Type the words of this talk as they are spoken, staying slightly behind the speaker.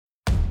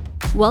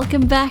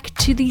Welcome back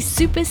to the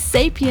Super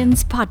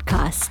Sapiens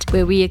podcast,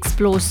 where we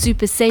explore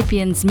Super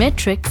Sapiens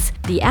metrics,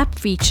 the app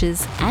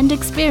features and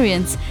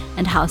experience,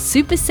 and how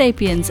Super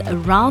Sapiens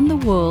around the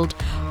world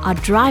are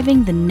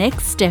driving the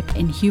next step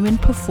in human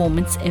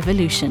performance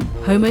evolution.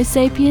 Homo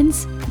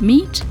sapiens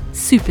meet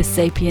Super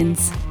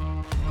Sapiens.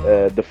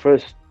 The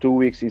first 2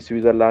 weeks in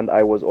Switzerland,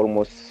 I was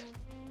almost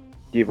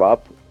give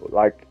up.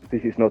 Like,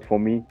 this is not for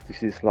me.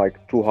 This is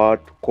like too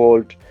hard,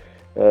 cold.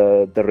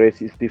 The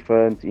race is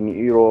different in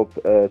Europe.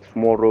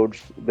 Small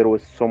roads. There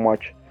was so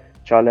much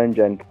challenge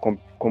and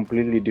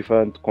completely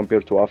different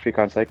compared to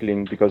African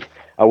cycling, because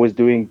I was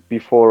doing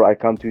before I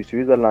come to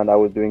Switzerland. I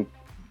was doing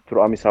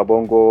through Amisa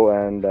Bongo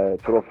and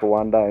Tour of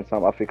Rwanda and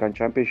some African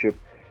championship.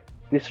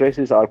 These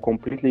races are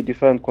completely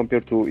different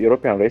compared to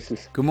European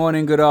races. Good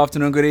morning, good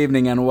afternoon, good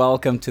evening, and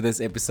welcome to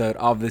this episode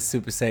of the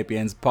Super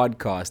Sapiens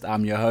podcast.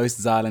 I'm your host,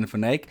 Zylan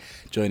van Eyck.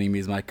 Joining me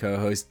is my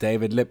co-host,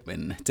 David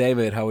Lipman.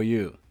 David, how are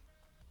you?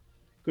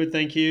 Good,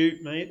 thank you,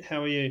 mate.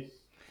 How are you?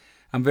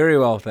 I'm very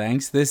well,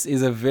 thanks. This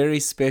is a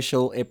very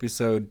special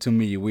episode to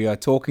me. We are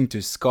talking to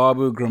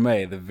Tsgabu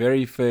Grmay, the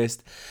very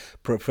first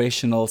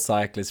professional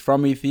cyclist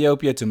from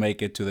Ethiopia to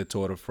make it to the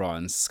Tour de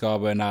France.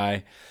 Tsgabu and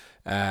I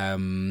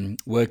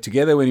worked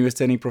together when he was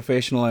turning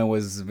professional, and it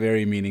was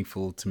very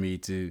meaningful to me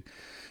to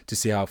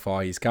see how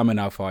far he's come and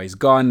how far he's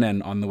gone,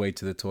 and on the way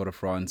to the Tour de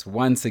France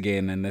once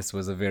again. And this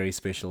was a very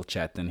special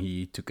chat, and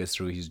he took us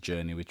through his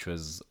journey, which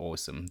was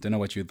awesome. Don't know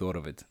what you thought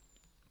of it.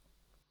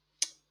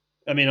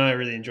 I mean, I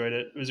really enjoyed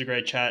it. It was a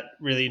great chat,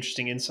 really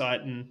interesting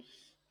insight, and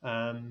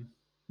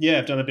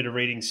I've done a bit of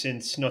reading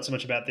since, not so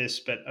much about this,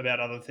 but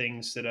about other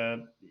things that are,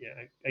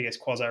 I guess,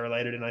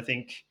 quasi-related. And I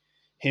think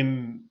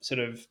him sort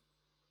of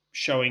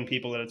showing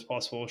people that it's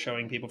possible,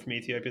 showing people from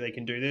Ethiopia they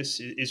can do this,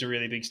 is a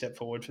really big step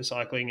forward for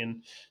cycling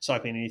and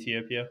cycling in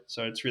Ethiopia.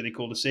 So it's really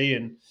cool to see.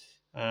 And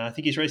I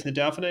think he's racing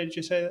the Dauphiné. Did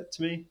you say that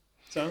to me,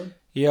 Simon?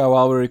 Yeah,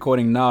 while we're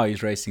recording now,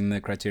 he's racing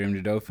the Criterium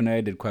du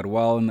Dauphiné. Did quite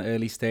well in the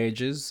early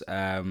stages.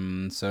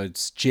 So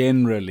it's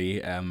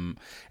generally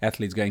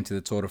athletes going to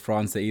the Tour de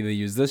France, they either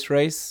use this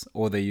race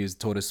or they use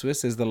Tour de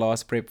Suisse as the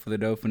last prep for the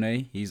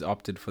Dauphiné. He's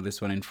opted for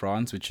this one in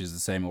France, which is the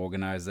same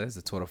organizer as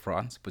the Tour de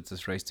France, puts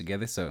this race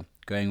together. So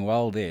going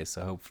well there.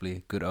 So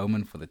hopefully good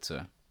omen for the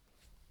Tour.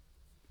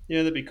 Yeah,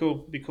 that'd be cool.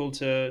 It'd be cool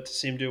to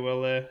see him do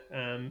well there.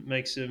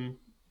 Make some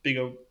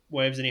bigger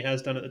waves than he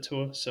has done at the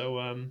Tour.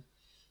 So,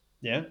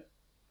 yeah.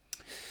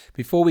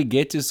 Before we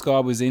get to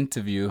Tsgabu's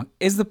interview,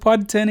 is the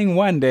pod turning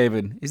one,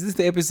 David? Is this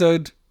the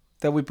episode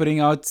that we're putting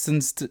out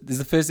since... This is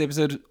the first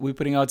episode we're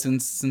putting out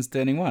since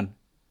turning one?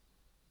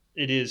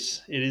 It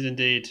is. It is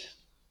indeed.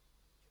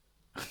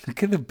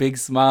 Look at the big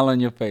smile on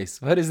your face.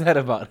 What is that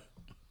about?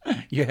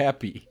 You're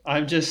happy.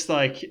 I'm just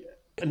like...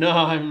 No,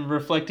 I'm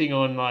reflecting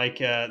on like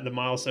the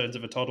milestones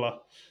of a toddler,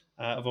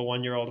 of a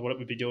 1-year-old, what it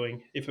would be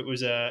doing. If it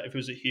was a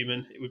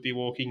human, it would be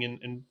walking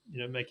and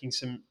making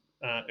some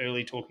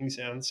early talking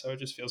sounds. So it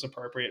just feels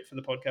appropriate for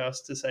the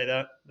podcast to say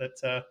that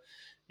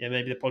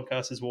maybe the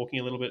podcast is walking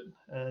a little bit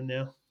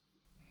now.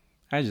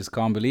 I just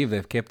can't believe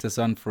they've kept us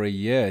on for a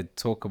year.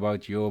 Talk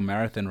about your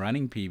marathon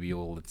running PB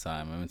all the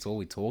time. I mean, it's all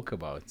we talk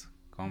about.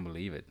 Can't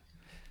believe it.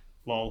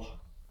 Lol.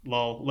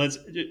 Let's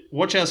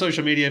watch our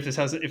social media if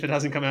it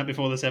hasn't come out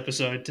before this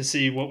episode to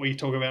see what we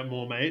talk about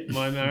more, mate.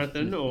 My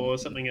marathon or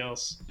something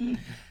else.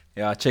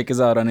 Yeah, check us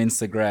out on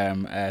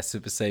Instagram,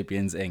 Super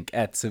Sapiens Inc.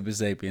 at Super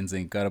Sapiens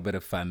Inc. Got a bit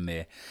of fun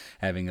there,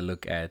 having a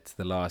look at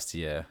the last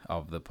year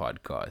of the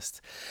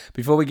podcast.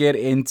 Before we get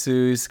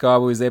into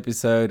Tsgabu's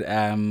episode,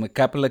 a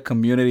couple of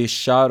community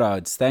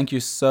shout-outs. Thank you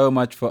so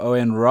much for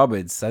Owen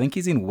Roberts. I think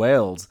he's in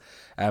Wales.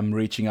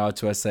 Reaching out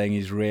to us saying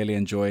he's really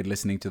enjoyed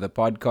listening to the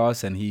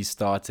podcast and he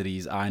started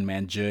his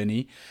Ironman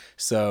journey.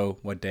 So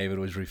what David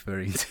was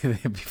referring to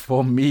there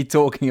before me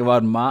talking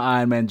about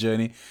my Ironman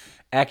journey,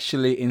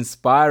 actually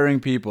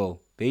inspiring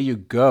people. There you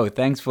go.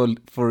 Thanks for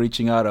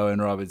reaching out, Owen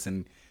Roberts,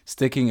 and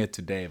sticking it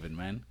to David,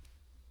 man.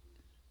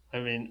 I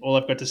mean, all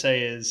I've got to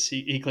say is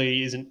he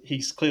clearly isn't.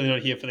 He's clearly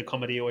not here for the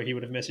comedy, or he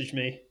would have messaged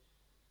me.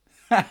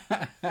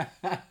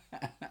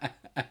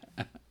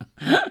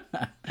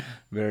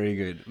 Very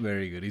good,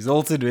 very good. He's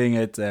also doing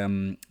his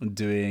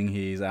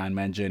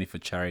Ironman journey for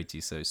charity,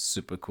 so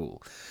super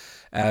cool.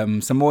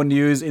 Some more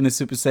news in the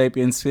Super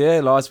Sapiens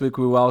sphere. Last week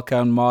we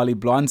welcomed Marley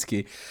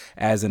Blonsky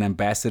as an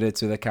ambassador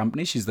to the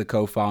company. She's the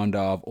co-founder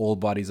of All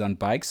Bodies on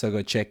Bikes, so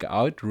go check it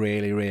out.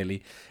 Really,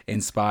 really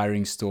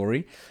inspiring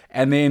story.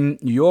 And then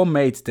your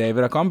mate,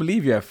 David, I can't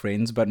believe you have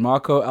friends, but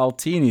Marco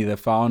Altini, the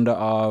founder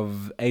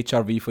of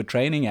HRV for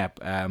Training app.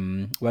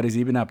 What has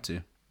he been up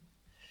to?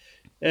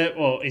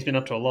 Well, he's been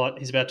up to a lot.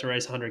 He's about to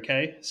race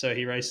 100K. So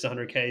he raced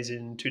 100Ks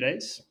in 2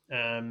 days.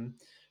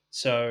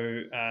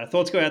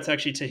 Thoughts go out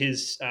to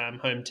his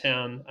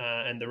hometown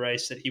and the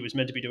race that he was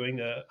meant to be doing,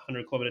 the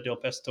 100-kilometer del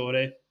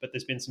Pastore. But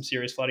there's been some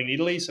serious flooding in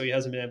Italy, so he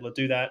hasn't been able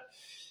to do that.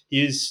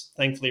 He is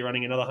thankfully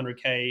running another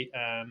 100K.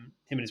 Him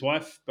and his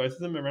wife, both of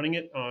them are running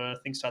it. I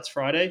think starts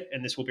Friday,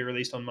 and this will be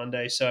released on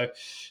Monday. So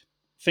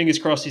fingers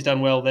crossed he's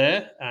done well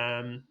there,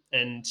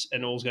 and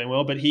all's going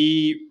well. But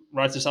he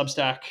writes a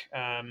Substack,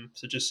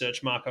 so just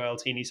search Marco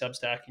Altini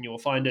Substack and you'll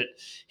find it.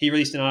 He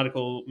released an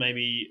article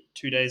maybe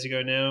 2 days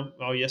ago now,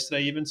 or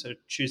yesterday even, so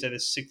Tuesday the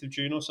 6th of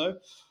June or so,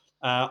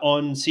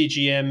 on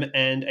CGM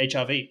and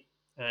HRV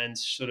and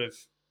sort of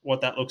what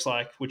that looks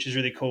like, which is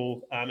really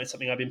cool. It's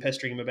something I've been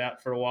pestering him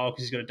about for a while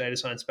because he's got a data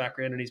science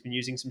background and he's been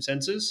using some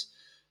sensors.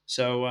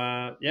 So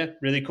yeah,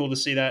 really cool to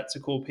see that. It's a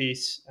cool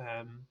piece.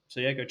 So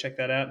yeah, go check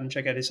that out and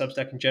check out his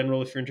Substack in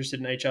general if you're interested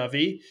in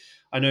HRV.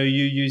 I know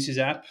you use his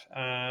app,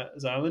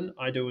 Zylan.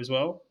 I do as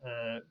well.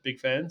 Big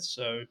fans.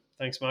 So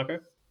thanks, Marco.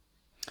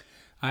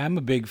 I am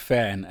a big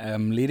fan.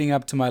 Leading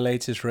up to my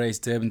latest race,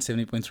 Durban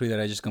 70.3 that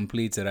I just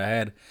completed, I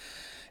had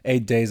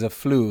 8 days of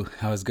flu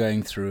I was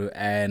going through,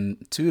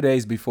 and 2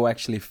 days before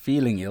actually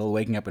feeling ill,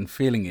 waking up and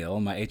feeling ill,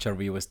 my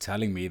HRV was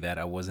telling me that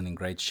I wasn't in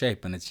great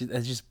shape, and it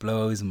just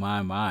blows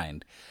my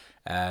mind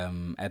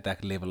at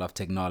that level of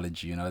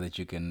technology, you know, that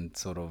you can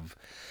sort of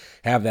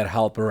have that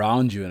help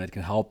around you and it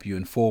can help you,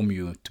 inform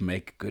you to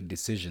make good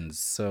decisions.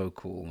 So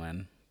cool,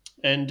 man.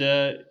 And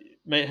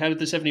mate, how did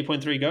the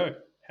 70.3 go?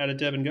 How did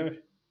Durban go?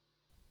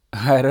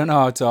 I don't know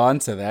how to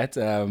answer that.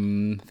 I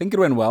think it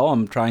went well.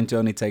 I'm trying to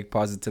only take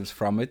positives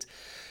from it.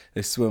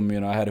 The swim, you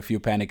know, I had a few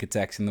panic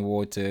attacks in the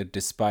water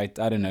despite,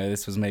 I don't know,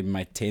 this was maybe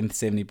my 10th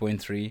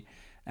 70.3.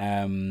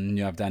 You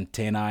know, I've done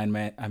 10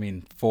 Ironman, I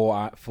mean,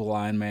 4 full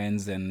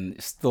Ironmans,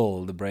 and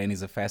still the brain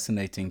is a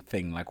fascinating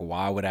thing. Like,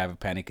 why would I have a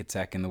panic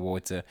attack in the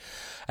water?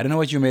 I don't know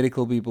what you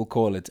medical people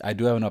call it. I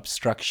do have an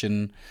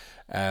obstruction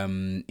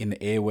in the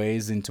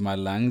airways into my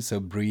lungs, so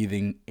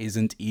breathing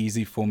isn't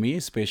easy for me,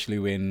 especially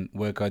when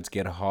workouts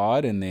get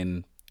hard, and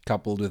then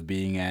coupled with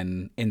being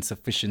an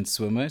insufficient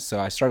swimmer, so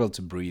I struggle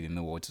to breathe in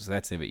the water, so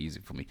that's never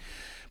easy for me.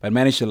 But I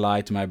managed to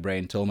lie to my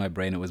brain, told my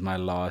brain it was my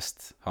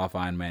last half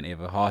Ironman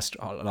ever, last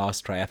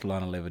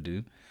triathlon I'll ever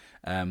do.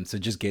 So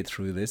just get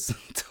through this.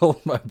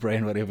 Told my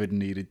brain whatever it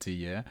needed to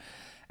hear.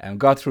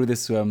 Got through the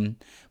swim.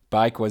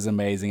 Bike was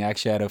amazing. I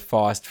actually had a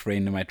fast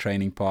friend and my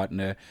training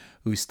partner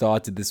who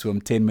started the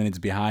swim 10 minutes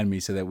behind me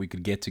so that we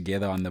could get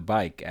together on the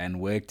bike and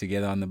work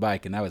together on the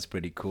bike, and that was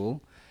pretty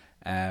cool.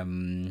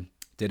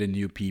 Did a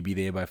new PB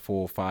there by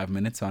 4 or 5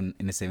 minutes in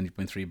a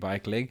 70.3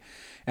 bike leg.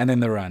 And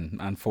then the run.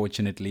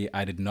 Unfortunately,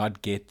 I did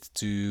not get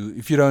to,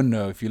 if you don't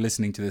know, if you're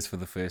listening to this for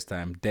the first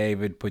time,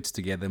 David puts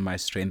together my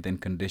strength and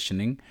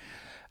conditioning.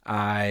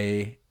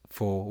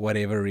 For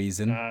whatever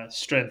reason.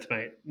 Strength,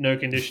 mate. No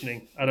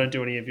conditioning. I don't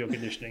do any of your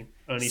conditioning.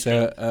 Only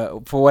strength.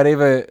 So for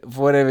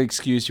whatever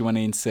excuse you want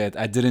to insert,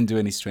 I didn't do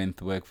any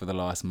strength work for the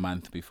last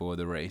month before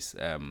the race.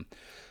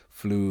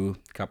 Flu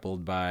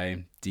coupled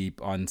by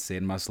deep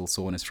onset muscle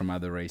soreness from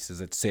other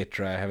races,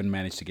 etc. I haven't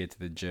managed to get to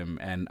the gym,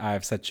 and I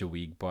have such a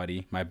weak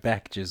body. My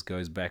back just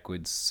goes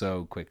backwards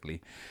so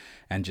quickly,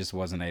 and just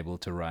wasn't able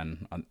to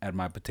run at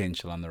my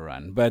potential on the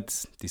run.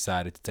 But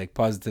decided to take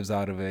positives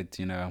out of it,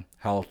 you know,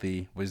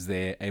 healthy, was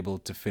there, able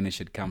to finish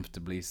it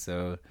comfortably.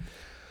 So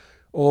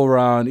all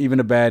around, even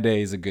a bad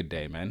day is a good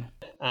day, man.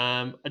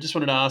 I just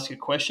wanted to ask a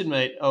question,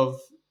 mate,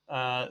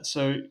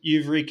 so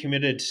you've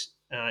recommitted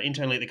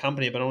internally at the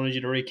company, but I wanted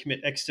you to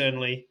recommit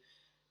externally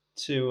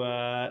to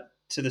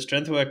the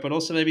strength work, but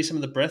also maybe some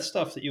of the breath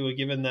stuff that you were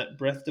given, that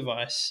breath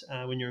device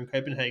when you're in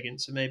Copenhagen.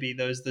 So maybe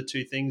those are the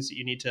two things that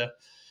you need to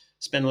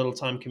spend a little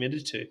time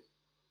committed to.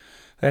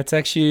 That's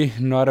actually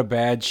not a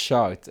bad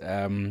shot.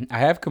 I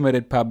have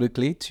committed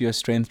publicly to your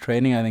strength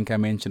training. I think I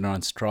mentioned it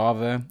on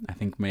Strava. I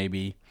think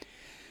maybe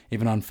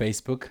even on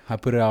Facebook. I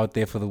put it out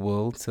there for the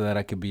world so that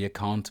I could be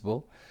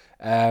accountable.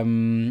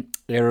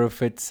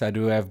 Aerofits, I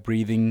do have a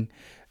breathing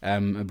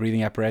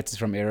apparatus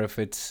from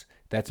Aerofits.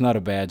 That's not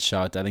a bad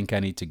shot. I think I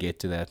need to get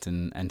to that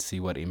and see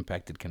what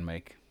impact it can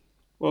make.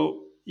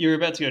 Well, you're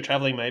about to go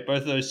traveling, mate.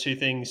 Both of those two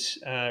things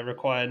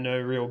require no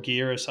real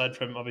gear aside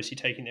from obviously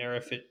taking the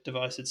Aerofit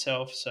device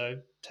itself. So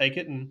take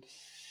it and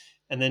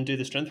then do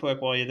the strength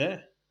work while you're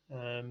there.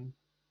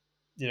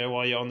 You know,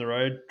 while you're on the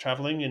road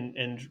traveling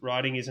and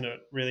riding isn't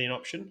really an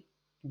option.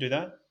 Do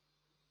that.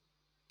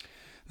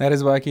 That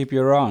is why I keep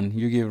you around.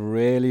 You give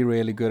really,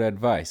 really good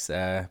advice.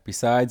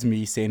 Besides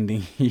me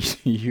sending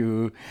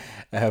you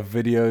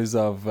videos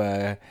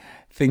of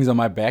things on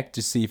my back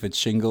to see if it's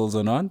shingles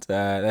or not,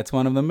 that's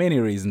one of the many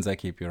reasons I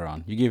keep you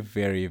around. You give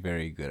very,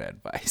 very good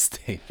advice,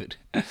 David.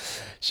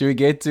 Should we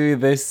get to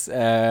this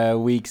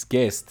week's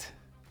guest?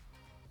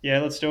 Yeah,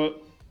 let's do it.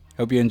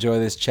 Hope you enjoy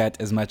this chat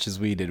as much as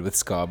we did with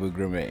Tsgabu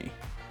Grmay.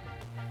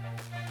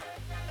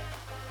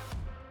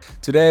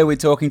 Today we're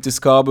talking to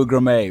Tsgabu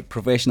Grmay,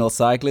 professional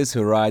cyclist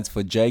who rides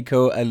for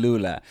Jaco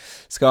Alula.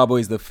 Tsgabu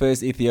is the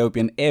first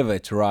Ethiopian ever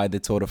to ride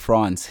the Tour de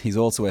France. He's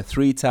also a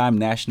 3-time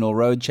national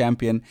road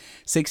champion,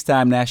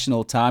 6-time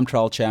national time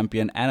trial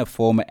champion, and a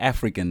former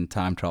African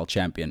time trial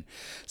champion.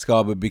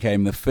 Tsgabu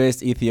became the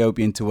first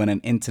Ethiopian to win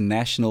an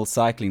international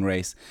cycling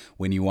race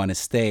when he won a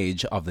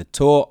stage of the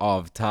Tour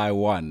of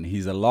Taiwan.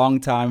 He's a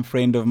long-time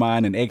friend of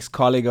mine, an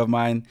ex-colleague of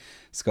mine.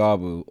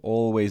 Tsgabu,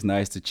 always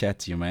nice to chat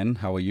to you, man.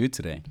 How are you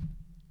today?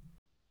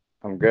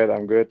 I'm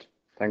good.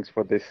 Thanks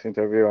for this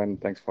interview and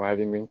thanks for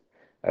having me.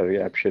 I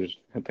really appreciate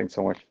it. Thanks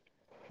so much.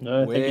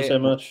 No, thank you Where so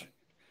much.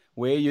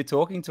 where are you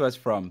talking to us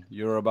from?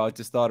 You're about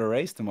to start a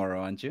race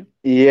tomorrow, aren't you?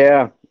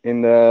 Yeah,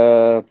 in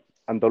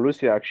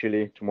Andalusia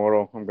actually.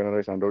 Tomorrow I'm gonna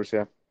race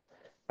Andalusia.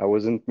 I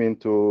wasn't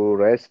meant to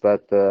race,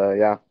 but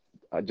yeah,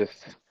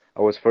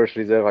 I was first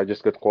reserve. I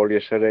just got called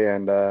yesterday,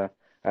 and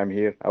I'm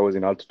here. I was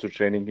in altitude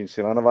training in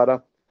Sierra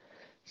Nevada,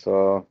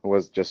 so it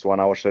was just 1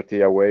 hour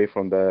 30 away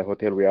from the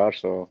hotel we are.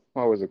 So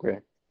I was okay.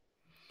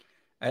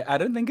 I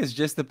don't think it's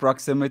just the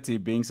proximity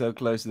being so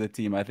close to the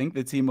team. I think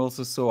the team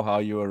also saw how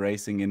you were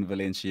racing in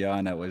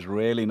Valenciana. It was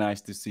really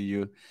nice to see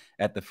you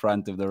at the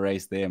front of the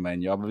race there,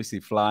 man. You're obviously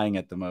flying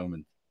at the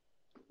moment.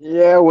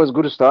 Yeah, it was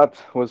good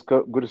start.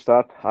 Good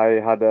start.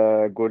 I had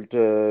a good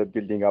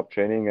building up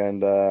training,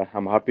 and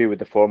I'm happy with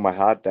the form I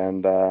had.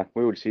 And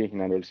we will see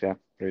in Andalusia.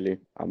 Really,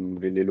 I'm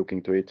really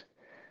looking to it.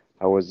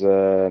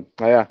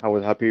 Yeah, I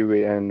was happy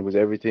with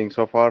everything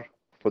so far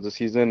for the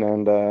season,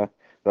 and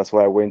that's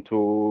why I went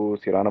to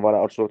Sierra Nevada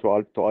also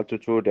to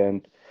altitude,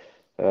 and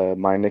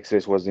my next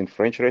race was in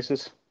French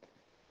races.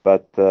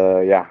 But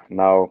yeah,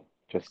 now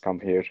just come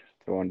here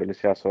to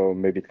Andalusia, so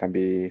maybe it can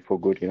be for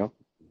good, you know.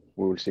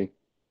 We will see.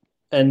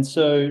 And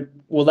so,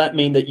 will that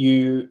mean that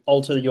you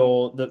alter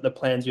the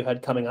plans you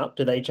had coming up?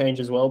 Do they change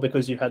as well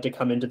because you had to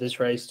come into this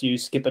race? Do you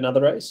skip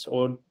another race,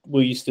 or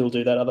will you still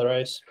do that other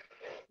race?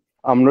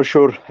 I'm not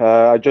sure.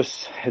 I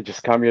just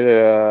come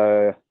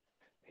here,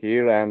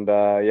 and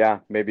yeah,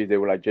 maybe they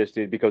will adjust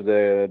it because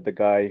the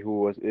guy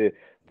who was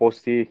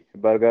Posty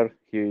Burger,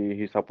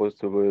 he's supposed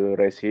to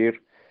race here.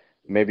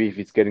 Maybe if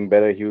it's getting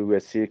better, he will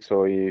get sick.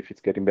 So if it's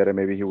getting better,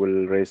 maybe he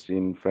will race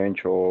in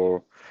French,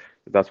 or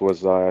that was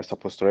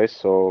supposed to race.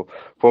 So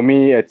for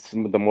me, it's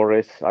the more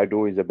race I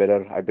do is the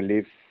better, I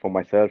believe, for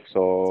myself.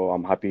 So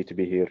I'm happy to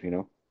be here, you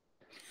know.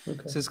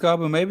 Okay. So,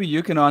 Tsgabu, maybe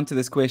you can answer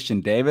this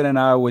question. David and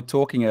I were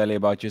talking earlier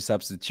about your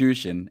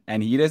substitution,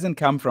 and he doesn't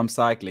come from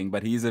cycling,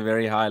 but he's a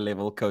very high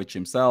level coach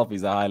himself.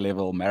 He's a high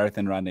level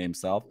marathon runner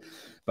himself,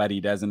 but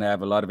he doesn't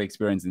have a lot of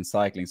experience in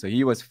cycling. So,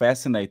 he was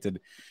fascinated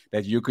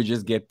that you could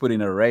just get put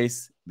in a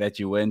race that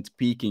you weren't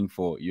peaking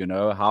for. You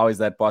know, how is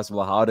that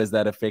possible? How does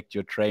that affect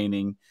your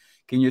training?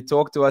 Can you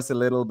talk to us a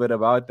little bit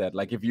about that?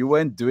 Like, if you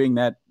weren't doing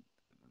that,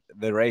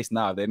 the race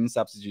now, they didn't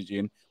substitute you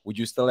in, would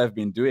you still have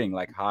been doing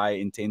like high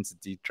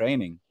intensity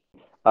training?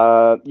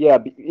 Yeah,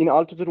 in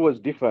altitude was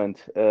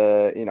different.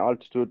 In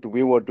altitude,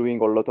 we were doing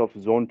a lot of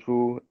zone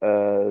two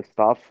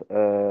stuff,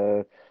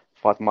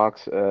 fat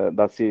max.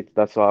 That's it.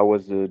 That's what I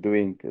was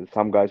doing.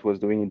 Some guys was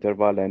doing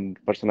interval, and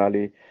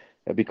personally,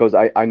 because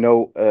I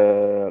know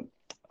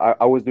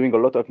I was doing a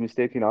lot of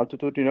mistake in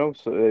altitude, you know,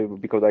 so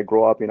because I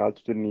grew up in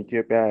altitude in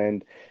Ethiopia,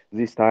 and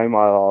this time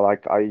I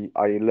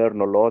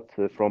learned a lot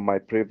from my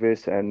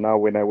previous, and now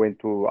when I went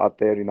to up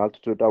there in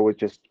altitude, I was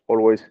just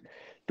always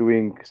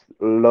doing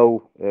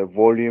low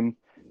volume.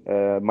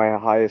 My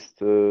highest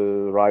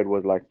ride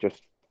was like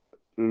just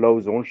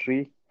low zone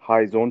three,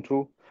 high zone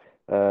two.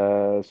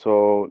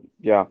 So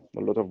yeah,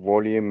 a lot of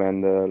volume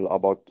and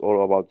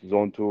all about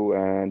zone two,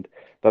 and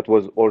that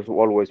was also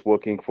always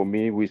working for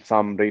me with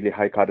some really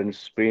high cadence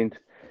sprint.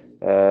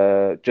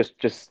 Just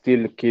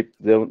still keep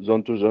the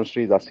zone two, zone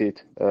three. That's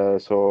it.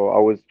 So I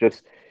was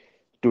just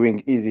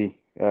doing easy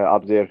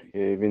up there.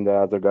 Even the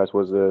other guys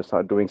was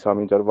doing some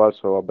intervals.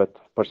 So, but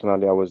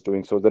personally, I was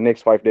doing so. The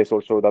next 5 days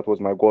also, that was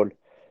my goal,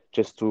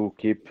 just to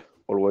keep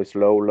always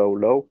low, low,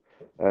 low,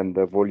 and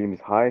the volume is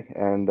high.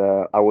 And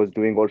I was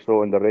doing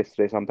also in the rest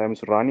day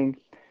sometimes running,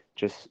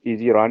 just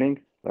easy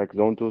running, like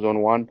zone two,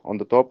 zone one on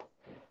the top.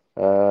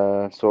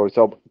 So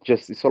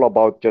it's all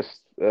about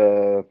just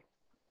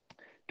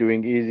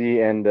doing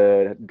easy and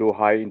do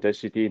high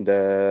intensity in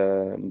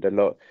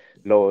the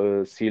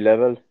low sea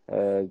level.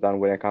 Then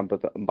when I come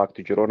back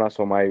to Girona,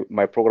 so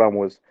my program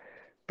was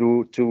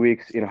do 2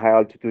 weeks in high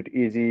altitude,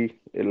 easy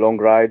long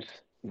rides.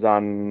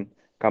 Then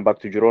come back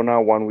to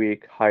Girona 1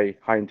 week high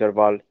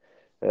interval,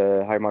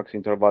 high max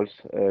intervals,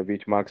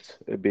 beach max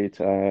a bit,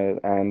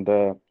 and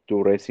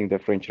do racing the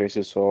French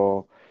races.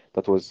 So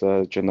that was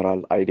a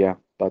general idea.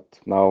 But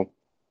now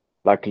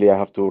luckily I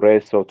have to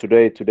race. So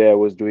today I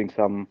was doing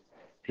some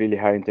really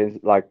high intense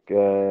like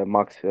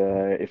max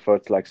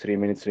effort like 3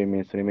 minutes, 3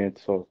 minutes, 3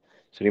 minutes. So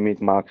 3 minute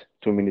max,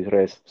 2 minute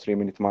race, 3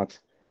 minutes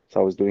max.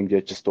 So I was doing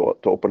that just to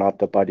open up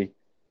the body.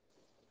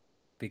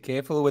 Be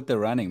careful with the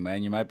running,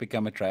 man. You might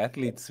become a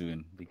triathlete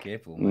soon. Be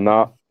careful, man.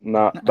 No,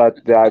 no,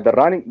 but the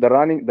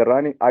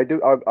running.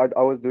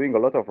 I was doing a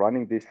lot of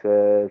running this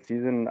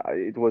season.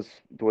 It was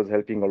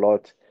helping a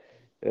lot.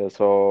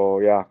 So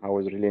yeah, I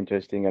was really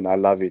interesting and I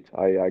love it.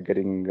 I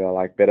getting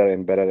like better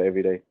and better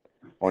every day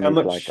on How it,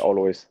 like much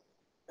always.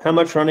 how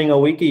much running a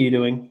week are you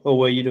doing, or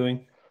were you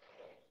doing?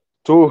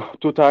 Two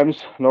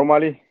times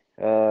normally,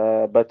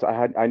 but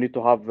I need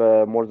to have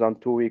more than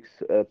 2 weeks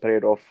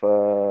period of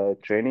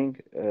training.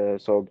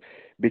 So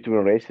between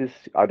races,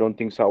 I don't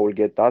think so I will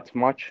get that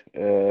much.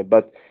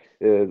 But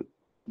uh,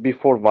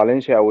 before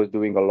Valencia, I was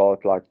doing a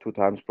lot, like 2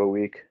 times per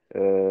week,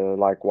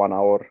 like 1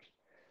 hour,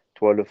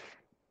 12,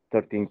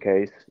 13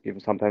 Ks, even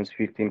sometimes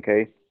 15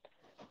 K,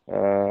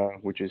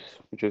 which is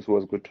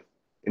was good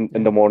in the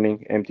Yeah.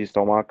 morning, empty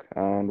stomach,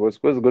 and was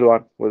a good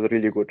one. Was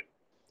really good.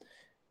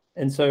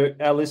 And so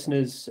our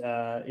listeners,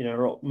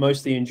 are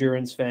mostly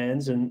endurance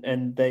fans,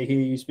 and they hear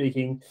you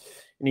speaking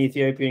an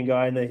Ethiopian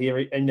guy, and they hear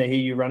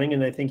you running,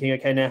 and they're thinking,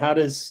 okay, now how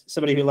does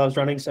somebody who loves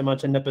running so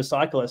much end up a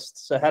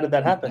cyclist? So how did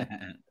that happen?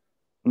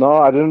 No,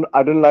 I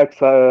don't like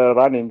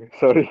running.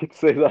 Sorry to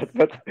say that,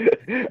 but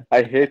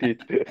I hate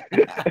it.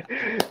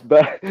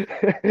 But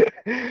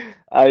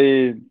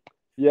I,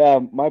 yeah,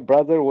 my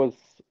brother was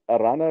a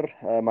runner.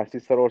 My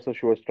sister also,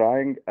 she was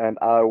trying, and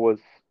I was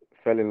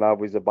fell in love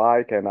with the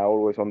bike, and I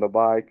always on the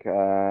bike,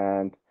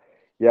 and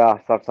yeah,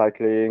 start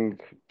cycling.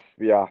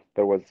 Yeah,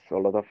 there was a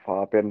lot of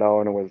up and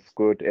down. It was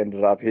good.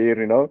 Ended up here,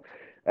 you know.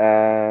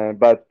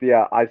 But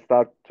yeah, I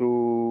start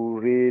to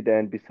read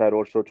and decide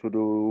also to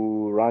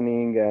do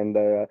running. And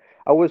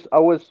I was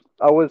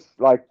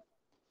like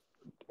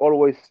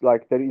always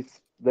like there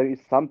is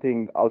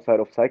something outside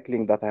of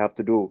cycling that I have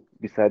to do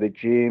beside the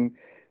gym,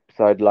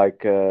 beside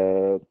like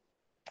a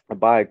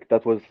bike.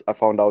 That was I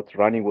found out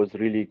running was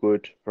really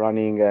good.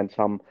 Running and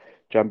some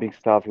jumping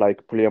stuff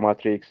like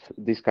plyometrics,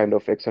 this kind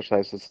of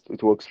exercises,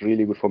 it works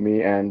really good for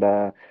me, and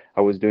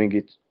I was doing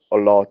it a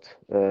lot,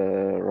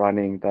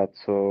 running that.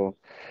 So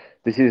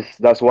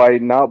that's why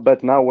now.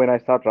 But now when I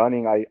start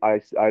running, I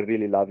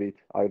really love it.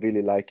 I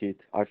really like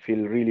it. I feel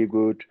really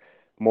good,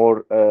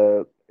 more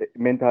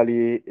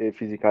mentally,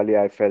 physically.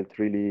 I felt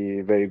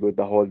really very good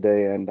the whole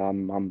day, and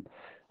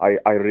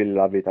I really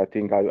love it. I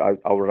think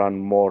I'll run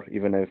more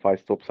even if I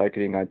stop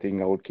cycling. I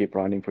think I would keep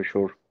running for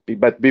sure.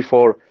 But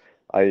before,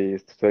 I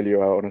tell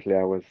you honestly,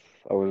 I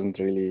wasn't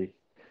really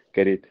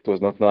get it. It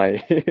was not my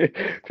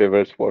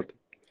favorite sport.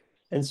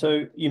 And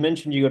so you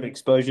mentioned you got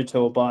exposure to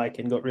a bike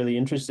and got really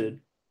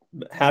interested.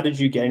 How did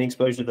you gain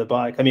exposure to the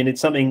bike? I mean,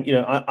 it's something,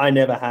 I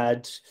never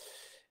had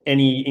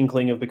any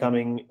inkling of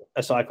becoming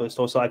a cyclist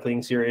or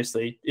cycling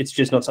seriously. It's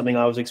just not something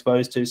I was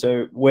exposed to.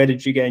 So where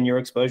did you gain your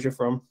exposure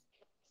from?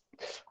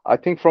 I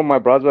think from my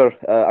brother.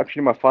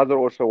 Actually, my father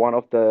also one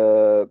of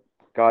the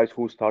guys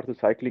who started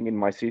cycling in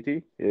my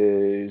city.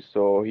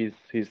 So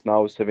he's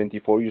now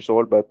 74 years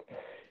old, but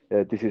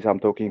this is I'm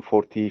talking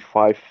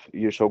 45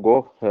 years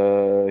ago.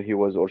 He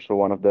was also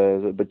one of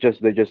but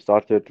just they just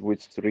started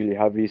with really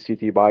heavy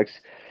city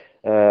bikes,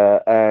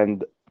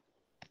 and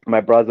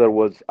my brother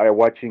was I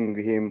watching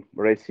him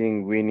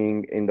racing,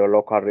 winning in the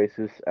local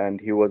races,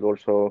 and he was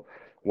also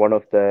one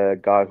of the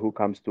guy who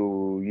comes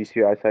to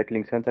UCI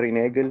Cycling Center in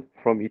Egel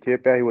from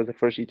Ethiopia. He was the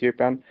first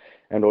Ethiopian,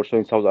 and also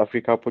in South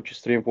Africa,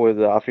 Potchefstroom was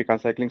the African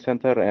Cycling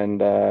Center.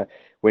 And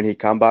when he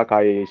come back,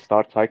 I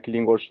start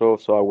cycling also.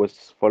 So I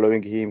was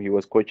following him. He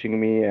was coaching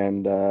me,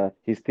 and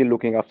he's still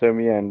looking after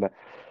me. And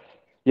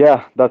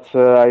yeah, that's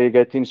I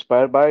get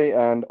inspired by.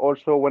 And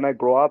also when I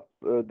grow up,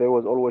 there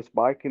was always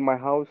bike in my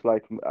house.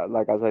 Like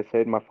as I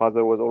said, my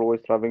father was always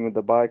traveling with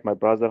the bike. My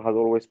brother has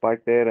always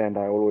bike there, and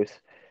I always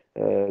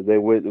where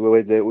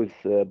there was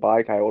a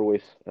bike, I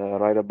always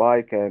ride a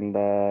bike. And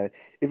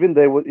even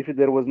there was if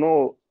there was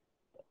no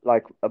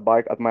like a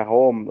bike at my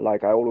home.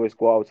 Like I always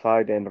go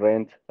outside and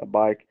rent a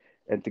bike,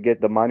 and to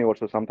get the money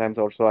also sometimes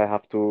also I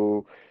have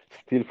to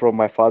steal from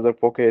my father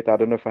pocket. I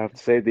don't know if I have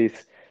to say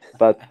this,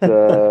 but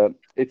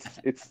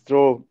it's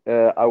true.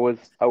 I was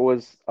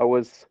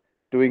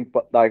doing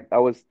like I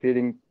was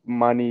stealing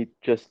money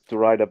just to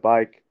ride a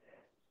bike,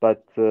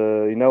 but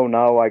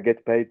now I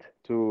get paid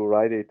to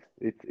ride it.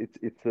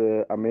 It's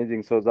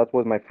amazing. So that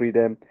was my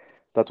freedom.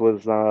 That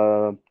was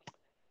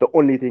the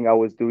only thing I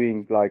was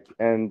doing. Like,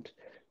 and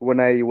when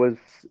I was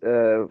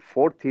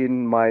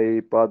 14,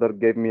 my brother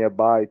gave me a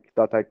bike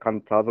that I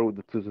can travel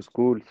with to the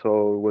school.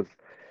 So it was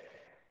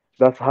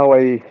that's how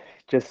I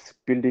just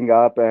building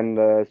up. And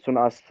as soon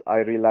as I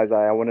realized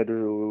I wanted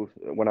to,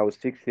 when I was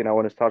 16, I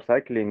want to start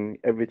cycling.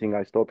 Everything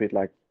I stop it,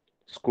 like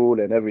school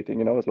and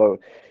everything. So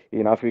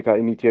in Africa,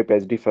 in Ethiopia,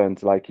 it's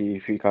different. Like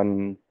if you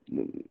can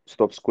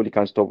stop school, you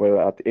can stop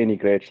at any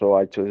grade. So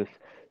I just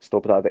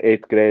stopped at the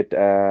eighth grade,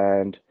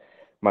 and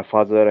my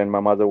father and my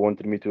mother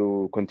wanted me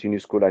to continue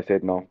school. I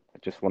said no. I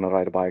just want to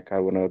ride a bike. I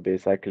want to be a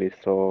cyclist.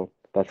 So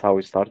that's how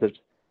it started.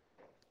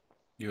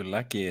 You're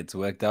lucky it's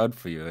worked out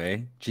for you,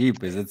 eh?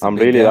 Jeepers, it's a I'm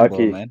big really gamble,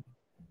 lucky. man.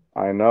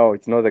 I know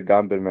it's not a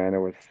gamble, man. It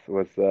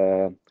was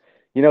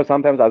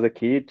sometimes as a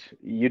kid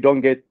you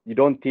don't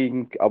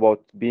think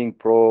about being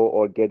pro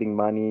or getting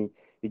money.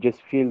 You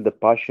just feel the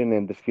passion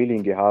and the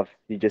feeling you have.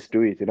 You just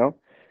do it.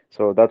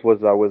 So that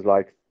was I was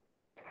like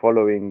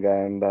following.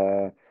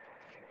 And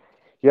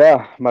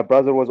yeah, my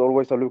brother was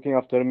always looking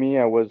after me.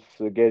 I was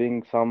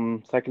getting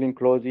some cycling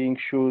clothing,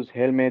 shoes,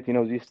 helmet.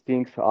 These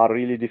things are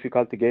really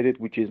difficult to get it,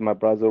 which is my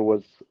brother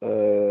was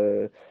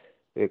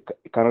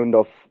kind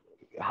of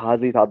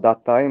has it at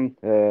that time,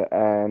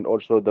 and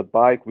also the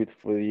bike with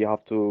you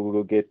have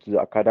to get to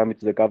the academy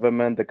to the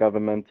government.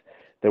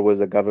 There was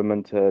a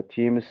government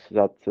teams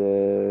that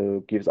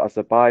gives us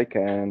a bike,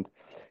 and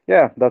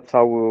yeah, that's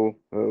how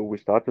we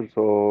started.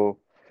 So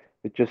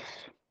it just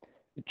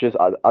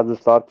at the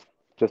start,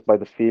 just by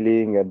the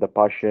feeling and the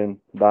passion,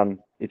 then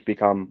it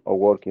become a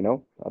work,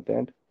 at the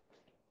end.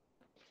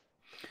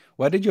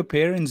 What did your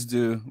parents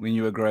do when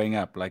you were growing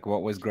up? Like,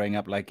 what was growing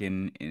up like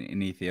in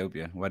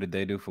Ethiopia? What did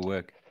they do for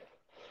work?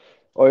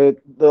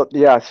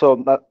 Yeah,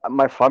 so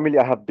my family,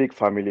 I have big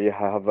family. I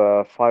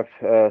have five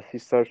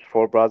sisters,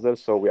 four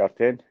brothers, so we are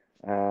 10.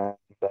 And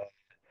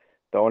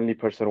the only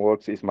person who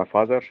works is my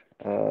father,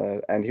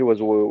 and he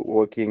was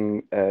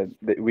working.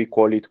 We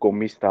call it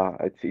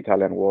gommista. It's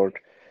Italian word,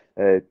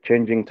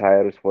 changing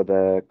tires for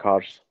the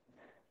cars.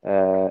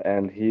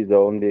 And he's the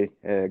only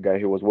guy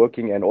who was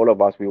working, and all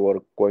of us we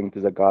were going to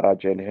the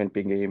garage and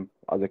helping him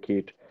as a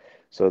kid.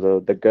 So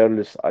the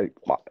girls,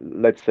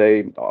 let's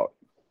say,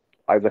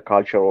 either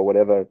culture or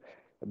whatever,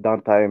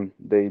 that time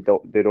they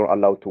don't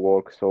allow to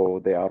work,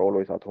 so they are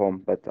always at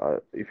home. But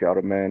if you are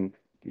a man,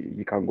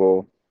 you can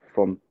go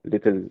from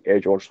little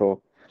age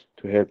also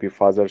to help your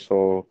father.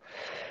 So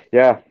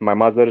yeah, my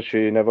mother,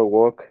 she never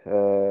work.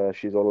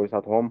 She's always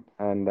at home,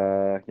 and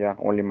yeah,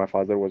 only my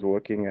father was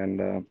working.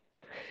 And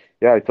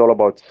yeah, it's all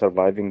about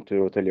surviving.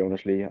 To tell you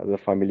honestly, as a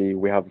family,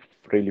 we have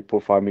really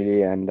poor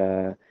family,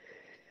 and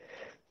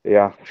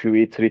yeah, if you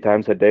eat three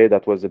times a day,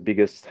 that was the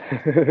biggest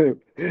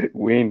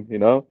win, you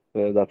know.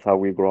 That's how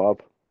we grow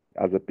up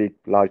as a big,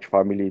 large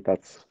family.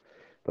 That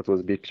was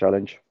a big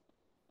challenge.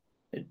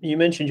 You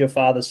mentioned your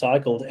father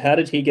cycled. How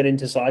did he get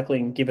into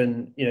cycling,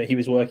 given he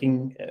was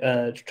working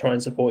to try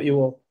and support you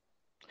all?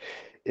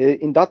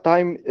 In that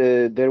time,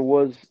 there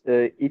was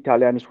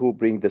Italians who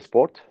bring the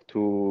sport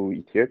to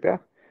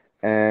Ethiopia,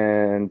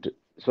 and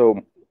so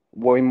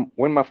when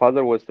my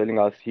father was telling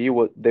us,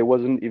 they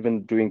wasn't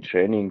even doing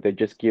training. They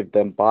just give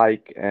them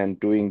bike and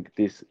doing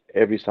this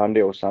every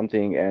Sunday or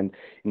something, and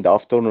in the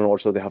afternoon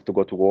also they have to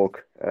go to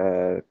work,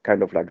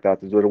 kind of like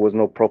that. So there was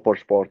no proper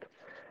sport.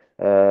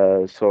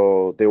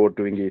 So they were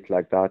doing it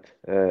like that,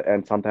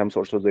 and sometimes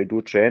also they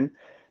do train,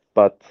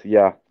 but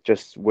yeah,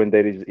 just when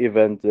there is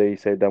event, they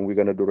say then we're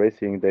gonna do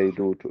racing. They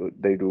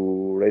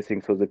do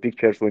racing. So the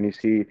pictures when you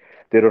see,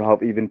 they don't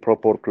have even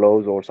proper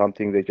clothes or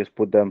something. They just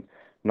put them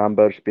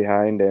numbers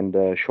behind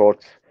and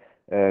shorts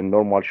and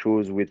normal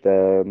shoes with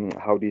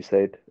how do you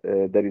say it?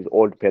 There is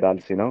old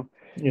pedals, you know.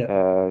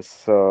 Yeah.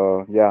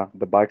 So yeah,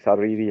 the bikes are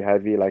really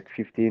heavy, like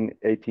 15,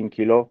 18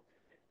 kilo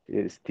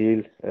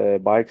steel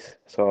bikes.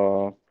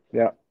 So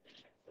yeah,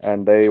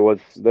 and they was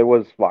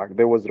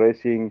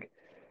racing.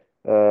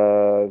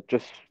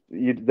 Just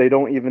they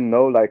don't even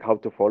know like how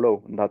to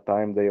follow. In that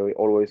time, they were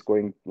always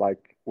going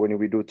like when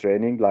we do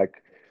training,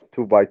 like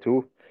two by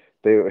two.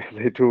 They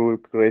they do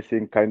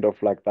racing kind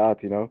of like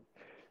that, you know.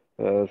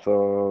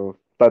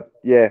 But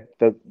yeah,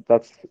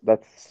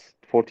 that's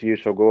 40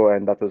 years ago,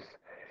 and that was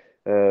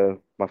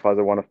my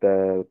father, one of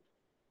the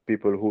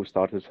people who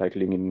started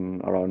cycling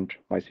in around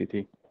my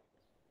city.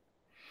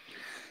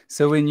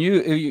 So when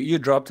you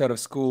dropped out of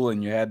school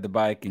and you had the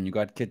bike and you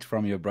got kit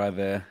from your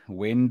brother,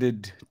 when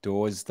did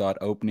doors start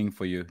opening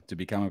for you to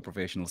become a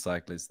professional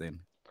cyclist then?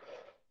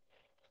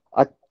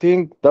 I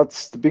think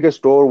that's the biggest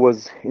store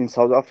was in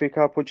South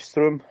Africa,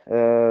 Potchefstroom.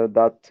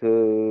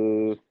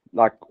 That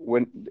like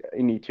when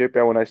in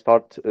Ethiopia when I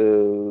start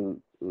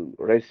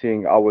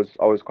racing, I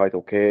was quite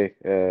okay,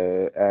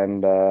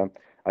 and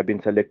I've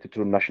been selected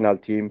to national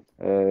team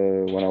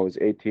when I was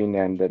 18,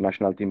 and the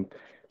national team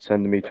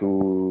sent me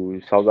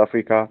to South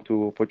Africa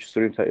to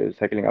Potchefstroom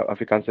Cycling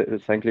African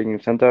Cycling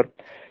Center.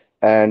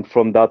 And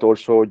from that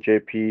also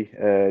JP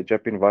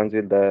Van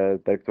Zyl,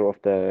 the director of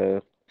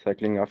the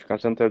Cycling Africa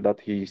Center, that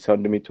he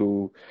sent me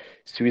to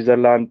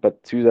Switzerland.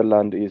 But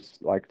Switzerland is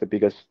like the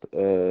biggest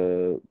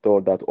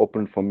door that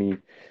opened for me.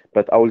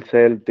 But I will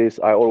say this,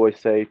 I always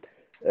say,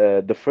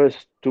 the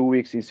first 2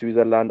 weeks in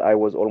Switzerland, I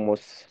was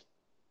almost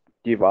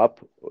give up.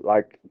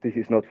 Like this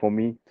is not for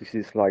me. This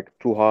is like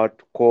too hard,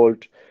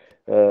 cold.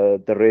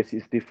 The race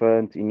is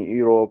different in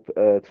Europe.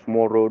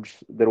 Small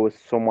roads. There was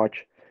so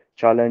much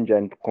challenge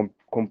and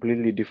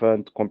completely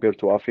different compared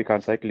to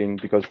African cycling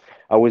because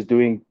I was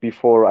doing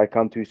before I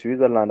come to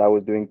Switzerland. I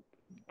was doing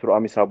through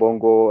Amisa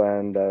Bongo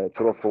and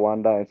Tour of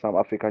Rwanda and some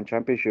African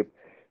championship.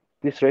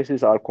 These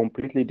races are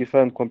completely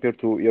different compared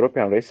to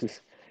European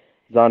races.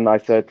 Then I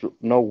said,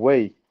 no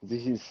way.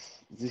 This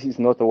is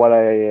not what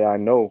I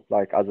know.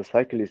 Like as a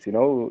cyclist,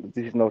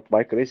 this is not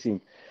bike racing.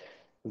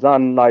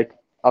 Then like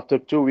after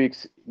 2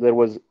 weeks, there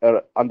was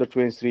a under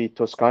 23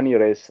 Toscani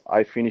race.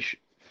 I finished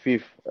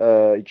fifth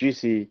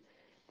GC.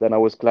 Then I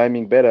was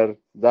climbing better.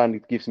 Then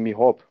it gives me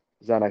hope.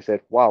 Then I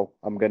said, wow,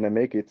 I'm gonna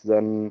make it.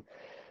 Then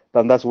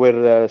that's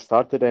where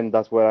started, and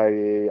that's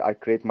where I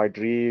create my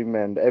dream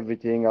and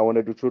everything. I want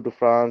to do Tour de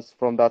France.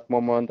 From that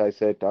moment, I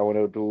said I want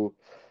to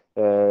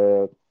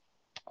do.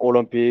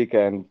 Olympic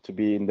and to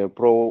be in the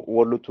Pro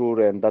World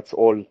Tour, and that's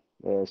all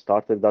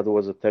started. That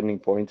was a turning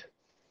point.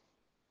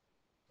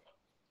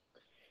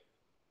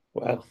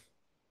 Wow.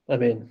 I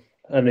mean,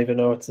 I don't even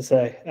know what to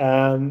say.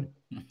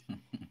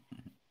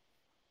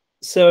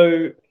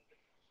 So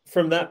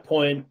from that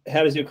point,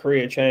 how does your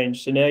career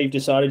change? So now you've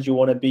decided you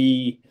want to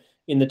be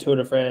in the Tour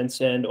de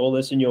France and all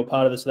this, and you're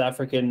part of the South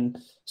African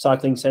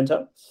Cycling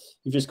Centre.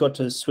 You've just got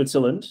to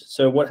Switzerland.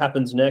 So what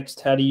happens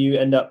next? How do you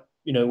end up,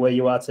 where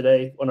you are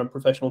today on a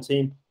professional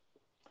team?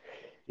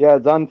 Yeah,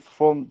 then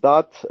from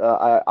that,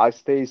 I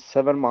stayed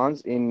 7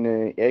 months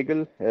in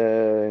Eagle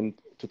in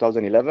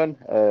 2011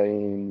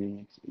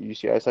 in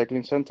UCI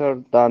Cycling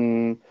Center.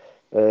 Then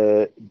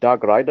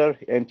Doug Ryder,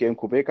 MTM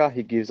Kubeka,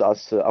 he gives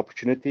us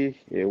opportunity.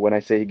 When I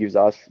say he gives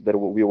us,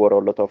 we were a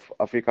lot of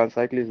African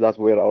cyclists. That's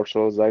where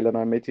also Zyla and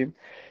I met him.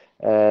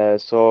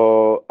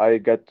 So I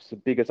got the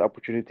biggest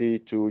opportunity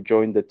to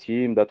join the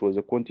team. That was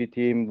a Conti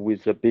team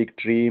with a big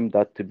dream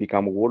that to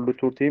become a World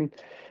Tour team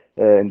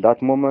in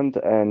that moment,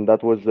 and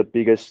that was the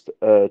biggest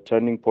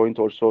turning point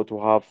also to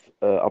have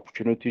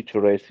opportunity to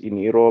race in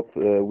Europe.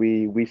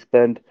 We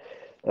spent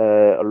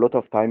a lot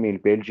of time in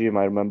Belgium.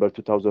 I remember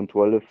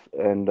 2012,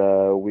 and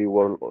we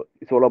were.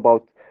 It's all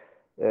about.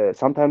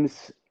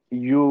 Sometimes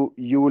you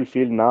will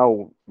feel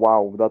now,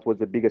 wow, that was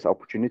the biggest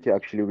opportunity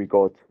actually we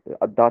got.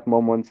 At that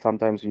moment,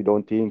 sometimes you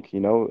don't think,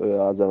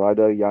 as a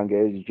rider, young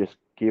age, you just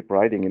keep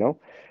riding,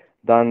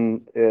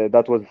 Then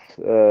that was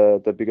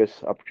the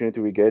biggest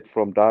opportunity we get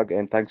from Doug,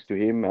 and thanks to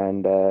him.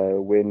 And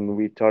when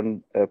we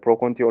turned pro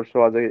conti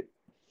also as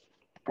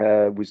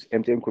a with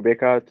MTM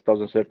Quebeca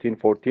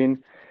 2013-14,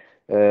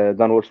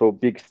 then also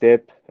big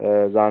step.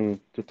 Then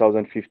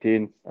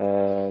 2015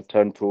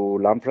 turned to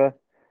Lampre.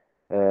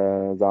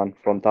 Then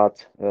from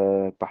that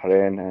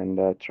Bahrain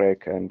and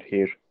Trek and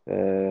here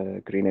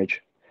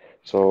Greenwich.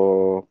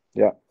 So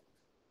yeah,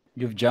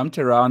 You've jumped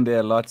around there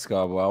a lot,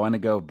 Scarborough. I want to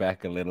go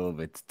back a little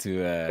bit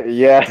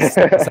yeah,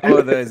 to some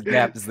of those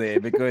gaps there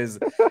because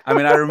I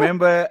mean I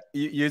remember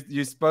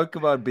you spoke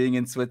about being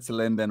in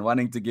Switzerland and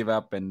wanting to give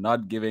up and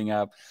not giving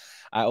up.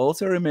 I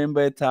also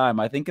remember a time,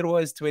 I think it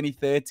was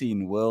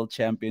 2013 World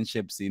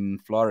Championships in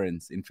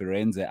Florence, in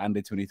Firenze,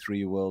 under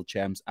 23 World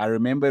Champs. I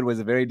remember it was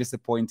a very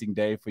disappointing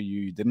day for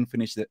you. You didn't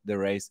finish the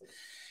race.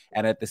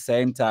 And at the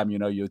same time,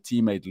 your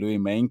teammate Louis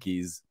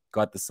Meintjes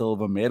got the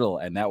silver medal.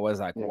 And that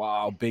was like, yeah,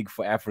 wow, big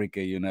for Africa.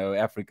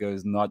 Africa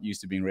is not used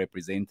to being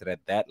represented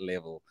at that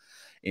level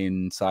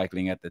in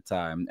cycling at the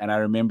time. And I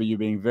remember you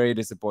being very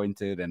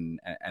disappointed and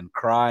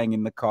crying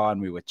in the car,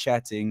 and we were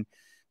chatting.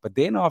 But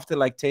then after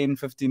like 10,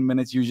 15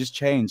 minutes, you just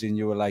changed and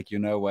you were like, you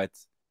know what?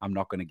 I'm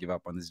not going to give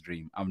up on this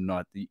dream. I'm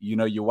not.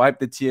 You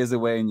wiped the tears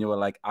away and you were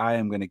like, I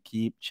am going to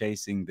keep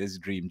chasing this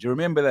dream. Do you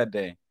remember that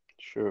day?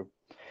 sure.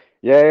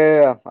 Yeah,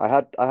 yeah, yeah. I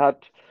had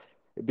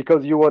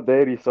because you were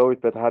there, you saw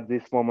it, but I had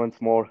these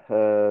moments more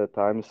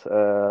times.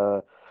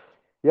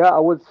 Yeah, I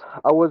was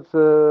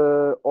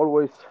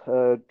always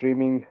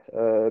dreaming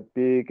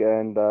big,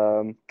 and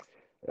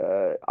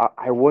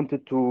I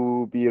wanted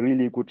to be a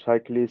really good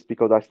cyclist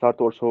because I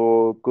started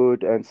also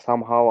good, and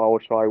somehow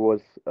also I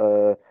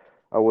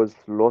was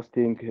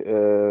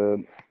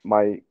losing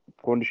my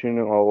condition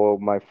or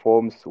my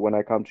forms when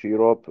I come to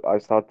Europe. I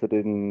started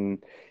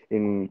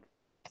in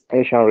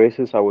Asian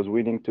races. I was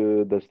winning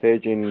to the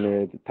stage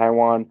in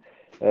Taiwan.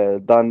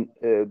 Then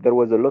there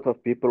was a lot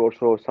of people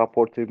also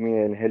supporting me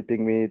and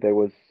helping me. They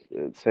was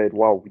said,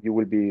 "Wow, you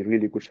will be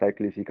really good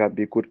cyclist. You can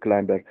be good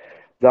climber."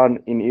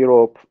 Then in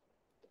Europe,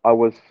 I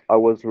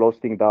was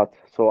lost in that,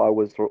 so I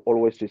was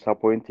always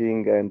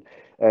disappointing,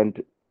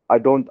 and I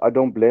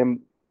don't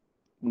blame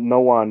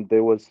no one.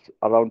 There was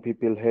around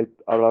people help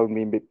around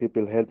me,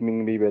 people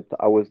helping me, but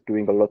I was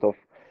doing a lot of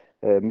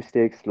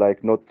mistakes,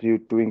 like not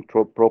doing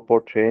proper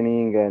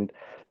training, and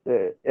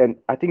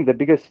I think the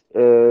biggest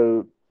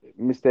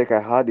mistake I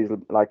had is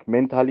like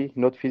mentally,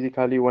 not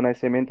physically. When I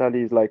say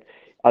mentally, is like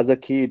as a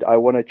kid, I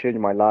want to change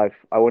my life.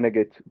 I want to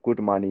get good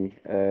money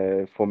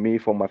for me,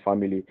 for my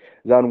family.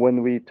 Then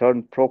when we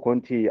turned pro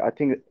Conti, I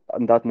think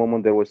in that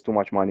moment there was too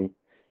much money.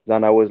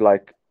 Then I was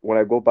like, when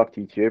I go back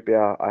to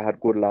Ethiopia, I had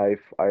good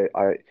life.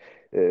 I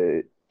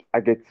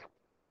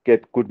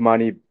get good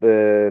money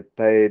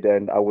paid,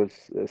 and I was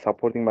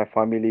supporting my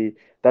family.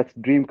 That's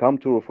dream come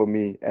true for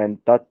me, and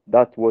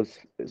that was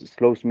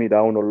slows me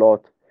down a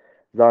lot.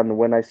 Then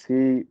when I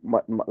see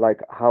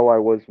like how I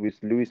was with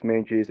Luis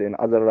Menges and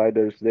other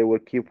riders, they will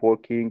keep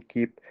working,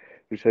 keep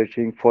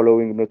researching,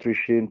 following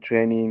nutrition,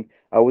 training.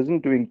 I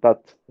wasn't doing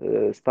that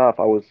stuff.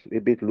 I was a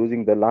bit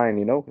losing the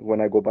line, when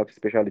I go back,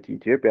 especially to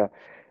Ethiopia.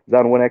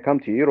 Then when I come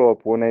to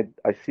Europe, when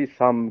I see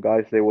some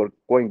guys, they were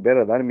going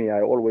better than me,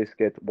 I always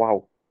get,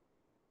 wow,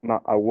 no,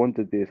 I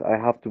wanted this. I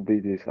have to be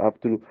this. I have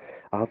to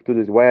do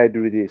this. Why I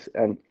do this?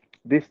 And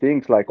these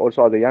things, like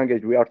also at a young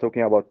age, we are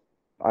talking about.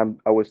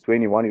 I was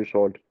 21 years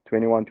old,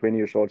 21, 20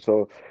 years old.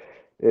 So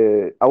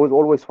I was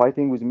always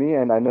fighting with me,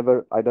 and I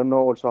don't know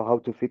also how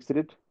to fix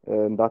it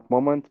in that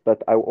moment.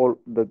 But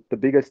the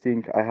biggest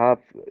thing I have,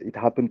 it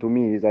happened to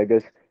me is I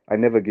guess I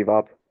never give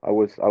up. I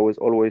was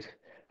always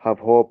have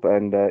hope,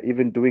 and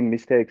even doing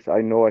mistakes, I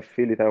know I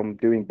feel it. I'm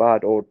doing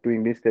bad or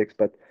doing mistakes,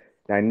 but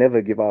I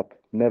never give up,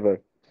 never.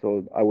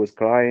 So I was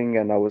crying,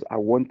 and I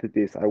wanted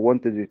this, I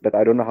wanted it, but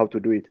I don't know how to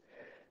do it.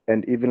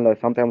 And even like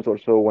sometimes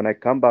also when I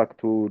come back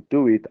to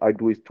do it, I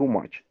do it too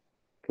much,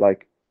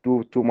 like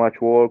do too much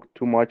work,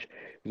 too much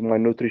with my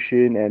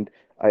nutrition, and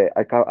I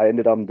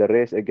ended up the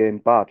race again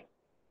bad.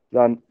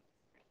 Then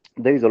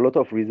there is a lot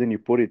of reason you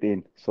put it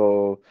in.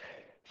 So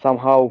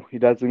somehow it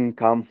doesn't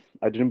come.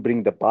 I didn't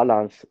bring the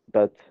balance,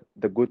 but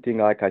the good thing,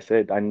 like I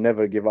said, I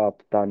never give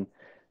up. Then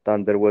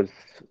there was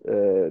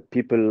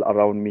people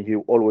around me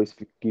who always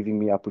giving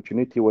me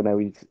opportunity when I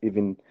was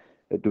even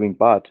doing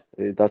bad.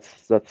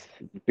 That's the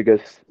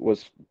biggest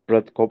was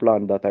Brett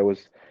Copeland that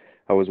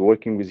I was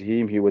working with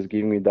him. He was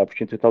giving me the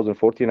opportunity.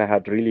 2014, I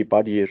had really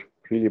bad year,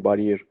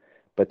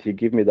 but he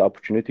gave me the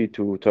opportunity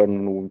to turn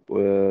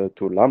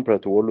to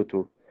Lampre, to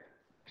Wolutu.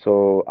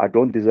 So I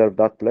don't deserve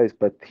that place,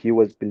 but he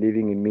was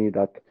believing in me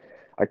that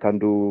I can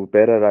do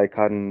better. I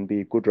can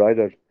be a good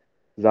rider.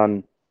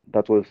 Then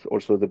that was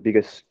also the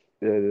biggest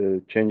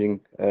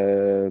changing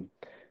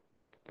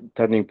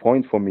turning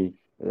point for me.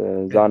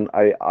 Yeah. Then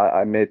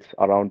I met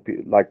around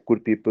like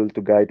good people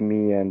to guide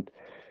me, and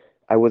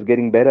I was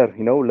getting better.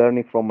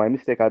 Learning from my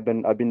mistake. I've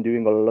been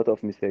doing a lot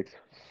of mistakes,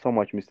 so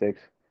much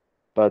mistakes.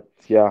 But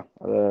yeah,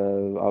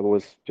 I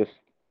was just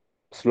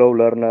slow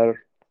learner,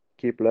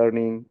 keep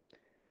learning.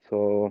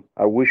 So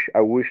I wish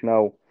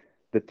now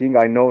the thing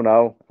I know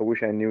now, I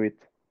wish I knew it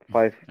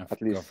five, at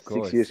Of least 6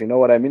 years. course. You know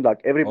what I mean?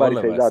 Like everybody All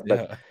of says us. that, but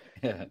Yeah.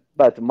 Yeah.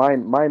 but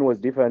mine was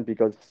different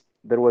because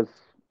there was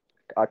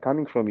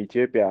coming from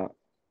Ethiopia.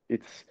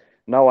 It's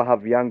now I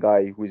have young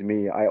guy with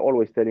me. I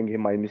always telling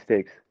him my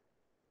mistakes.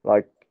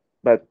 Like,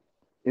 but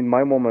in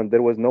my moment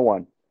there was no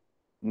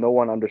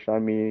one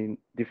understand me,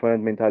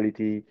 different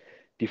mentality,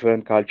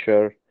 different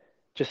culture.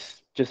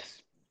 Just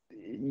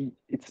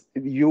it's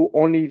you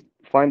only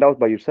find out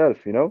by yourself.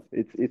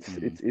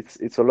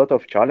 It's a lot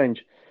of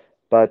challenge.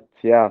 But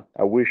yeah,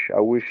 I wish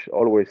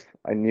always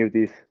I knew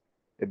this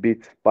a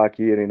bit back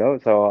here.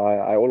 So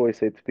I always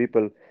say to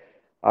people,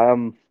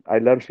 I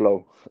learn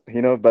slow,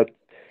 but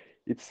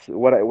it's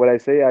what I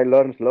say I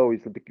learn slow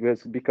is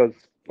because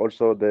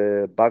also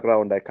the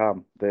background I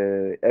come,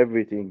 the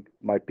everything,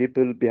 my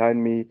people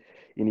behind me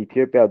in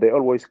Ethiopia, they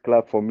always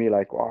clap for me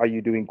like, oh,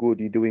 you're doing good,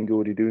 you're doing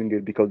good, you're doing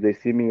good, because they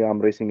see me I'm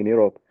racing in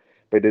Europe,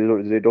 but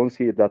they don't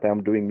see that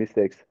I'm doing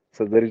mistakes.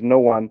 So there is no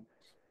one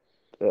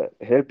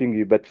helping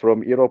you, but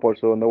from Europe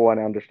also no one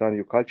understand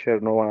your culture,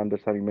 no one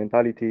understand your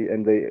mentality,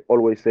 and they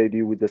always say to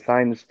you with the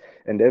science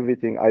and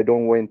everything. I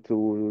don't went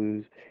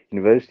to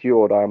university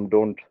or I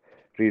don't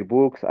read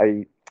books.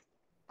 I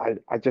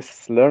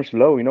just learn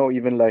slow,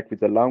 even like with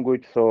the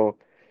language. So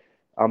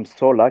I'm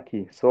so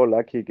lucky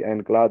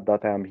and glad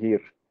that I'm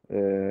here.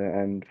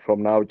 And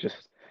from now,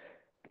 just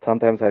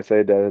sometimes I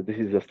say that this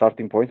is a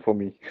starting point for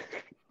me.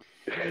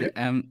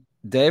 Yeah,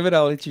 David,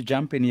 I'll let you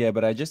jump in here,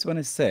 but I just want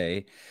to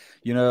say,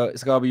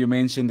 Tsgabu, you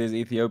mentioned this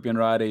Ethiopian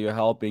rider you're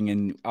helping,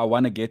 and I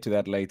want to get to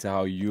that later,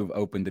 how you've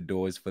opened the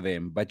doors for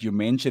them. But you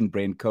mentioned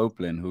Brent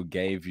Copeland, who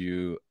gave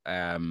you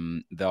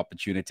the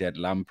opportunity at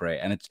Lampre,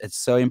 and it's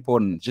so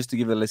important, just to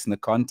give the listener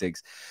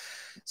context.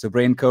 So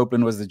Brent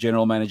Copeland was the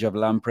general manager of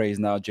Lampre. He's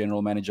now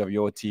general manager of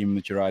your team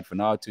that you ride for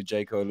now, to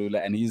Jake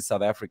Olula, and he's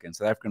South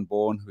African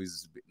born,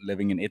 who's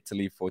living in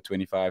Italy for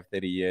 25,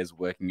 30 years,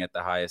 working at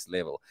the highest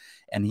level.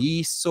 And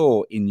he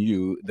saw in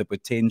you the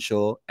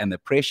potential and the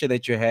pressure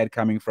that you had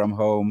coming from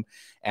home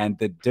and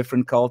the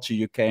different culture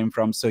you came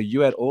from. So you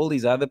had all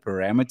these other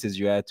parameters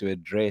you had to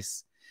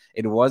address.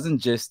 It wasn't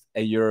just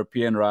a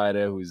European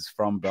rider who's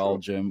from True.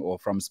 Belgium or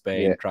from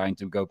Spain Yeah, trying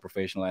to go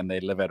professional and they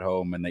live at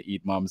home and they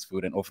eat mom's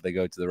food and off they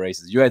go to the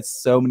races. You had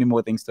so many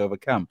more things to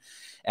overcome.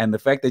 And the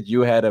fact that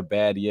you had a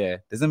bad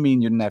year doesn't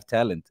mean you didn't have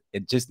talent.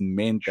 It just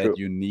meant that true.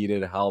 you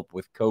needed help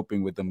with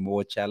coping with the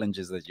more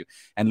challenges that you.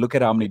 And look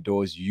at how many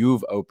doors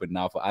you've opened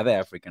now for other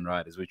African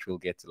riders, which we'll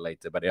get to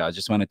later. But yeah, I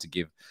just wanted to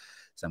give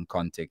some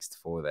context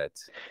for that.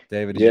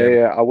 David, did you Yeah, have a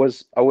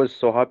yeah. I was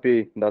so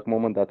happy in that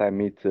moment that I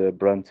meet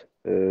Brent.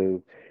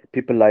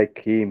 People like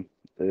him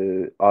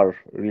are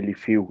really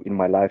few in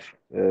my life.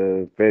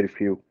 Very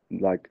few.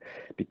 Like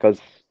because,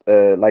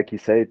 like he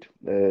said,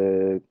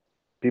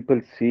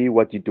 people see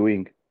what you're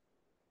doing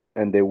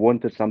and they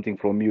wanted something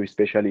from you,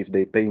 especially if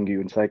they're paying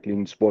you in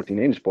cycling sport, in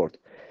any sport.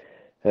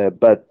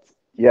 But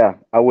yeah,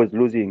 I was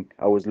losing,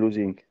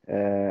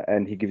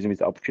 and he gives me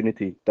the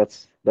opportunity.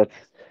 That's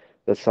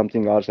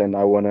something else, and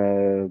I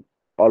wanna.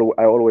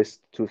 I always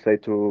to say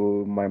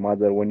to my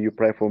mother, when you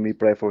pray for me,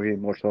 pray for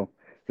him also,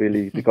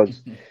 really,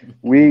 because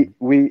we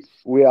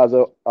as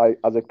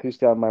a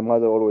Christian, my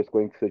mother always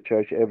going to the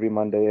church every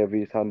Monday,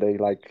 every Sunday,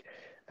 like,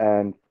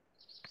 and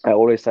I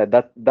always said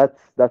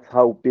that's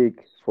how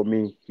big for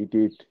me he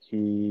did.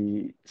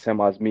 He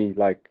same as me,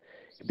 like,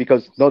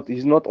 because not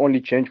he's not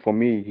only changed for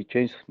me, he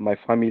changed my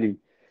family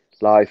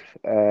life,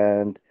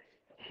 and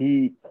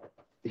he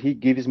he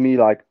gives me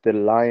like the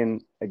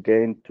line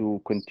again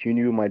to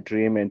continue my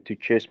dream and to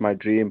chase my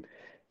dream.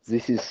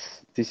 This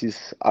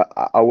is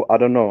I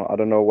don't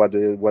know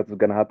what's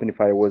gonna happen if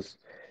I was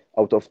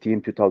out of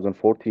team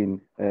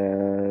 2014,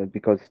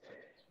 because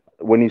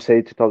when you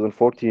say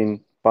 2014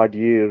 bad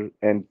year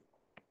and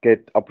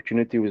get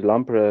opportunity with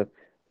Lampre,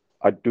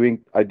 I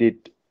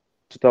did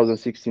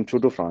 2016 Tour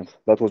de France.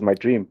 That was my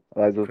dream.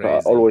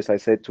 crazy? Always I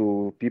said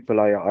to people,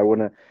 I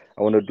wanna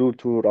do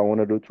tour, I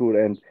wanna do tour,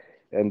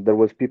 and there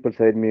was people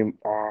saying me,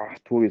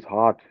 tour is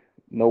hard.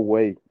 No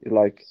way.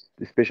 Like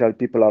especially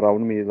people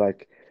around me,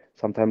 like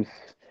sometimes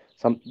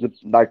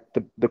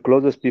the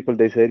closest people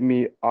they said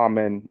me,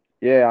 man,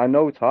 yeah, I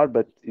know it's hard,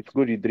 but it's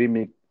good. You're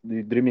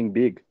dreaming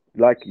big.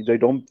 Like they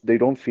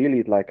don't feel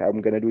it like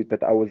I'm gonna do it,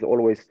 but I was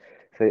always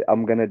say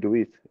I'm gonna do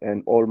it.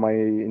 And all my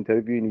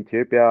interview in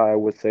Ethiopia, I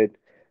was said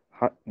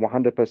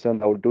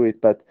 100% I will do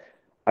it. But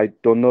I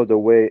don't know the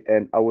way,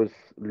 and I was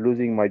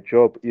losing my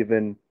job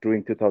even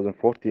during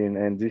 2014.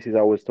 And this is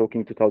I was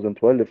talking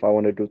 2012. If I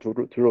want to do Tour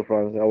de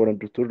France, I want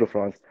to do Tour de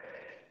France.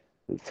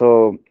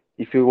 So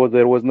if it was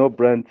there was no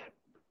brand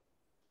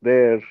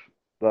there,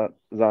 that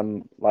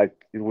then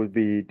like it would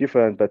be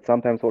different. But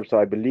sometimes also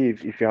I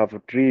believe if you have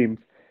a dream,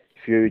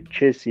 if you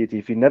chase it,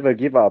 if you never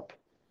give up,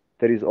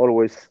 there is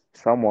always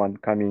someone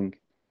coming.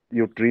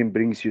 Your dream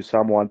brings you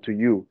someone to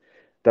you.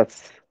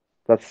 That's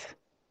that's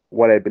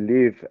what I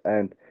believe,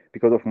 and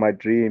because of my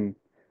dream,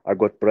 I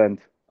got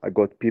brands, I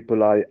got people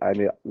like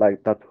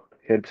that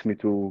helps me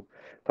to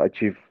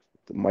achieve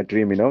my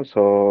dream, you know.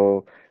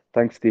 So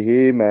thanks to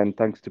him and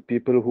thanks to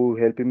people who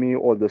helping me,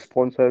 all the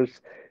sponsors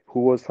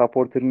who was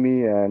supporting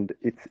me, and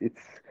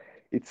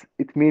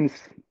it means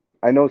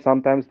I know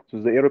sometimes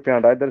to the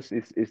European riders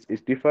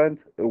is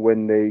different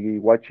when they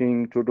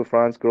watching Tour de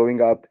France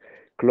growing up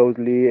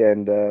closely,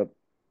 and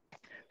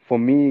for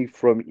me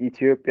from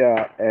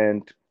Ethiopia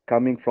and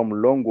coming from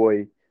long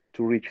way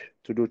to reach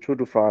to do Tour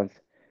de France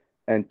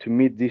and to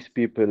meet these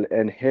people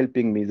and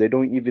helping me, they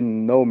don't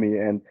even know me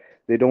and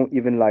they don't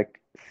even like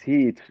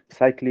see it.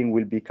 Cycling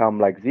will become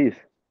like this,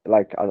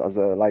 like as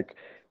a like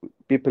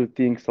people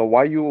think so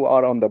why you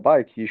are on the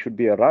bike you should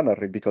be a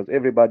runner because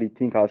everybody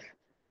think us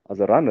as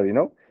a runner, you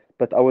know.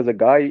 But I was a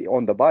guy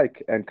on the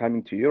bike and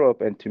coming to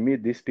Europe and to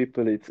meet these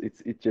people, it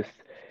just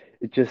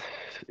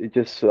it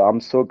just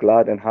I'm so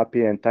glad and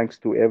happy and thanks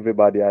to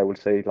everybody. I will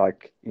say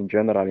like in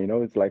general, you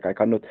know, it's like I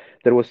cannot,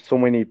 there was so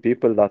many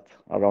people that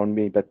around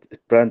me, but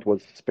Brent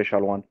was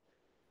special one,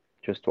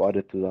 just to add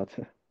it to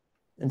that.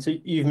 And so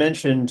you've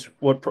mentioned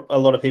what a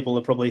lot of people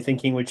are probably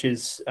thinking, which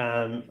is,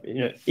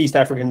 East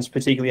Africans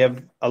particularly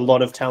have a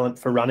lot of talent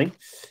for running,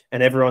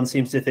 and everyone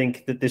seems to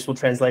think that this will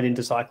translate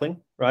into cycling,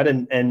 right?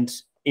 And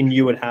in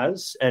you it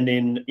has, and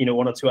in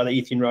one or two other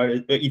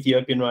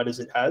Ethiopian riders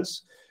it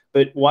has.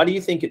 But why do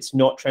you think it's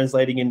not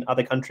translating in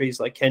other countries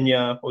like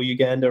Kenya or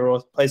Uganda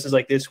or places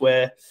like this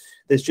where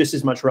there's just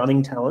as much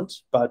running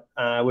talent, but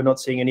we're not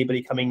seeing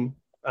anybody coming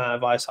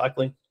via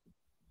cycling?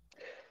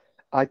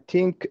 I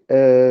think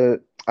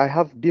I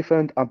have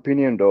different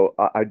opinion though.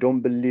 I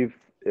don't believe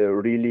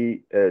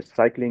really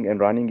cycling and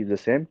running is the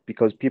same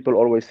because people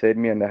always said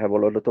me, and I have a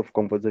lot of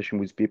conversation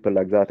with people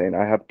like that, and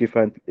I have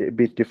a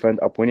bit different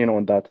opinion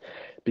on that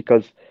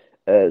because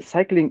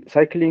cycling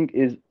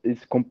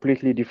is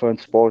completely different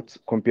sports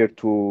compared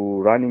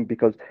to running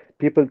because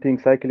people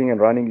think cycling and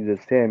running is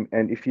the same,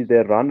 and if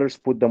the runners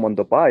put them on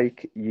the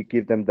bike, you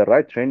give them the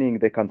right training,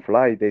 they can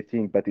fly, they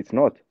think, but it's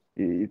not.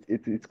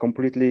 It's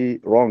completely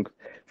wrong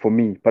for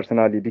me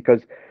personally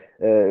because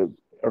uh,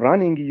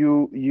 running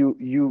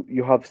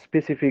you have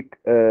specific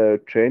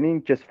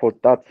training just for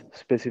that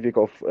specific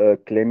of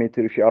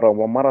kilometer. If you are on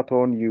one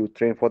marathon, you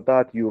train for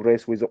that, you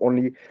race with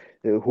only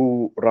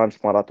who runs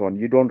marathon.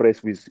 You don't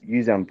race with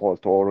Usain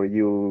Bolt or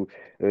you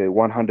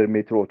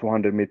 100-meter or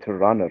 200-meter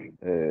runner.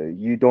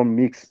 You don't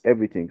mix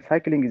everything.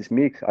 Cycling is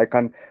mix.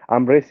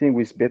 I'm racing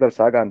with Peter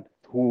Sagan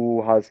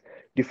who has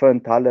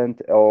different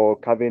talent, or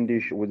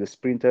Cavendish with the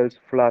sprinters,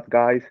 flat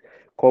guys,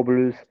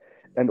 cobblers,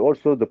 and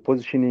also the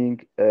positioning,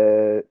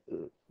 the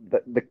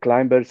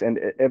climbers, and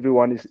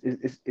everyone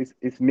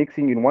is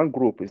mixing in one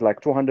group. It's like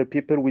 200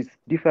 people with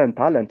different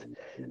talent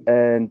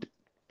and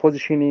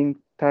positioning,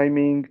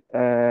 timing,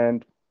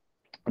 and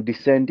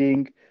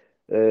descending,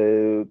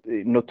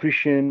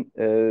 nutrition.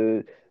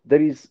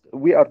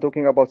 We are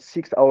talking about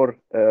 6 hour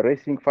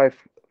racing,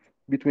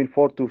 between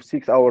 4 to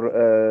 6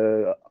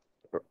 hour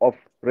of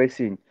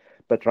racing.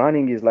 But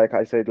running is like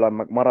I said, like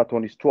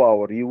marathon is 2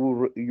 hour.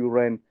 You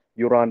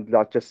run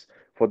that just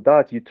for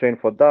that. You train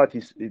for that.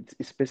 It's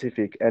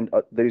specific, and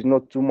there is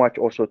not too much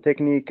also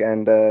technique,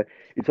 and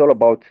it's all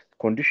about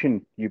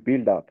condition you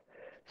build up.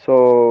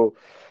 So,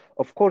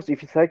 of course,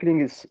 if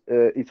cycling is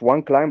it's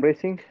one climb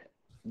racing,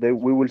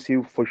 we will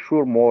see for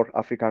sure more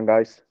African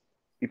guys.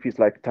 If it's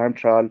like time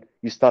trial,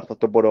 you start at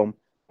the bottom.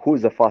 Who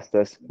is the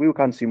fastest? We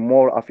can see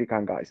more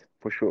African guys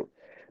for sure.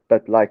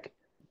 But like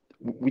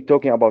we're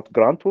talking about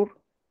Grand Tour,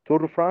 Tour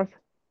de France,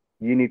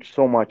 you need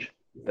so much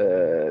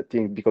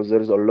thing because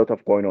there is a lot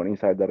of going on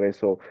inside the race.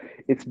 So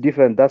it's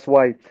different. That's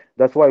why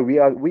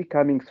we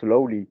coming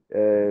slowly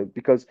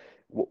because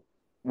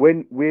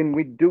when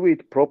we do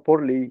it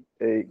properly,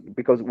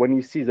 because when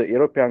you see the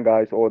European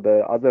guys or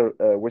the other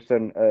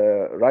Western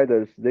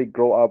riders, they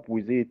grow up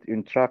with it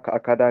in track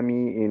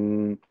academy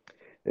in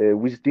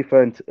with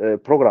different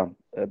program.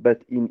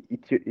 But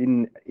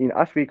in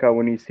Africa,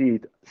 when you see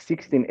it,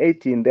 16,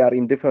 18, they are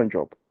in different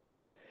job.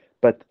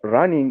 But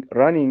running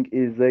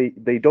is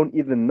they don't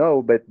even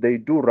know, but they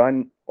do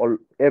run all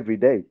every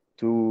day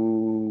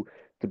to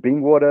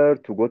bring water,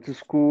 to go to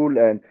school,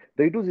 and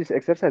they do this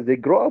exercise. They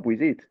grow up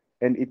with it,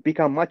 and it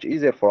become much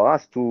easier for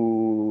us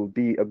to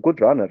be a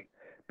good runner.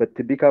 But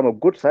to become a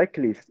good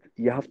cyclist,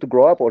 you have to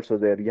grow up also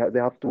there. They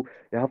have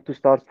to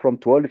start from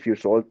 12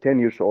 years old, 10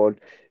 years old,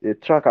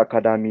 track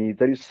academy.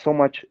 There is so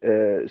much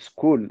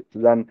school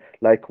than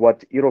like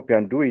what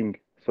European doing.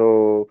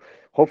 So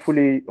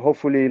hopefully,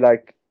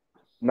 like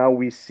now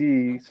we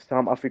see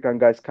some African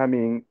guys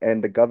coming,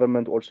 and the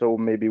government also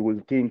maybe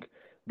will think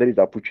there is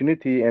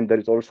opportunity, and there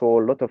is also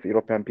a lot of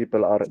European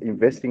people are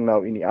investing now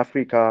in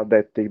Africa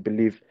that they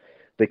believe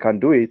they can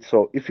do it.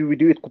 So if we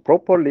do it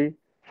properly,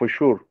 for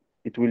sure,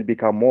 it will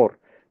become more.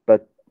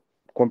 But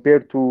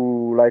compared to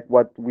like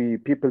what we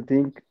people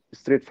think,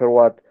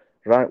 straightforward,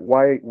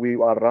 why we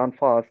are run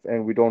fast and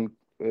we don't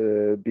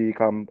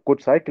become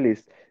good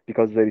cyclists,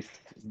 because there is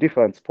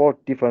different sport,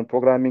 different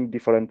programming,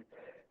 different.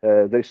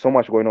 There is so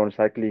much going on in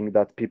cycling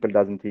that people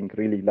doesn't think,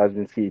 really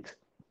doesn't see it.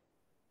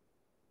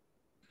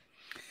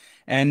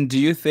 And do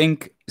you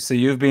think so?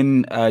 You've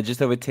been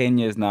just over 10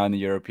 years now in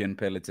the European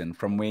peloton.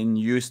 From when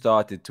you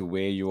started to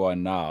where you are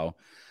now,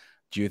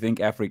 do you think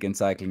African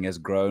cycling has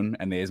grown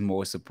and there's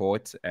more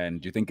support?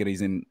 And do you think it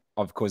is in,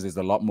 of course, there's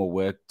a lot more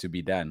work to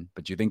be done,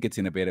 but do you think it's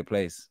in a better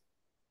place?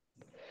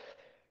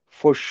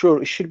 For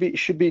sure, it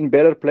should be in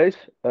better place.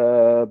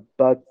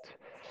 But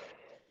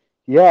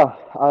yeah,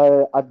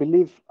 I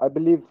believe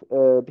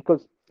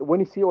because when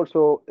you see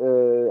also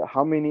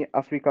how many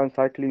African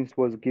cyclists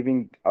was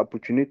giving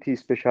opportunity,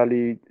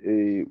 especially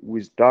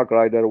with Dark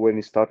Rider when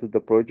he started the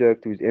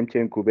project with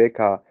MTN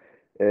Kubeka,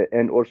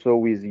 and also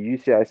with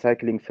UCI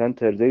Cycling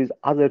Center, there is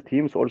other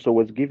teams also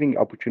was giving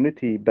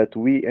opportunity, but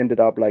we ended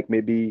up like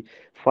maybe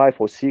five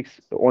or six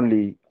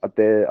only at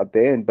the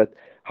end. But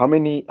how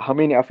many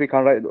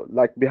African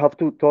like we have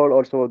to tell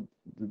also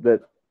the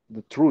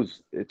the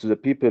truth to the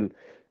people,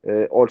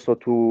 also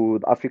to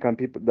the African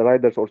people, the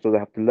riders also they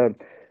have to learn.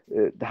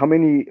 How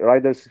many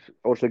riders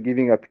also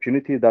giving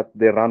opportunity that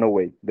they run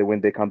away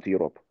when they come to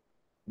Europe?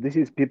 This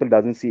is people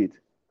doesn't see it.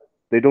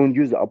 They don't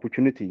use the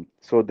opportunity.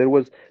 So there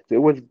was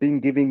being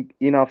giving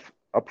enough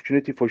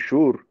opportunity for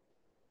sure.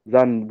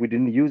 Then we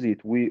didn't use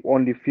it. We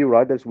only few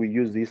riders we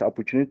use this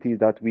opportunity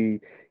that we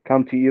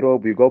come to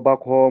Europe, we go back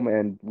home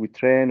and we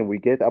train, we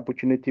get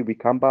opportunity, we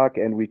come back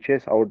and we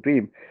chase our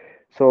dream.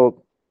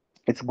 So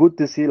it's good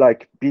to see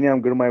like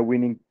Binyam Girmay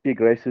winning big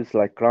races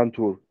like Grand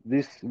Tour.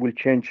 This will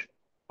change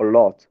a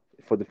lot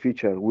for the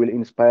future. Will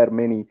inspire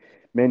many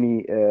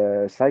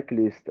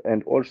cyclists,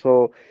 and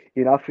also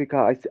in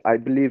Africa, I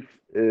believe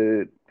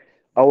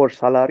our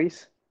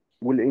salaries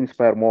will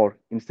inspire more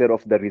instead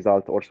of the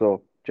result.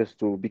 Also, just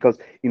to because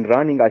in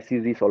running I see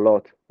this a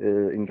lot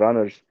in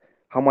runners.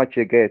 How much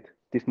you get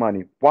this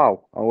money?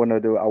 Wow, I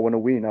wanna do. I wanna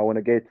win. I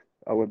wanna get.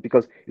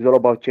 Because it's all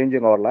about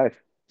changing our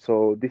life.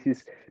 So this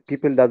is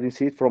people doesn't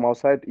see it from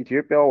outside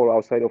Ethiopia or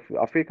outside of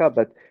Africa,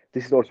 but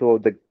this is also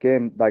the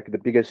game, like the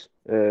biggest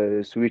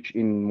switch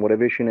in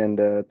motivation and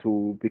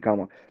to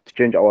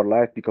change our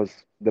life,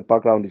 because the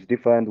background is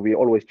different. We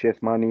always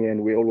chase money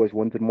and we always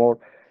wanted more.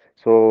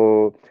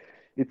 So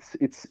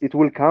it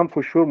will come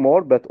for sure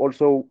more, but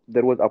also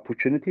there was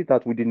opportunity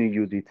that we didn't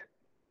use it.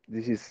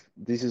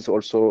 This is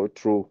also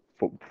true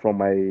from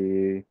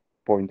my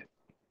point.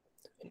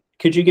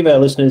 Could you give our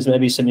listeners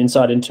maybe some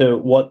insight into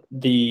what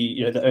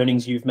the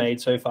earnings you've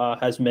made so far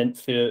has meant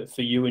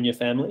for you and your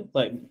family?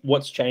 Like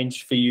what's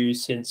changed for you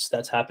since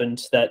that's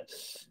happened, that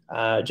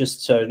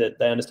just so that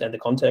they understand the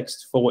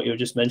context for what you were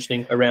just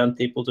mentioning around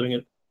people doing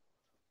it?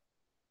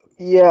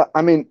 Yeah,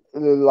 I mean,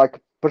 like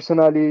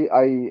personally,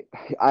 I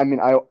mean,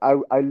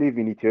 I live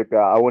in Ethiopia.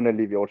 I want to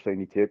live also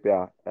in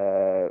Ethiopia,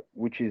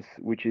 which is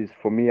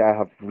for me. I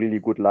have really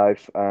good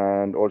life,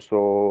 and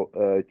also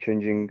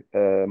changing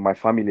my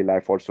family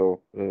life.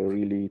 Also,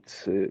 really,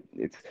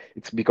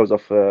 it's because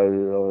of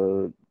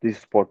this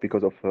sport,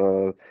 because of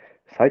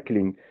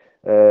cycling.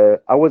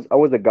 I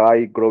was a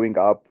guy growing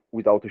up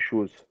without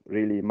shoes.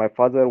 Really, my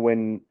father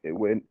when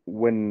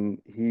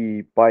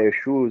he buy a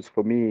shoes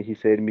for me, he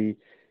said me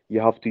you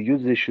have to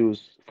use these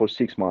shoes for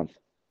 6 months.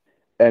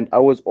 And I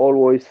was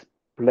always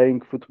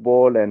playing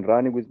football and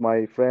running with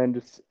my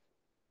friends.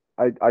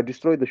 I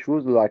destroyed the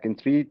shoes like in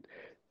 4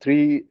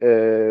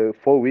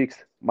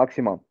 weeks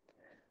maximum.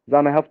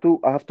 Then I have to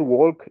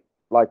walk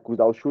like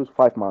without shoes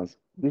 5 months.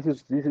 This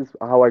is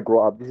how I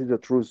grow up. This is the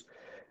truth.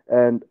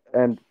 And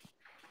and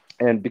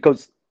and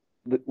because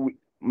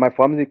my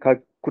family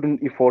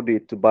couldn't afford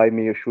it to buy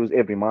me shoes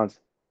every month.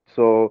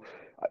 So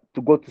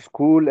to go to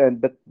school, and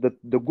but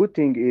the good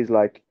thing is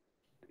like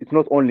it's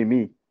not only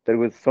me. There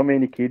was so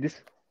many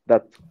kids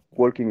that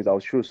working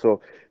without shoes.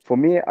 So for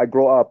me, I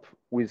grow up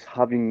with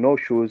having no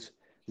shoes.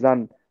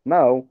 Then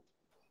now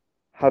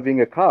having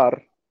a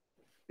car,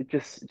 it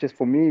just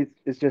for me,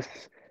 it's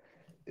just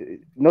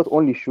not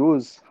only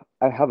shoes.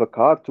 I have a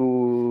car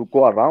to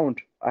go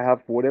around. I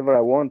have whatever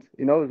I want.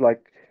 It's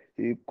like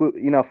good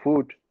enough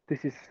food.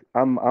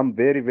 I'm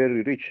very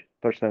very rich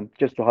person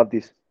just to have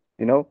this.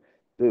 You know,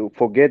 to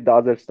forget the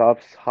other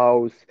stuffs,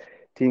 house,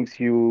 things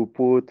you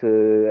put,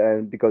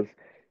 and because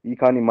you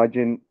can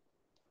imagine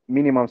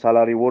minimum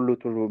salary, wallo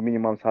to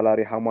minimum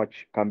salary, how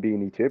much can be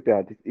in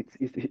Ethiopia?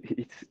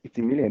 It's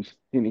in millions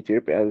in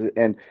Ethiopia,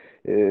 and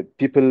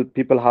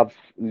people have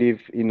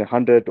live in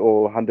 100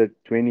 or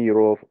 120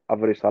 euro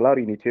average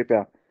salary in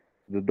Ethiopia.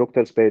 The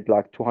doctors paid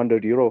like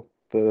 200 euro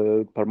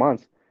per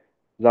month.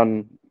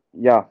 Then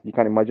yeah, you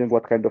can imagine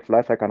what kind of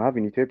life I can have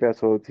in Ethiopia.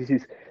 So this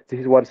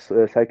is what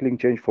cycling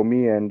changed for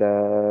me, and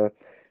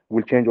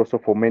will change also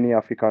for many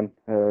African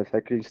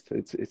cyclists.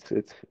 It's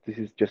this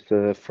is just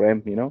a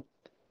frame.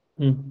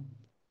 Mm.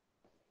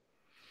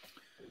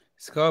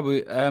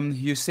 Tsgabu,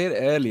 you said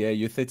earlier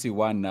you're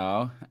 31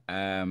 now,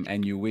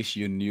 and you wish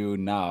you knew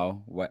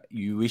now what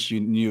you wish you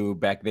knew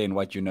back then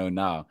what you know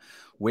now.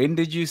 When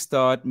did you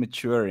start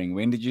maturing?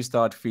 When did you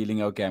start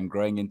feeling, okay, I'm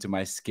growing into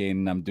my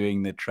skin, I'm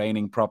doing the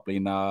training properly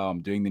now,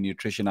 I'm doing the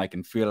nutrition, I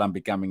can feel I'm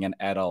becoming an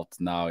adult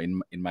now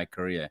in my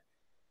career?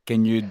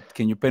 Can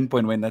you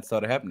pinpoint when that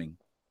started happening?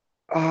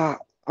 Uh,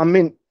 I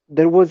mean,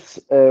 there was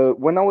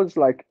when I was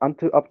like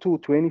until up to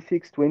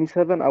 26,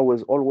 27, I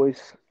was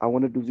always, I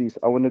want to do this,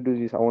 I want to do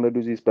this, I want to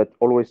do this, but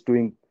always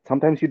doing,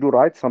 sometimes you do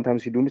right,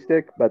 sometimes you do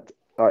mistake, but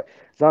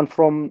then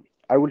from,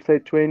 I would say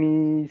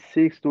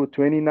 26 to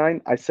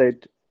 29, I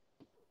said,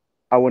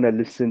 I want to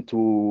listen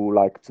to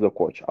like to the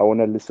coach. I want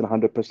to listen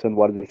 100%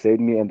 what they say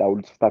to me and I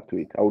will stuck to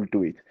it. I will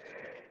do it.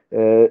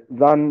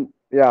 Then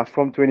yeah,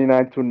 from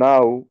 29 to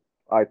now,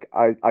 like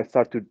I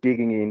started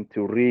digging in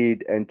to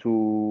read and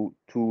to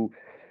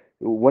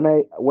when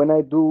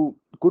I do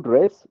good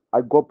race,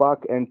 I go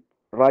back and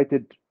write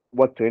it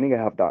what training I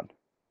have done,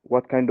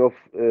 what kind of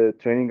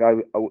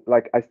training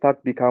like. I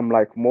start become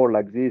like more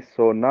like this.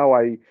 So now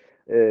I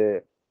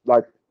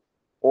like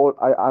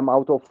I'm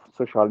out of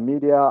social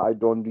media. I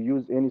don't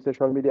use any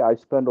social media. I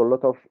spend a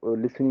lot of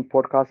listening,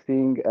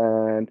 podcasting,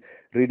 and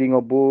reading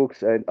a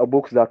books and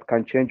books that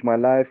can change my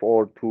life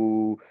or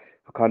to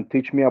can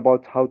teach me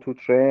about how to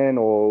train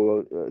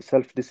or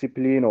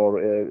self-discipline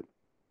or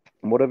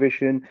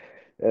motivation.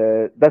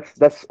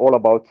 That's all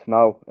about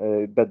now.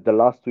 But the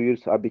last 2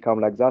 years, I become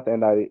like that,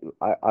 and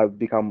I've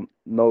become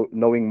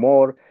knowing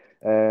more.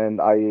 And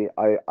I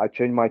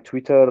changed my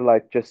Twitter,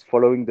 like just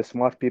following the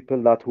smart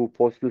people that who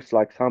post this,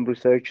 like some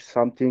research,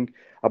 something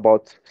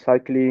about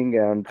cycling,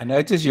 and I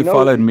noticed you you know,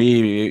 followed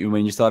me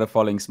when you started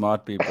following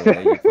smart people.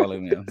 You follow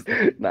me.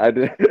 no, I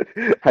didn't,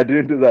 I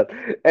didn't do that.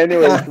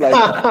 Anyway, it's like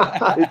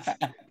it's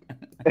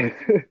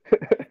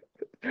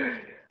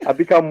I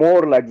become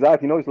more like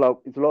that. It's like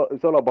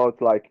it's all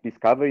about like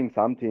discovering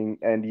something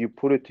and you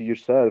put it to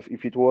yourself.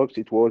 If it works,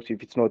 it works.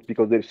 If it's not,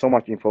 because there's so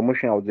much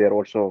information out there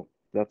also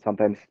that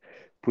sometimes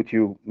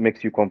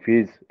makes you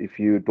confused if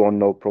you don't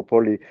know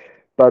properly.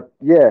 But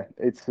yeah,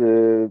 it's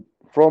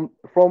from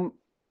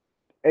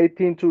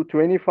 18 to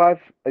 25,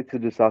 it's a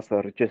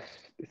disaster.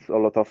 It's a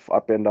lot of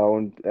up and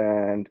down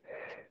and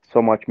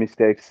so much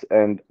mistakes.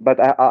 And but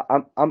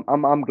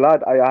I'm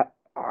glad.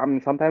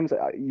 I'm sometimes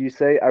you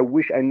say I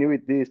wish I knew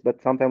it this,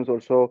 but sometimes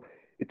also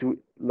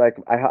like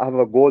I have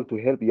a goal to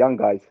help young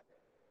guys.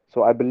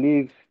 So I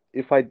believe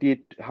if I did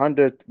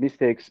 100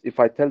 mistakes, if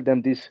I tell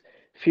them this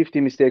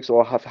 50 mistakes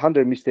or have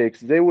 100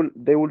 mistakes, they will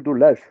do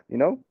less,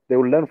 They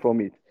will learn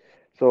from it.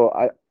 So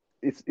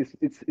it's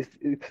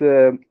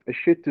a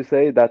shit to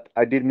say that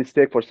I did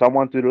mistake for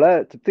someone to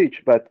learn to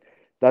teach, but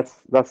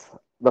that's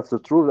the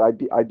truth.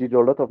 I did a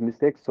lot of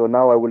mistakes, so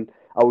now I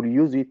will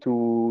use it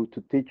to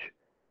teach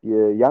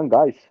young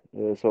guys.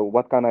 So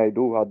what can I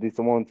do at this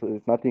moment?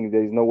 It's nothing.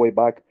 There is no way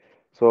back.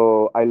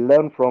 So I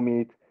learn from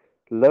it.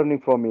 Learning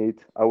from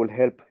it, I will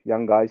help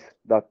young guys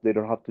that they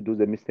don't have to do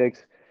the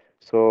mistakes.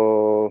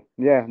 So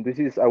yeah, this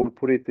is I will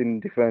put it in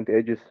different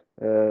ages,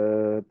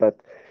 but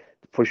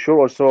for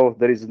sure also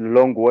there is a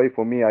long way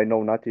for me. I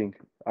know nothing.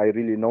 I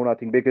really know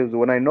nothing because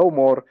when I know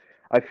more,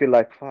 I feel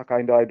like fuck.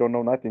 I don't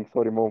know nothing.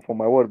 Sorry, more for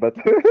my word, but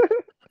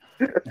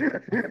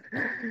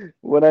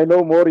when I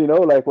know more,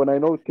 like when I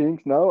know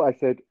things now, I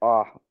said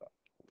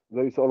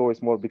there is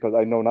always more because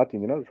I know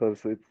nothing. So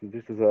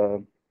this is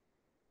a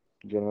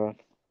general.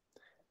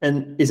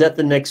 And is that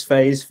the next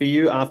phase for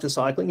you after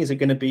cycling? Is it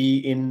going to be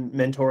in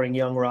mentoring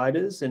young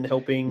riders and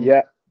helping?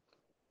 Yeah,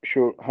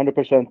 sure,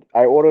 100%.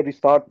 I already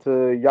start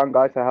young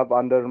guys. I have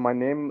under my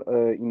name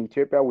in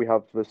Ethiopia. We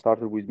have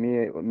started with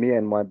me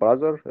and my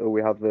brother.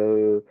 We have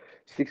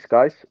six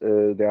guys.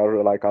 They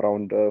are like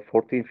around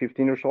 14,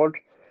 15 years old,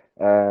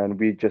 and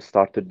we just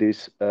started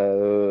this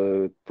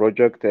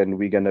project, and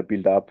we're gonna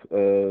build up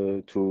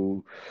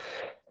to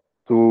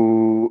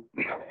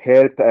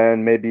help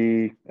and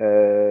maybe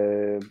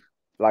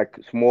like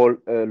small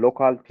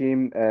local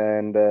team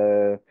and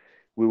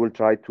we will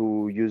try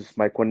to use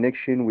my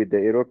connection with the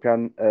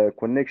European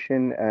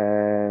connection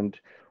and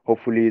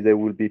hopefully there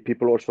will be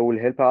people also will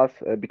help us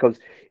because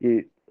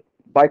it,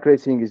 bike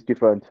racing is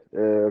different.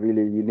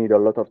 Really, you need a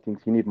lot of things.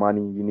 You need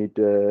money. You need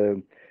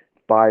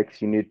bikes.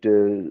 You need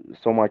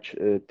so much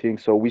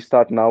things. So we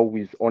start now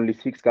with only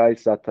six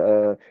guys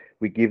that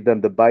we give them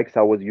the bikes.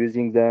 I was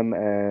using them,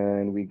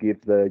 and we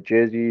give the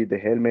jersey, the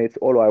helmets.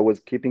 All I was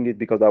keeping it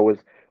because I was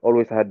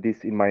always had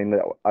this in mind.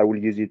 I will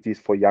use it this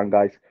for young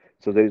guys.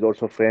 So there is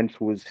also friends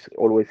who's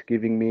always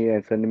giving me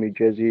and sending me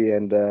jersey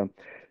and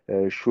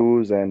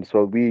shoes, and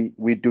so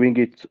we doing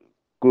it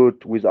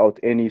good without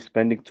any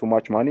spending too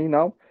much money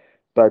now.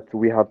 But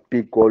we have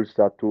big goals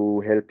that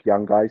to help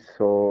young guys.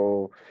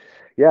 So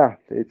yeah,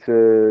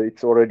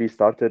 it's already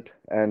started,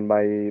 and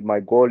my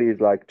goal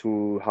is like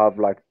to have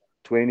like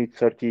 20,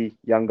 30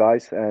 young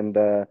guys, and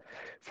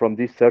from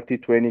these 30,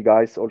 20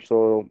 guys,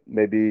 also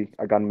maybe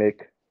I can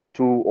make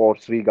two or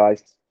three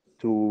guys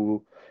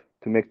to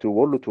to make to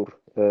World Tour,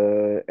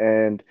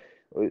 and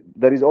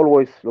There is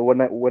always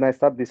when I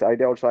start this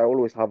idea also I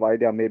always have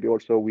idea maybe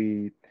also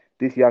we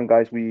these young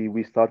guys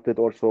we started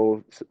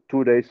also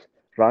 2 days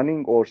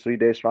running or 3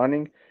 days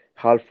running,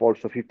 half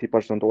also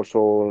 50%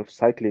 also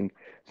cycling.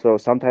 So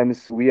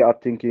sometimes we are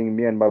thinking,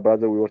 me and my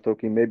brother we were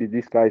talking, maybe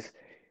these guys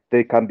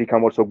they can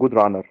become also good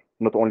runner,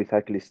 not only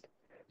cyclist.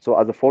 So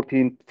as a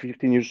 14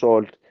 15 years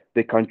old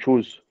they can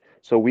choose.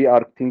 So we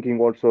are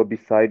thinking also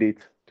beside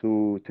it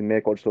to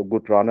make also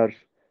good runners.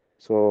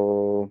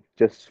 So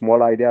just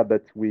small idea,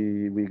 but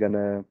we're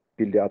gonna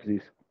build up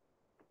this.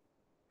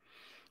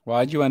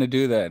 Why do you want to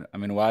do that? I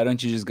mean, why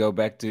don't you just go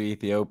back to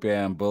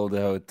Ethiopia and build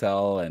a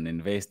hotel and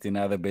invest in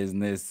other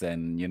business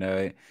and,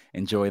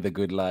 enjoy the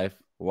good life?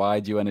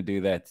 Why do you want to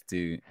do that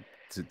to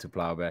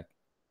plow back?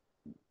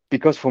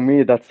 Because for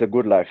me that's a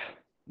good life.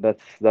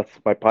 That's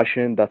my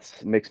passion.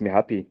 That's makes me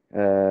happy.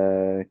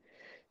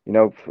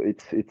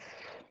 It's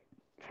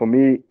for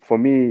me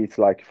it's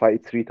like if I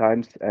eat 3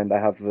 times and I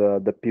have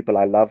the people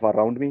I love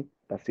around me.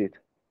 That's it.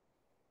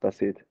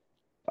 That's it.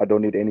 I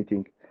don't need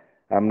anything.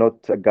 I'm not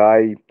a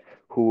guy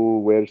who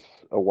wears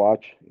a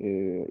watch.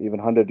 Even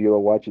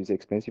 €100 watch is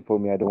expensive for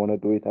me. I don't want to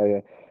do it.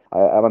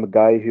 I'm a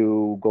guy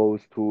who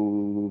goes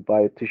to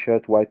buy a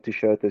t-shirt, white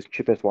t-shirt, is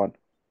cheapest one.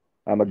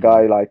 I'm a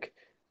guy Mm. like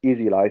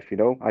easy life,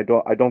 I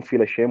don't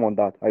feel ashamed on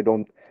that. I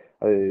don't.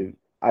 I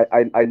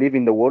live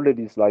in the world that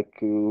is like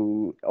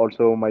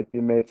also my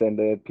teammates and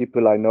the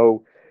people I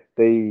know.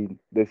 They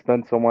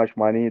spend so much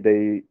money.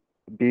 They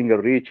being a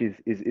rich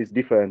is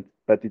different,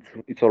 but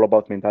it's all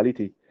about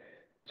mentality.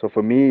 So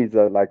for me, it's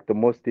like the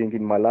most thing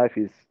in my life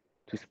is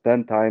to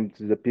spend time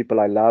to the people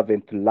I love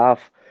and to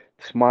laugh,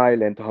 to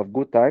smile, and to have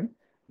good time,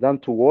 than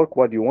to work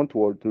what you want to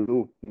work to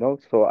do.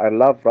 So I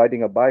love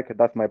riding a bike.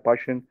 That's my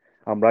passion.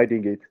 I'm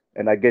riding it,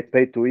 and I get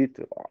paid to it.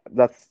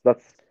 That's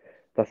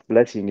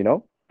blessing.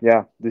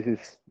 Yeah,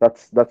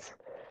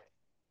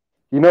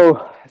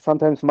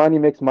 sometimes money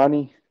makes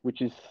money,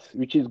 which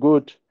is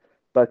good,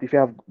 but if you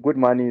have good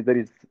money,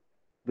 the-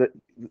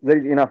 there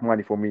is enough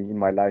money for me in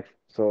my life.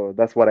 So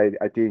that's what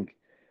I think.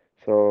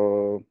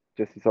 So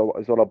just it's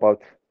all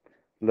about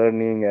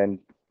learning and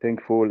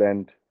thankful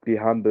and be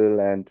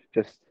humble and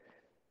just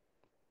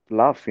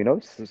laugh,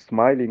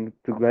 smiling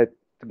to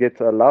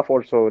get a laugh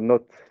also,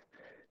 not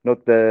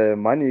the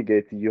money you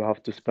get. You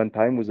have to spend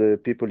time with the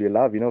people you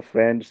love,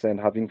 friends and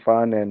having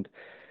fun. And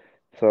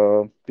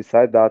so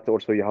beside that,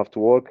 also you have to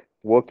work.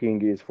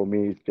 Working is for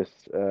me is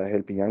just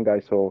helping young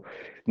guys. So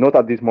not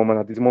at this moment.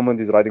 At this moment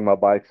is riding my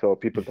bike. So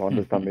people to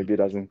understand maybe it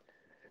doesn't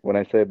when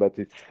I say, but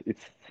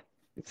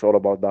it's all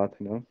about that.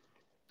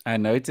 I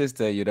noticed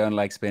that you don't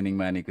like spending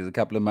money because a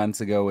couple of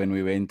months ago when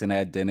we went and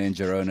had dinner in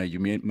Girona, you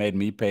made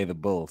me pay the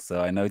bill.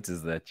 So I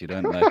noticed that you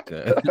don't like.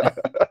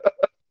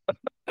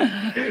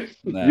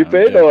 No, You I'm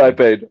paid or I joking.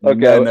 paid? Okay,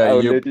 No, no, I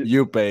will you let you.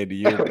 you paid,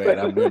 you paid.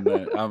 I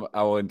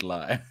won't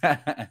lie.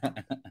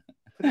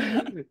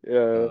 Yeah.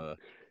 Uh,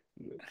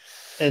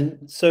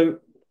 And so,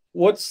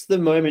 what's the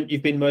moment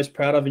you've been most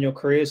proud of in your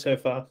career so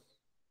far?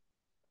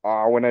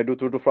 When I do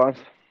Tour de France,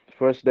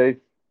 first day,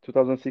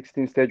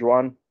 2016, stage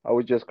one, I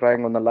was just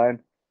crying on the line.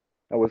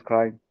 I was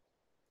crying.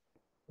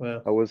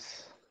 Wow. I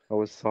was I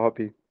was so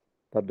happy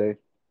that day.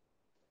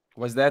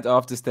 was that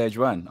after stage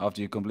one?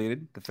 After you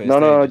completed the first No,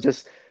 no, no,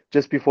 stages?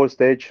 just before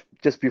stage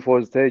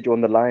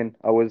on the line.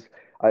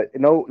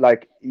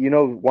 Like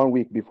 1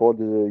 week before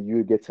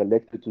you get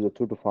selected to the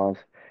Tour de France.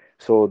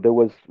 So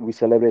we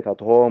celebrate at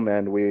home,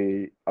 and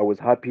I was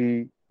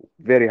happy,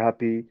 very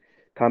happy,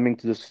 coming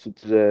to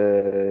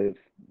the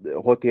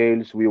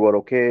hotels. We were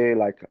okay,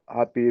 like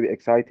happy,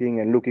 exciting,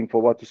 and looking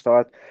forward to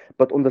start.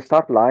 But on the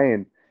start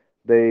line,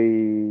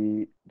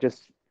 they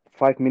just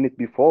 5 minutes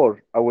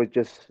before, I was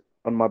just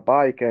on my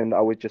bike and I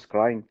was just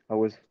crying. I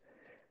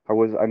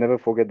never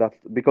forget that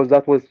because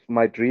that was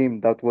my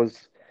dream.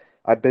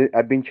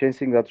 I've been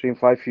chasing that dream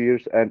 5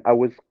 years, and I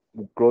was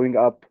growing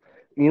up.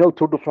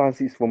 Tour de France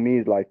is for me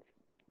is like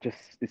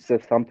it's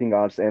just something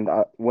else. And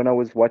when I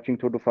was watching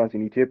Tour de France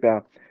in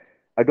Ethiopia,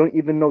 I don't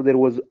even know there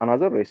was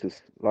another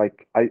races.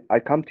 Like I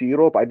come to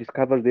Europe, I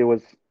discovered there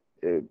was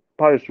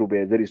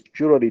Paris-Roubaix, there is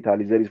Giro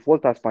d'Italia, there is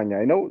Volta a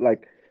España.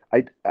 Like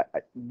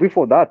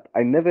before that,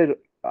 I never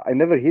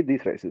hit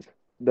these races.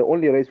 The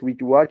only race we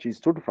watch is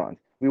Tour de France.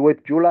 We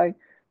wait July,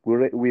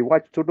 we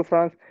watch Tour de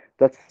France.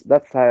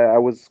 That's how I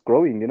was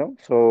growing.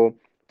 So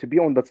to be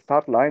on that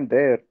start line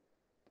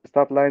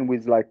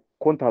with like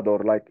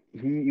Contador, like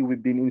he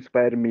would been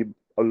inspiring me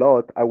a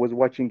lot. I was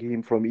watching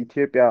him from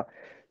Ethiopia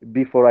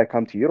before I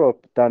come to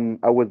Europe. Then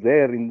I was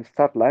there in the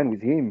start line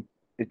with him.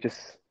 It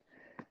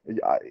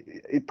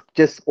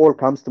just all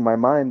comes to my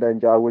mind,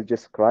 and I was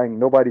just crying.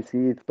 Nobody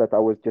sees it, but I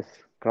was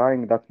just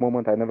crying. That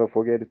moment, I never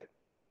forget it.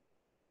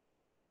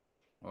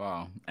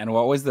 Wow. And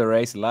what was the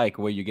race like?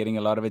 Were you getting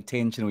a lot of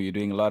attention? Were you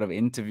doing a lot of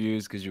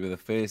interviews because you were the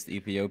first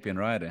Ethiopian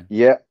rider?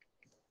 Yeah,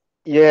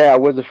 yeah, I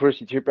was the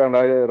first Ethiopian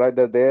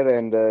rider there,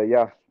 and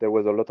yeah, there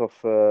was a lot of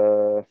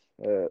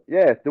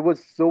yeah, there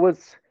was so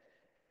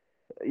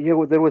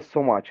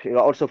much.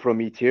 Also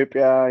from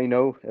Ethiopia,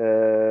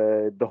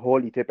 the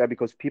whole Ethiopia,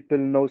 because people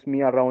knows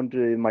me around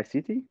my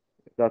city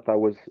that I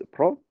was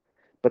pro.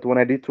 But when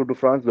I did Tour de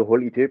France, the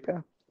whole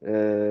Ethiopia,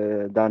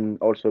 then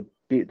also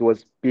it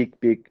was big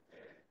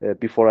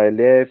before I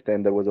left,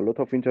 and there was a lot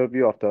of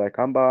interview after I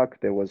come back.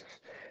 There was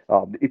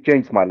it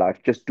changed my life.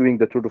 Just doing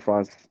the Tour de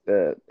France,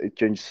 it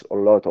changed a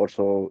lot.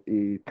 Also,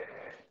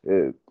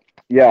 uh,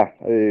 yeah,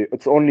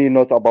 it's only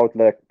not about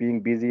like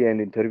being busy and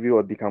interview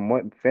or become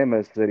more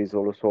famous. There is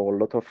also a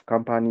lot of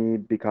company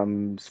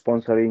become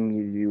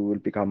sponsoring. You will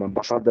become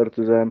ambassador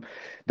to them.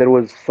 There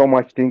was so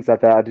much things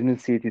that I didn't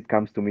see it. It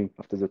comes to me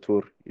after the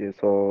tour. Yeah,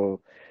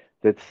 so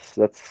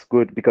that's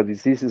good because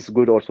this is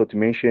good also to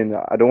mention.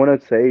 I don't want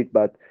to say it,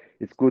 but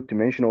it's good to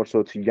mention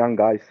also to young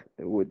guys.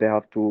 They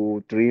have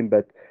to dream,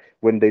 but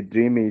when they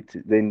dream it,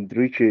 then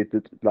reach it,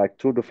 like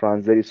Tour de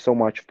France, there is so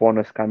much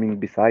bonus coming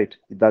beside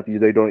that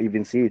they don't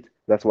even see it.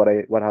 That's what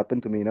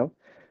happened to me, you know.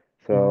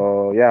 Mm.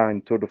 So yeah,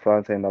 in Tour de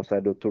France and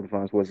outside the Tour de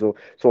France was so.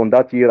 On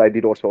that year, I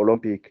did also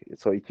Olympic.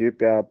 So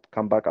Ethiopia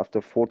come back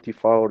after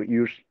 44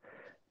 years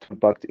to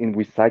back in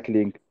with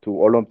cycling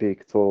to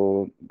Olympic.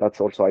 So that's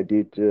also I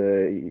did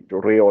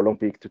Rio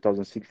Olympic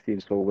 2016.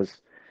 So it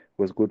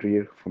was good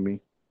year for me.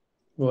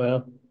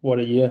 Wow, what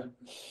a year.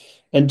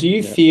 And do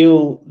you Yeah.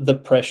 feel the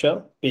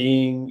pressure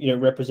being,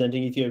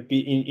 representing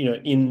Ethiopia,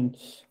 in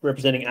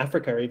representing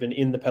Africa, even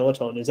in the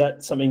peloton? Is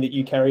that something that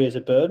you carry as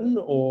a burden,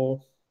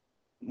 or?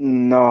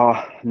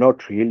 No,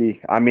 not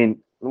really. I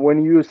mean,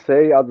 when you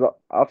say as a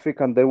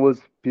African, there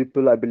was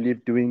people I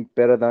believe doing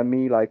better than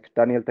me, like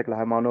Daniel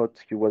Teklehaimanot.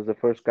 He was the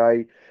first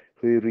guy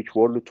who reached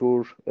World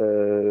Tour,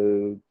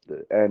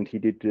 and he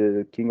did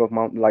King of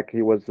Mountain, like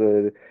he was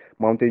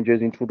Mountain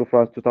Jazz in Tour de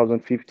France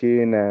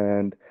 2015.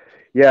 And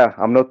yeah,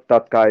 I'm not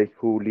that guy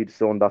who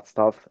leads on that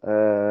stuff,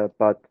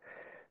 but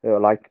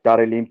like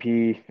Darrell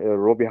Impey,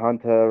 Robbie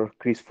Hunter,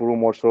 Chris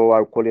Froome also, I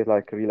would call it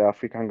like really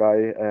African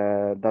guy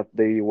that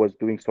they was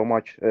doing so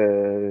much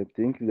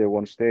things. They were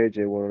on stage,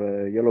 they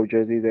were yellow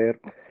jersey there.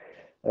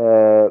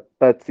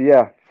 But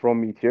yeah,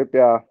 from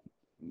Ethiopia,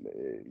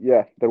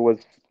 yeah, there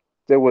was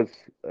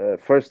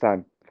first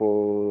time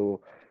for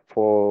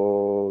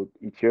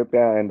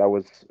Ethiopia, and I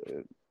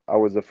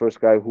was the first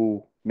guy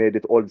who made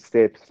it all the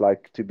steps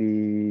like to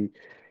be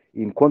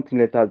in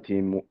continental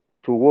team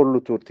to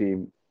World Tour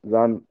team,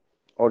 then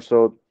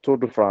also Tour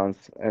de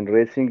France and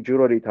racing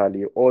Giro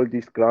d'Italia. All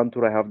this Grand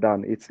Tour I have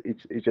done, it's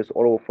just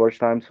all first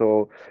time.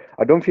 So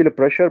I don't feel the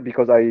pressure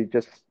because I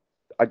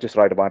just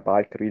ride my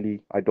bike.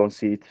 Really, I don't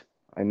see it.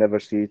 I never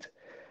see it.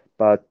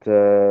 But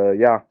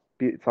yeah,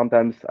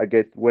 sometimes I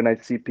get when I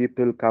see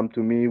people come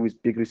to me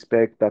with big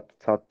respect. That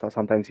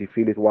sometimes you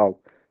feel it. Wow,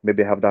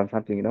 maybe I have done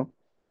something.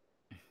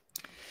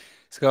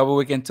 Tsgabu,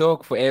 we can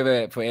talk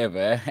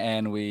forever,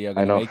 and we are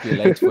I gonna know. make you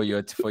late for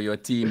your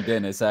team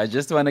dinner. So I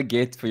just want to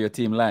get for your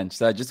team lunch.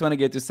 So I just want to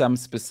get to some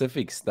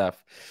specific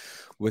stuff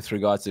with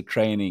regards to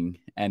training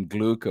and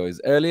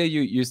glucose. Earlier,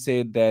 you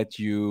said that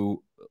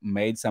you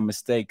made some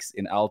mistakes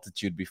in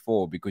altitude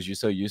before because you're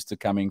so used to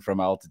coming from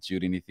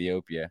altitude in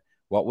Ethiopia.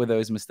 What were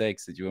those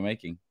mistakes that you were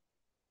making?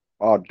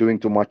 Doing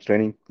too much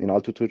training in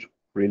altitude.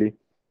 Really,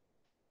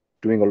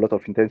 doing a lot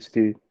of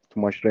intensity, too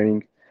much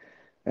training,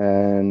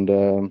 and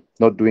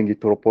not doing it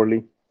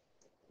properly.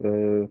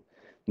 Uh,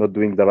 Not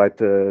doing the right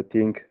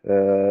thing.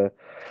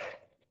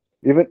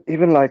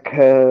 Even like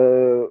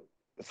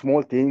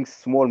small things,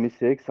 small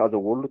mistakes as a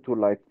world tour.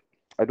 Like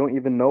I don't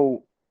even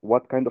know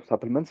what kind of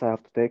supplements I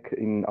have to take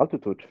in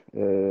altitude.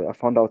 I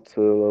found out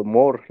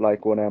more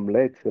like when I'm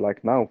late,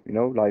 like now.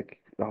 Like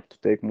I have to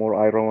take more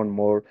iron,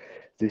 more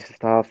this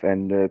stuff,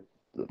 and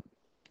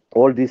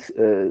all this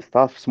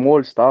stuff,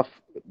 small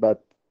stuff,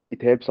 but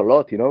it helps a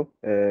lot.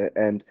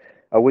 And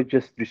I was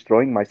just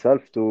destroying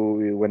myself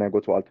to when I go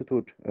to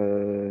altitude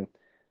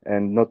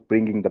and not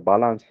bringing the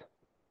balance.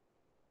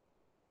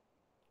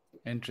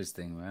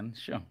 Interesting, man.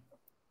 Sure.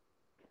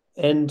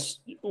 And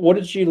what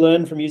did you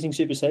learn from using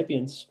Super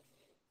Sapiens?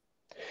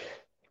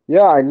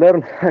 Yeah, I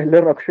learn I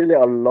learn actually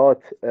a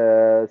lot.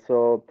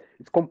 So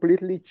it's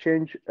completely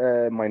changed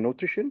my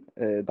nutrition,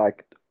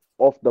 like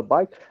off the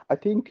bike. I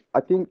think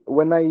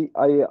when I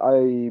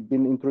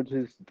been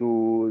introduced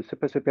to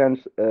Super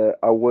Sapiens,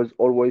 I was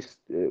always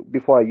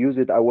before I use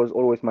it, I was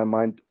always my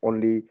mind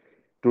only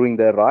during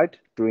the ride,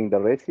 during the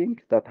racing.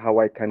 That how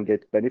I can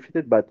get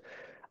benefited. But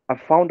I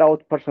found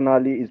out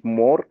personally is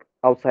more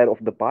outside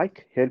of the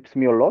bike helps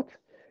me a lot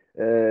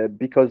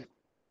because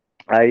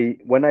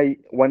when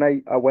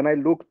I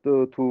looked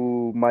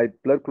to my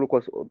blood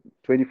glucose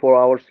 24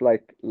 hours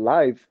like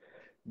live,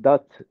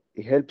 that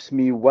helps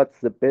me what's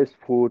the best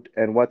food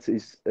and what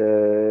is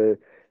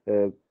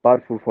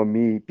powerful for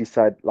me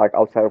beside like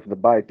outside of the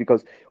bike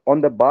because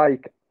on the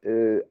bike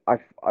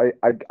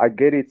I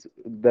get it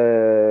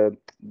the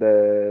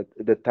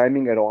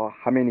timing and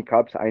how many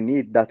carbs I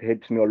need that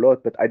helps me a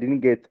lot, but I didn't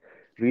get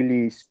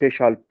really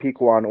special pick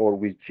one or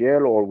with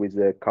gel or with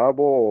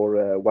carbo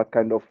or what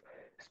kind of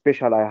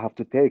special I have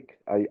to take.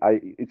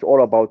 It's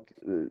all about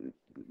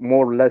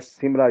more or less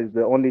similar.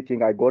 The only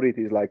thing I got it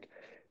is like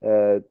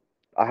uh,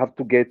 I have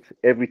to get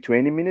every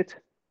 20 minutes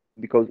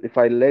because if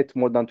I let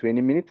more than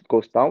 20 minutes, it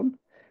goes down.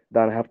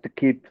 Then I have to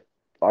keep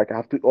like I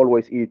have to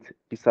always eat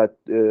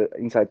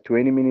inside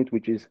 20 minutes,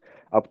 which is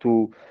up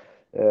to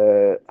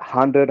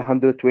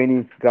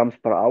 120 grams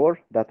per hour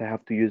that I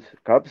have to use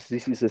carbs.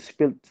 This is a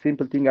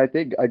simple thing I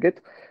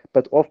get,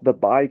 but off the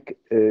bike,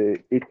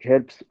 it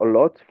helps a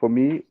lot for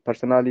me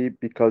personally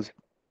because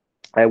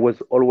I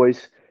was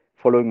always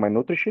following my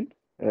nutrition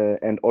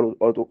and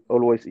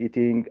always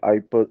eating.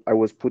 I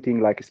was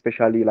putting like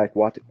especially like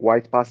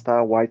white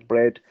pasta, white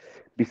bread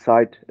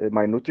beside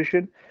my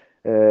nutrition.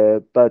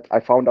 But I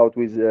found out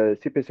with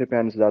CP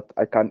Sapiens that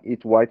I can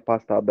eat white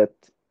pasta but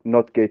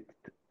not get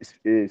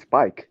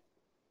spike,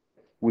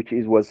 which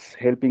is was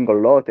helping a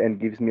lot and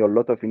gives me a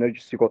lot of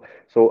energy.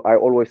 So I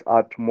always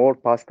add more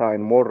pasta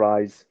and more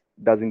rice.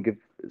 Doesn't give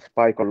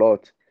spike a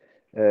lot.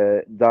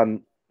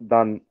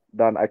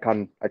 Then I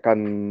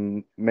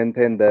can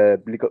maintain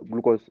the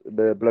glucose,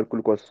 the blood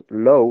glucose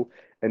low,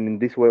 and in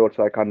this way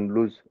also I can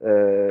lose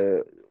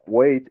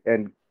weight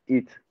and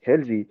eat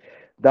healthy.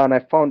 Then I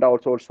found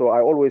out also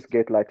I always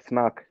get like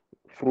snack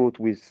fruit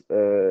with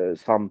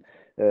some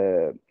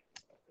uh,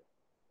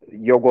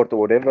 yogurt or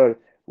whatever,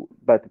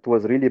 but it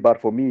was really bad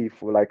for me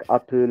for like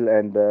apple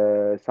and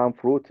some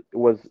fruit.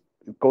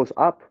 It goes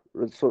up,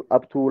 so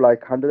up to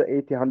like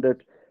 180,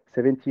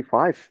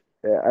 175,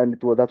 and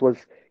that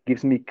was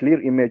gives me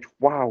clear image.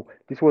 Wow,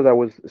 this was I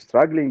was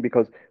struggling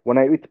because when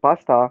I eat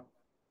pasta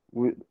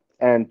with,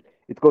 and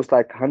it goes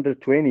like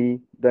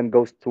 120, then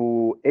goes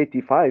to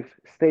 85,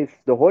 stays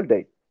the whole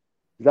day.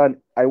 Then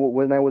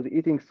when I was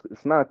eating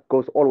snack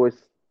goes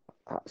always,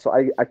 so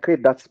I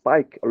create that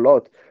spike a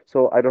lot,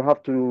 so I don't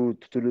have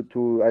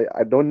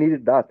I don't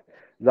need that.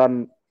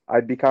 Then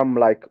I become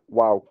like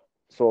wow.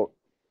 So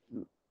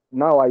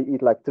now I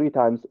eat like 3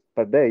 times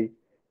per day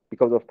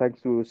because of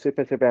thanks to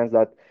super supplements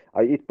that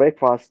I eat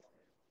breakfast,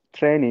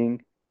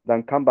 training,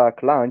 then come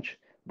back lunch,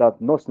 that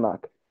no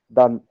snack,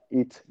 then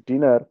eat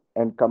dinner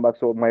and come back.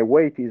 So my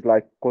weight is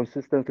like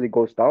consistently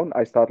goes down.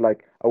 I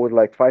was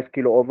like 5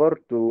 kilo over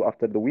to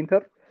after the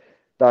winter.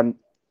 Then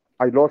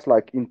I lost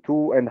like in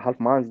 2.5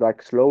 months,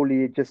 like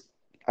slowly, just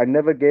I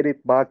never get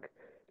it back,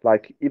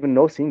 like even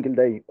no single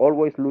day,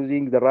 always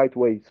losing the right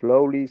way,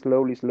 slowly,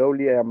 slowly,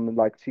 slowly. I'm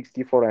like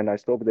 64 and I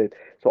stopped it.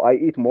 So I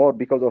eat more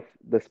because of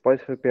the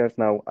spice appearance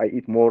now. I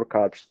eat more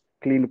carbs,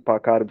 clean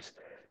carbs,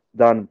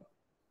 than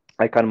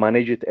I can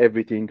manage it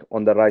everything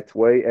on the right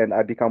way, and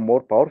I become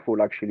more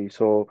powerful actually.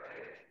 So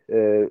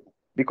uh,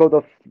 because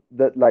of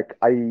that, like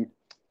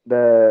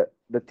the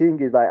thing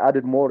is I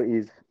added more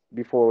is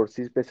before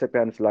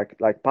recipients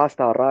like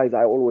pasta, rice.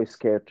 I always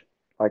scared,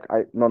 like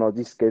I no no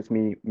this scares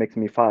me, makes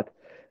me fat,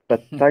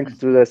 but thanks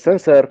to the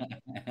sensor,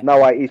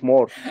 now I eat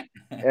more.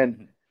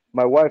 And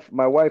my wife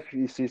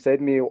she said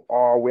me,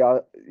 oh, we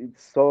are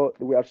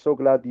so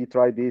glad you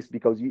tried this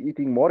because you're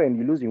eating more and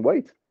you're losing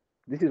weight.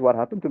 This is what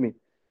happened to me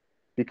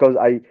because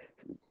I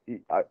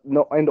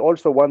no. And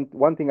also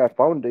one thing I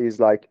found is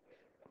like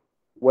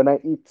when I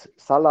eat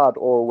salad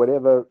or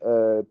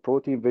whatever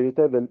protein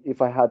vegetable,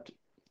 if I had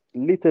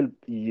little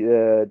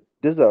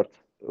dessert,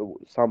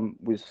 some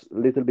with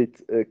little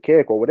bit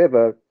cake or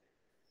whatever,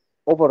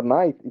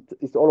 overnight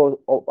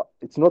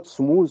it's not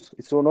smooth.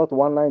 It's not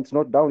one line. It's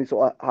not down.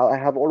 So I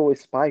have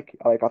always spike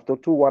like after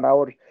 1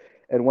 hour,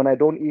 and when I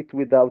don't eat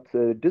without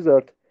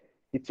dessert,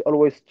 it's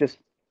always just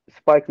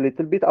spike a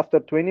little bit after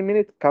 20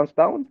 minutes, comes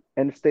down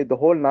and stay the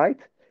whole night.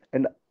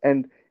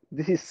 And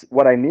this is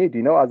what I need,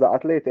 as an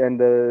athlete,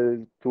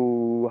 and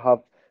to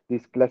have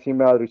this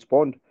glycemia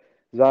respond.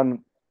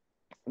 Then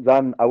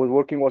then I was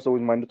working also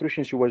with my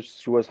nutrition. She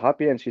was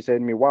happy and she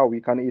said me, "Wow, we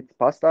can eat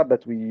pasta,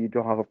 but we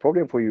don't have a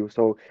problem for you."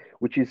 So,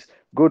 which is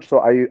good. So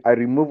I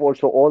remove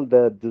also all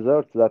the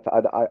desserts that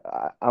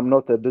I'm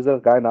not a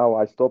dessert guy now.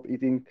 I stopped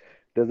eating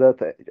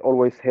dessert.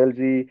 Always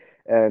healthy,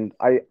 and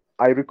I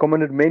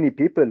recommended many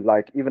people,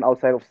 like even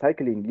outside of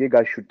cycling, you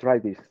guys should try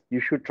this.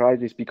 You should try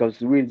this because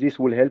this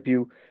will help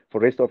you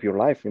for rest of your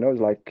life. It's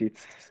like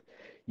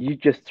you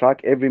just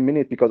track every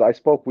minute because I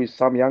spoke with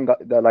some young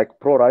like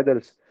pro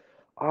riders.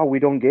 We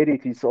don't get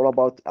it. It's all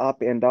about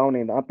up and down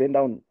and up and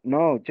down.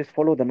 No, just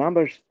follow the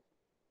numbers,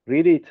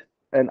 read it,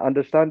 and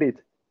understand it.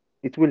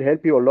 It will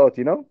help you a lot.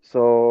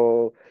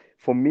 So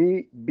for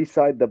me,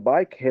 beside the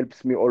bike,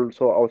 helps me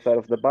also outside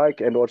of the bike,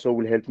 and also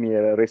will help me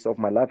rest of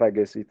my life. I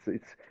guess it's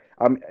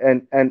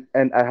and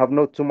I have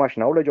not too much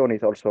knowledge on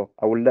it. Also,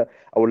 I would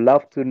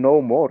love to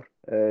know more.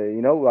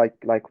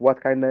 Like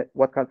what can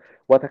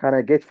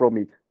I get from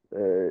it?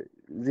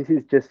 This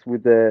is just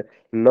with the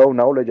low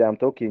knowledge I'm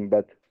talking,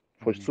 but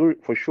for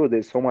sure,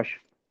 there's so much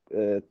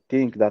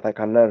thing that I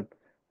can learn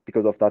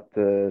because of that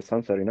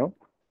sensor.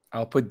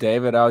 I'll put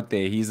David out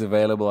there. He's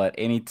available at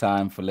any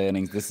time for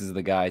learnings. This is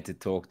the guy to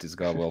talk to,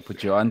 Tsgabu. I'll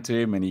put you onto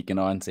him and he can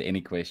answer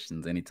any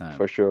questions anytime.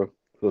 For sure.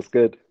 That's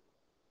good.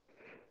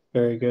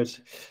 Very good.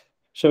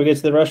 Shall we get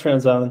to the rush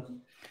rounds,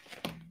 Alan?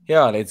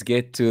 Yeah, let's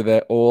get to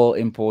the all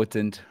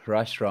important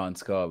rush round,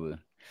 Tsgabu.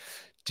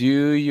 Do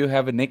you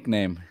have a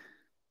nickname?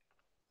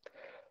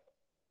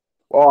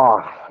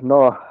 Oh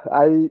no,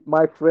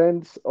 my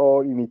friends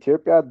or in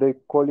Ethiopia they're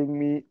calling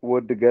me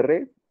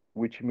Wodegere,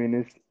 which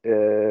means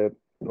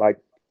like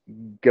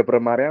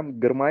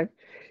Grmay.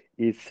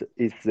 It's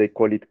they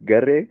call it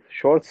Gere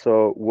short.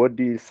 So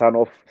Wodi son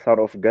of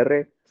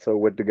Gere. So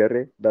Wodi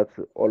Gere. That's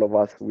all of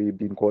us we've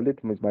been called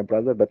it with my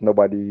brother, but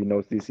nobody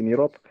knows this in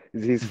Europe.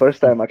 This is first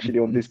time actually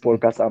on this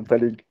podcast I'm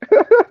telling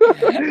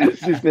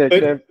this But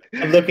nickname.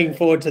 I'm looking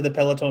forward to the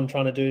peloton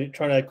trying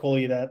to call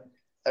you that.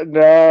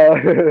 No,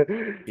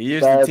 He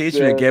used to but teach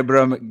me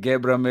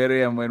Gebra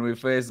Miriam when we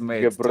first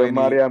met 20.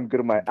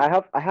 Grmay. I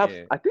have.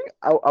 Yeah. I think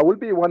I will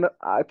be one.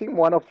 I think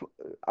one of.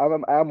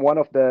 I'm one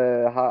of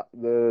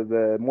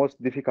the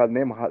most difficult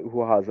name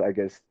who has, I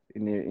guess,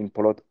 in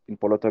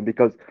Peloton,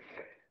 because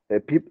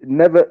people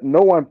never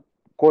no one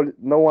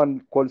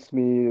calls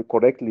me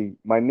correctly.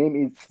 My name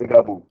is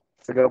Tsgabu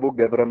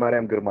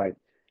Grmay.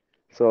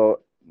 So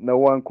no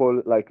one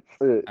call like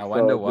I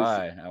wonder so this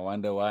why. I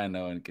wonder why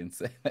no one can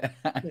say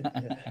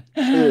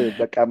that.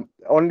 like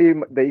only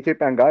the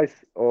Ethiopian guys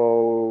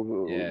or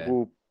Yeah.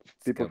 who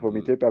people from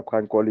Tsgabu. Ethiopia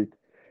can call it.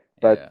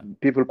 But Yeah.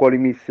 people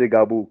calling me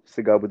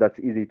Tsgabu. That's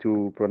easy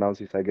to pronounce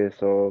it, I guess.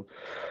 So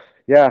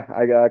yeah,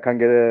 I can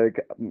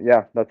get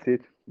yeah, that's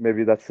it.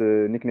 Maybe that's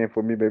a nickname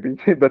for me, maybe,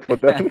 but for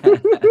them,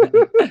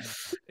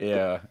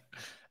 Yeah.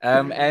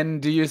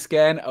 And do you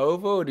scan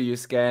over or do you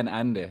scan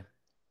under?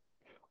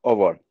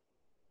 over.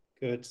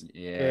 Good,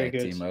 very Yeah,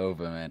 good. team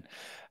over, man.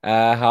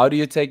 How do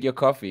you take your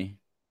coffee?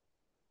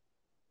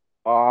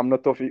 I'm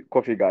not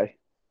coffee guy.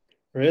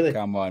 Really,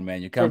 Come on,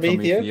 man. You come from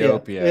from Ethiopia?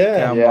 Ethiopia. Yeah.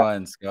 Come Yeah.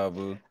 on,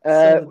 Skabu.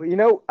 So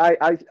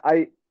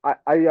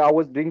I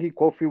was drinking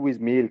coffee with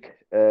milk,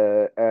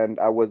 and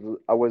I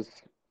was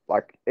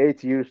like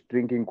 8 years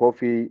drinking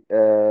coffee,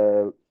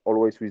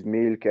 always with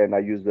milk, and I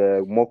use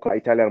the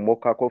Italian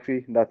mocha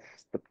coffee.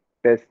 That's the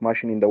best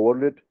machine in the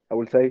world, I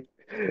will say.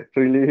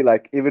 Really,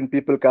 like even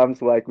people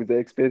comes like with the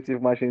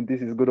expensive machine. This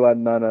is good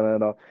one. No, no, no,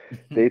 no.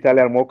 The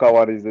Italian mocha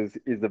one is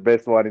the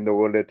best one in the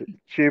world.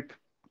 Cheap,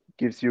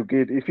 gives you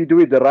good. If you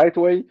do it the right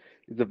way,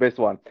 it's the best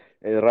one.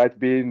 Right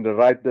bean, the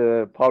right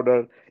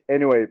powder.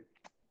 Anyway,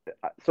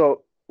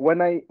 so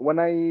when I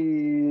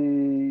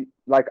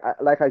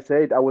like I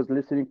said, I was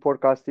listening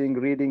podcasting,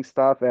 reading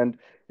stuff, and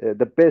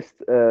the best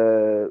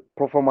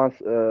performance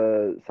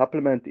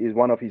supplement is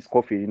one of his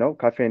coffee.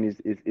 Caffeine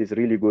is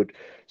really good.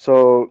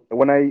 So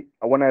when I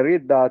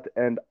read that,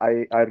 and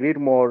I read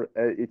more,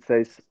 it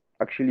says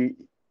actually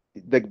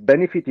the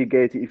benefit you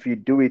get if you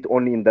do it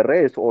only in the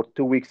race or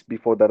 2 weeks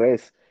before the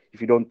race.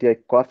 If you don't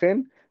take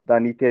caffeine,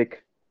 then you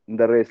take in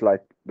the race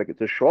like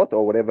it's a shot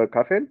or whatever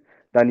caffeine,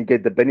 then you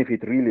get the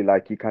benefit really,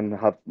 like you can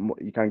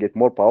get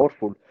more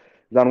powerful.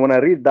 Then when I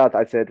read that,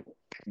 I said,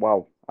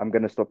 wow, I'm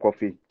gonna stop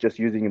coffee just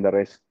using in the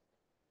race.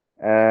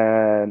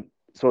 And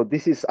so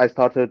this is I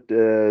started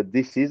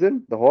this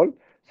season the whole.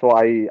 So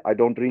I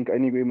don't drink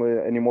any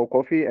more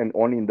coffee, and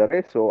only in the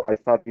race. So I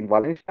start in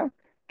Valencia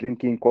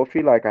drinking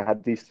coffee. Like I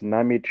had this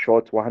Namid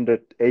shot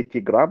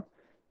 180 gram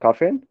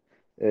caffeine.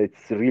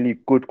 It's really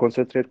good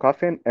concentrate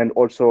caffeine, and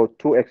also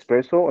two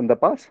espresso on the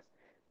bus.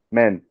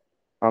 Man,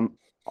 um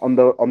on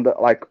the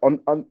like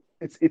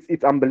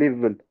it's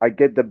unbelievable. I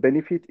get the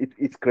benefit.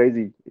 It's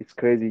crazy. It's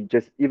crazy.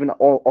 Just even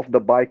all off the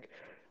bike,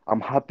 I'm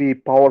happy,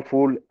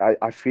 powerful.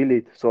 I feel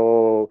it.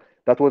 So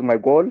that was my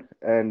goal,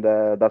 and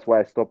that's why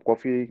I stopped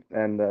coffee.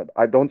 And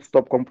I don't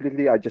stop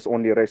completely. I just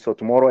only race. So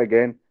tomorrow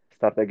again,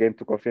 start again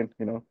to coffee.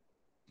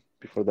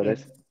 Before the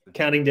race.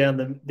 counting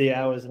down the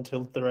hours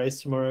until the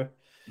race tomorrow.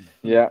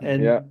 Yeah, yeah.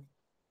 And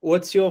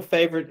what's your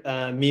favorite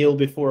meal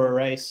before a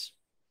race?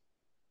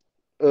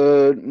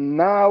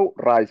 Now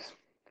rice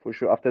for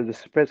sure. After the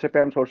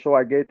specific or so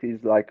I get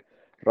is like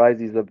rice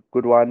is a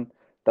good one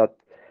that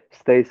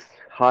stays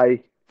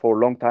high for a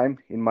long time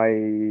in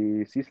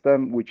my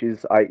system, which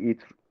is I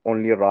eat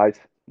only rice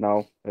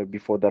now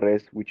before the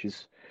race, which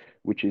is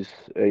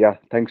yeah,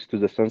 thanks to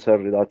the sensor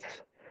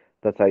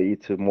that I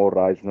eat more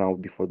rice now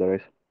before the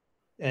race.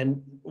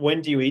 And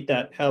when do you eat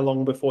that? How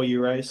long before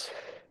you race?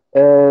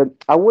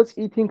 I was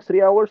eating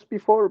 3 hours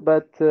before,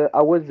 but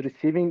I was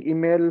receiving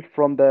email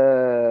from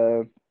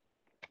the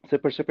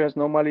super recipients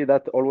normally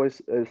that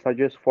always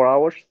suggests 4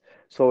 hours.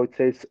 So it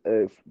says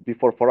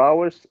before 4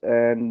 hours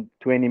and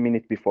 20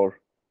 minutes before.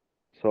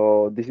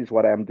 So this is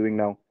what I am doing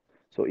now.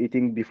 So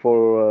eating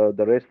before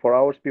the race, 4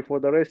 hours before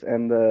the race,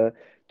 and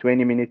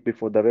 20 minutes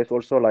before the race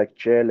also, like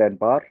gel and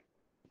bar.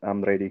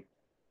 I'm ready.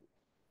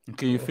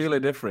 Can you feel a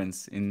Awesome.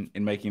 difference in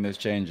making those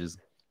changes?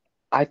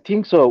 I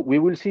think so. We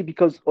will see,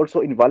 because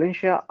also in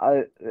Valencia,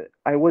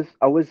 I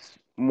was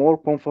more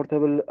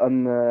comfortable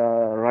on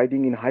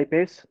riding in high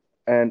pace,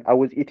 and I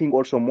was eating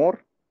also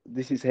more.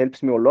 This is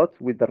helps me a lot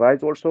with the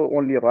rides. Also,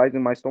 only rides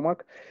in my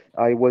stomach.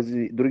 I was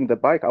during the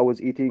bike. I was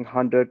eating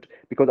 100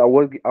 because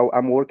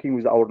I'm working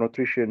with our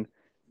nutrition,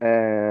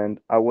 and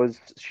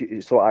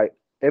so I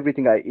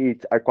everything I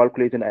eat I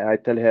calculate, and I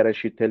tell her, and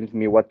she tells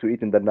me what to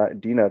eat in the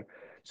dinner.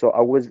 So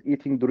I was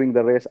eating during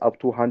the race up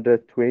to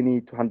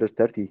 120 to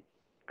 130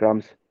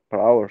 grams per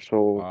hour. So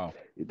Wow.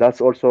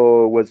 that's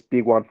also was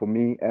big one for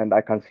me, and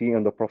I can see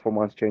on the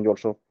performance change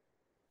also.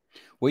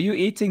 Were you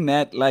eating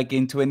that like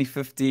in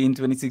 2015,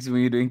 2016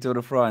 when you're doing Tour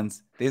de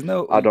France? There's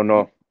no. I don't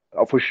know.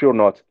 For sure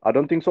not. I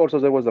don't think so. Also,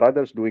 there was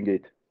riders doing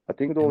it. I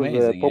think there was a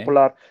Amazing, eh?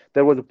 popular.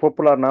 There was a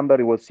popular number.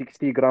 It was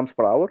 60 grams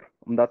per hour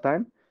on that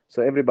time.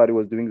 So everybody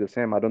was doing the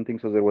same. I don't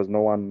think so. There was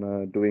no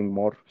one doing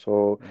more.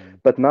 So, Mm.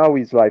 but now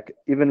it's like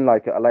even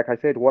like I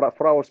said,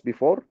 4 hours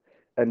before,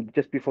 and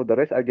just before the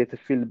race, I get to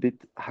feel a bit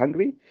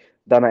hungry.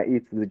 Then I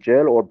eat the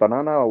gel or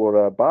banana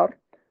or a bar.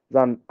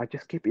 Then I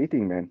just keep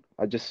eating, man.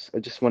 I just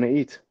want to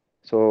eat.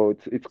 So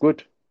it's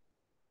good.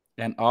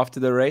 And after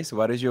the race,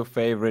 what is your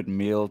favorite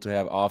meal to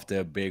have after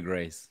a big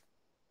race?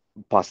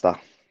 Pasta,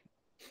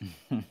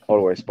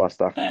 always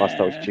pasta.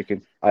 Pasta with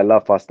chicken. I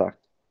love pasta.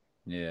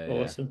 Yeah, yeah.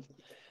 Awesome.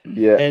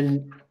 Yeah.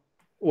 And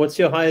what's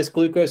your highest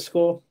glucose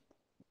score?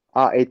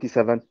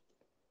 87.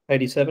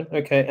 87.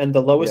 Okay. And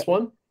the Yeah. lowest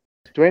one?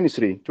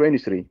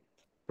 23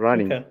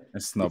 running. Okay.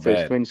 It's It not says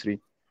bad. 23.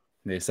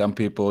 There's some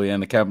people in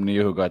the company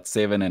who got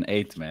 7 and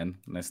 8, man.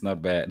 That's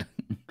not bad.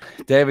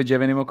 David, do you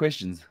have any more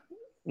questions?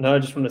 No, I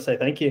just want to say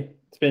thank you.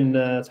 It's been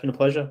a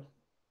pleasure.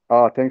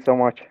 Oh, thanks so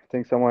much.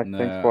 Thanks so much.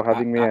 Thanks No, for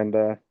having me. And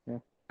yeah,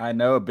 I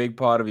know a big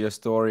part of your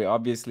story.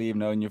 Obviously, I've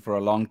known you for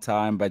a long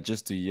time, but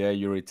just to hear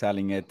you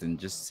retelling it and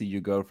just see you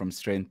go from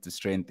strength to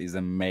strength is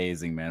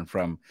amazing, man.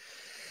 From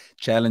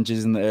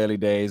challenges in the early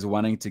days,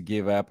 wanting to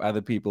give up,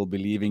 other people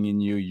believing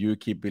in you, you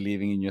keep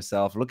believing in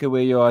yourself. Look at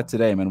where you are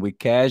today, man. We're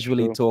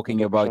casually true.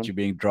 talking about 100%. you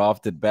being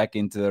drafted back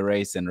into the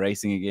race and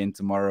racing again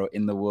tomorrow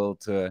in the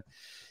World Tour.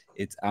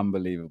 It's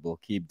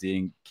unbelievable. Keep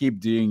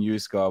doing you,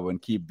 Scarborough,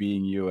 and keep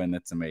being you, and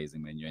that's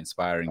amazing, man. You're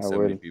inspiring I so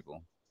many will.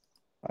 people.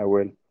 I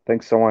will.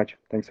 Thanks so much.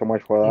 Thanks so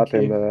much for Thank that.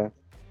 And you.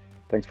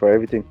 thanks for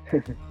everything.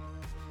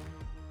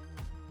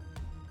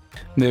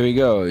 There we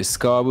go,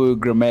 Tsgabu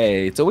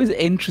Grmay. It's always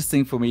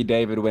interesting for me,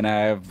 David, when I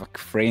have like,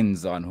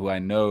 friends on who I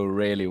know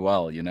really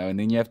well, and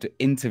then you have to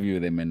interview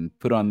them and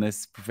put on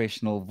this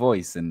professional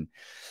voice. And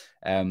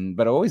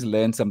but I always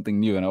learn something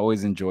new, and I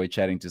always enjoy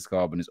chatting to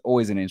Tsgabu, and it's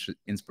always an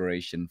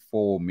inspiration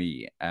for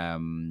me,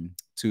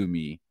 to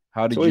me.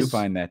 How It's did you always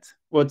find that?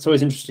 Well, it's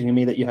always interesting to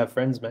me that you have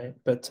friends, mate.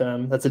 But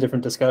that's a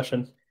different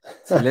discussion.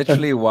 It's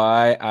literally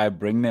why I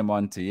bring them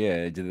on to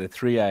here. The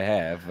three I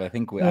have, I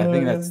think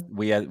that's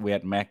we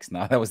had Max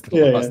now. That was the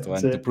Yeah, last that's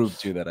one to it. prove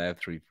to you that I have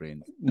three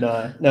friends.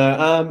 No,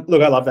 no.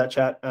 Look, I love that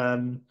chat.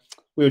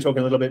 We were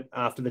talking a little bit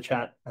after the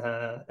chat,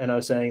 and I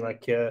was saying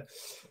like,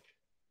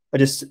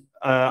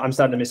 I'm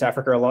starting to miss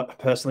Africa a lot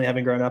personally,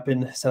 having grown up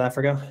in South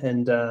Africa,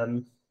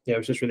 and it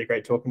was just really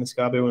great talking to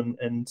Tsgabu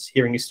and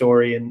hearing his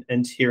story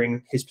and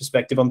hearing his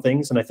perspective on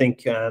things. And I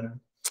think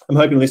I'm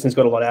hoping listeners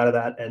got a lot out of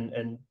that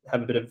and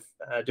have a bit of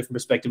different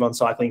perspective on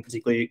cycling,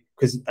 particularly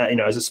because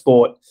as a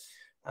sport,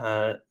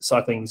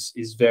 cycling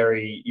is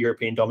very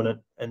European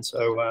dominant, and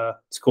so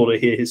it's cool to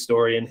hear his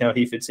story and how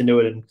he fits into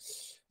it.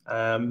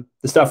 And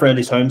the stuff around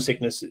his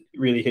homesickness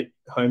really hit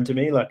home to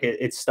me. Like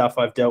it's stuff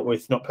I've dealt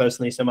with, not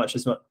personally so much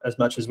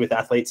as with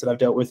athletes that I've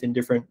dealt with in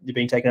different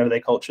being taken out of their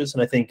cultures.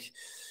 And I think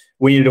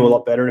we need to do a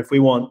lot better. And if we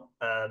want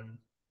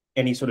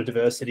any sort of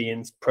diversity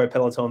in pro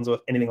pelotons or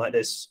anything like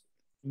this,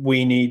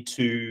 we need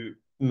to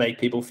make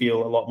people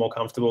feel a lot more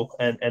comfortable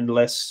and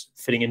less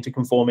fitting into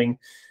conforming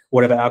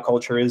whatever our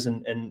culture is,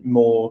 and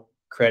more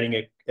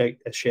creating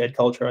a shared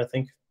culture, I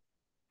think.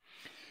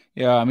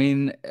 Yeah, I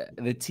mean,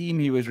 the team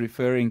he was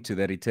referring to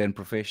that he turned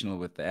professional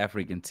with, the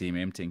African team,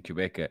 MT in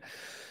Quebec,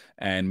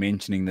 and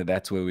mentioning that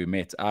that's where we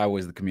met. I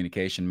was the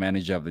communication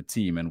manager of the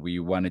team, and we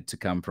wanted to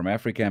come from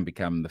Africa and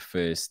become the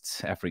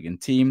first African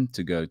team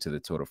to go to the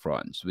Tour de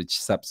France, which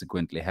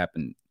subsequently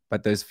happened.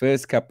 But those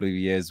first couple of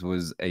years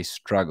was a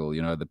struggle,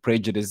 the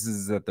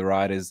prejudices that the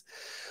riders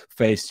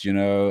faced,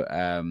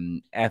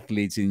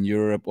 athletes in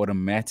Europe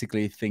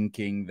automatically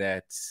thinking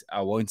that I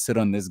won't sit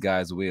on this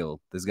guy's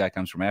wheel. This guy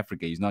comes from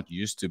Africa. He's not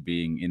used to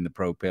being in the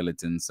pro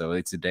peloton, so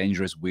it's a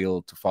dangerous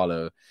wheel to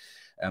follow.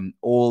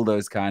 All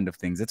those kind of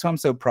things. That's why I'm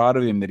so proud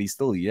of him that he's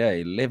still here,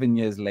 11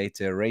 years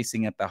later,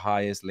 racing at the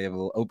highest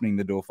level, opening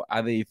the door for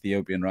other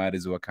Ethiopian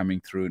riders who are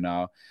coming through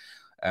now.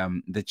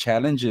 The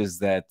challenges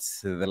that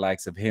the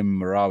likes of him,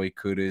 Marawi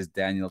Kudus,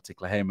 Daniel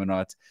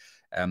Tiklahemanot,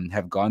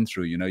 have gone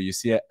through. You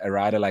see a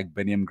rider like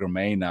Tsgabu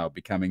Grmay now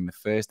becoming the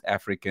first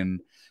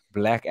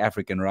Black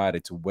African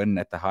rider to win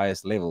at the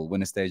highest level,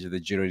 win a stage of the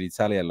Giro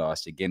d'Italia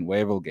last year, again,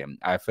 Wevelgem.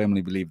 I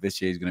firmly believe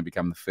this year he's going to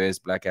become the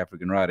first Black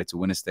African rider to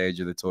win a stage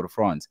of the Tour de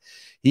France.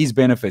 He's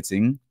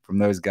benefiting from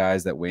those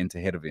guys that went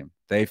ahead of him.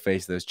 They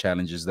faced those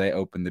challenges. They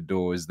opened the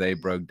doors. They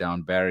broke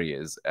down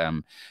barriers.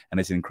 And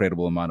it's an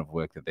incredible amount of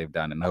work that they've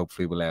done. And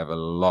hopefully we'll have a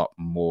lot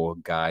more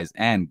guys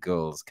and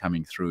girls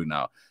coming through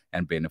now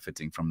and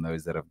benefiting from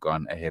those that have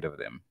gone ahead of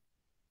them.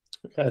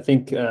 I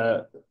think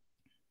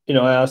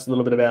I asked a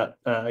little bit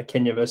about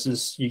Kenya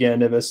versus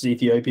Uganda versus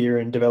Ethiopia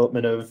and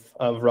development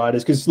of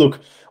riders. Because look,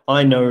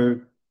 I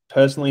know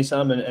personally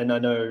some, and I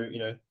know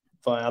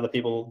via other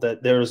people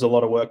that there is a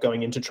lot of work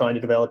going into trying to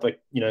develop a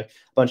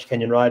bunch of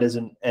Kenyan riders.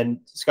 And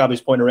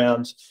Tsgabu's point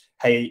around,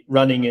 hey,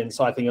 running and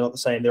cycling are not the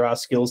same. There are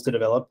skills to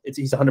develop.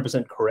 He's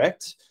 100%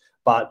 correct,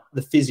 but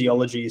the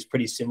physiology is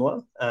pretty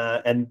similar,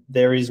 and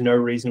there is no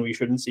reason we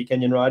shouldn't see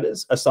Kenyan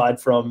riders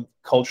aside from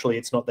culturally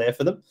it's not there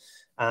for them.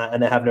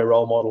 and they have no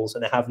role models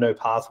and they have no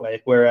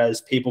pathway.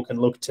 Whereas people can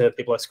look to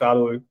people like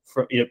Tsgabu,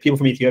 people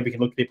from Ethiopia can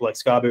look to people like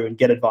Tsgabu and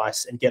get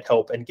advice and get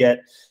help and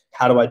get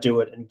how do I do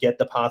it and get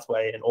the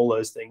pathway and all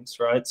those things,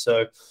 right?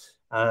 So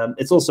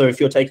it's also, if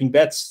you're taking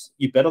bets,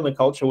 you bet on the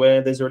culture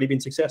where there's already been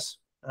success.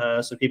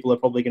 So people are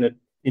probably going to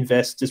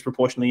invest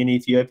disproportionately in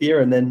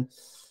Ethiopia. And then,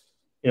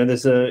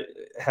 there's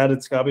how did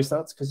Tsgabu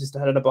start? Because he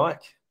started a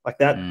bike like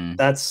that.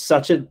 That's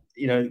such a,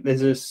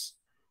 there's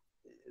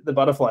the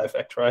butterfly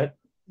effect, right?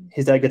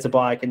 His dad gets a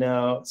bike and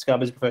now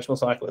Tsgabu's a professional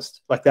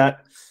cyclist. Like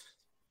that.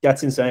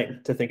 That's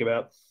insane to think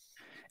about.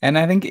 And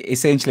I think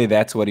essentially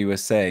that's what he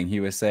was saying. He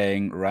was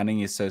saying running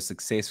is so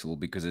successful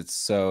because it's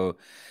so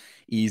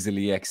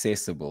easily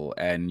accessible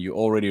and you're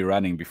already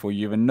running before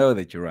you even know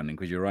that you're running,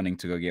 because you're running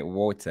to go get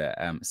water.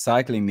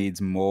 Cycling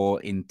needs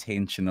more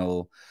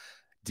intentional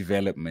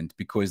development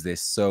because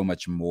there's so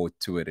much more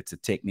to it. It's a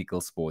technical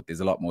sport.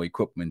 There's a lot more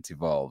equipment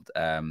involved.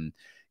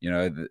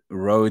 The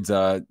roads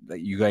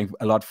you're going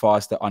a lot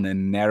faster on a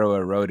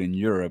narrower road in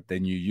Europe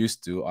than you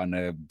used to on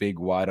a big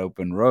wide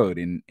open road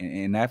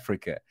in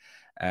Africa.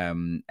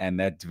 And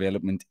that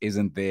development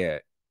isn't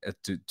there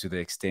to the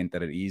extent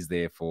that it is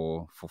there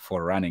for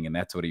running. And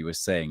that's what he was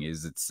saying,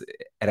 is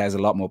it has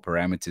a lot more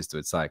parameters to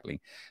it,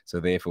 cycling. So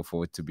therefore,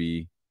 for it to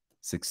be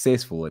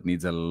successful, it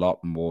needs a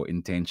lot more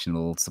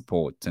intentional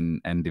support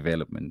and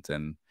development.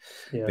 And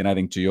then I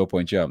think, to your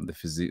point,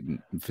 the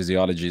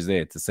physiology is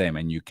there. It's the same,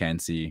 and you can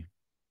see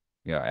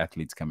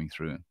athletes coming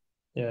through.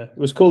 Yeah, it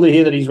was cool to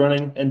hear that he's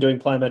running and doing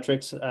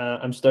plyometrics.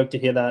 I'm stoked to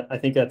hear that. I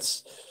think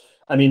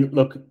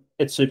look,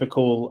 it's super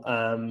cool.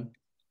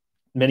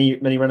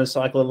 Many runners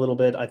cycle a little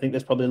bit. I think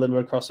there's probably a little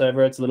bit of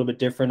crossover. It's a little bit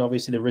different.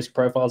 Obviously, the risk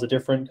profiles are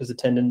different because the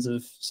tendons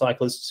of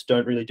cyclists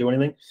don't really do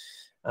anything.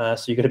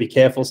 So you've got to be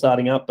careful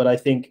starting up. But I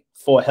think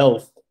for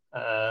health,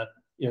 for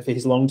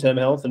his long-term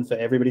health and for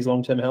everybody's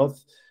long-term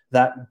health,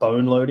 that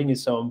bone loading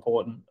is so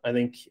important. I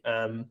think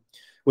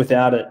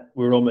without it,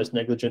 we're almost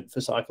negligent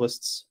for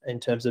cyclists in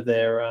terms of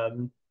their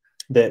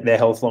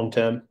health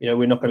long-term.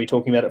 We're not going to be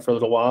talking about it for a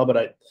little while,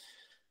 but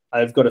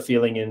I've got a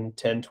feeling in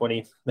 10,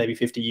 20, maybe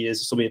 50 years,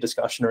 this will be a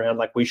discussion around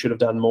like we should have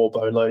done more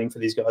bone loading for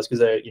these guys because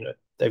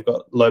they've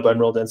got low bone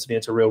mineral density. And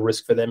it's a real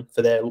risk for them,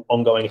 for their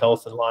ongoing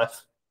health and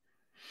life.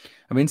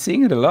 I've been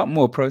seeing it a lot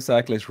more, pro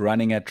cyclists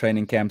running at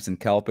training camps in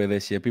Calpe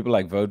this year. People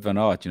like Wout van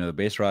Aert, the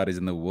best riders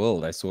in the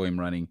world. I saw him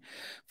running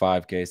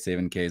 5K,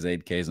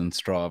 7Ks, 8Ks on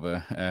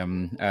Strava.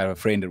 I have a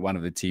friend at one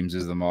of the teams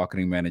who's the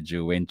marketing manager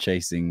who went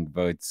chasing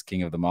Wout's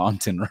King of the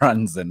Mountain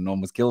runs and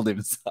almost killed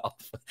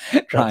himself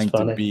trying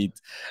to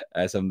beat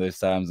some of those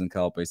times in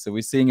Calpe. So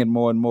we're seeing it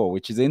more and more,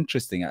 which is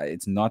interesting.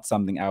 It's not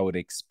something I would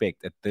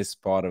expect at this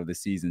part of the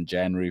season,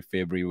 January,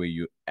 February, where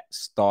you're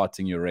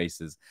starting your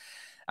races.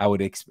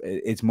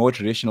 It's more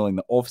traditional in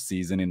the off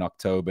season in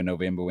October,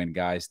 November, when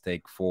guys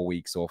take 4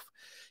 weeks off.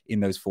 In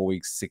those 4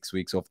 weeks, 6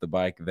 weeks off the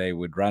bike, they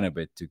would run a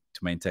bit to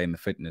maintain the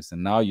fitness.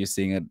 And now you're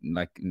seeing it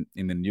like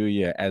in the new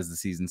year, as the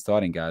season's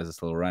starting, guys are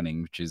still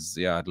running, which is,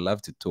 I'd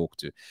love to talk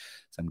to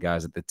some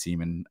guys at the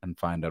team and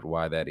find out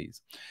why that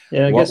is.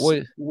 Yeah, I guess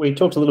we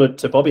talked a little bit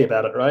to Bobby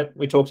about it, right?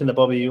 We talked in the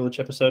Bobby Ulich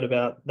episode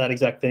about that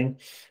exact thing.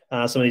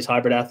 Some of these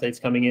hybrid athletes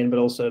coming in, but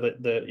also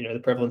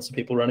the prevalence of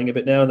people running a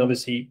bit now. And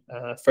obviously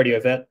Freddie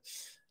Ovett,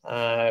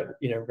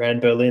 ran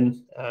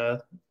Berlin.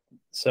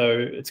 So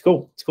it's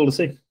cool. It's cool to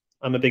see.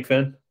 I'm a big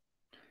fan.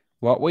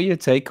 What were your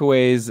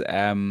takeaways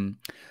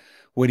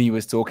when he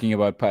was talking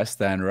about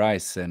pasta and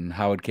rice and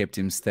how it kept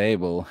him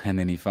stable, and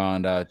then he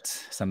found out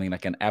something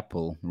like an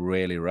apple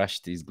really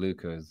rushed his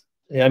glucose?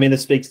 Yeah, I mean,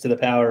 this speaks to the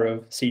power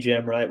of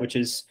CGM, right? Which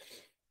is,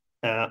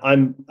 I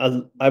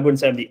wouldn't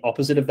say I'm the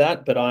opposite of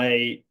that, but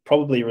I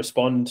probably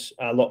respond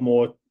a lot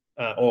more,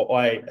 or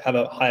I have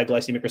a higher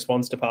glycemic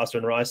response to pasta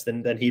and rice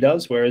than he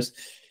does, whereas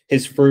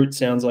his fruit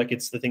sounds like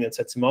it's the thing that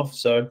sets him off.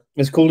 So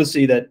it's cool to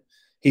see that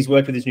he's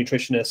worked with his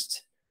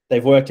nutritionist.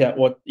 They've worked out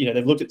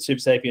they've looked at Super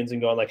Sapiens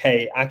and gone like,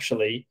 hey,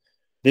 actually,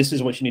 this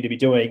is what you need to be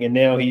doing. And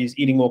now he's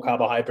eating more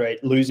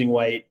carbohydrate, losing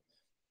weight,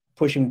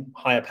 pushing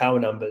higher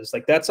power numbers.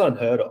 Like, that's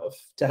unheard of.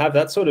 To have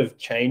that sort of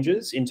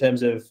changes in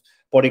terms of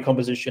body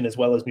composition as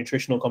well as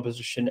nutritional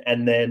composition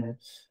and then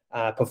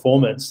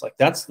performance, like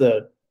that's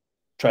the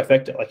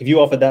trifecta. Like if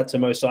you offered that to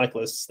most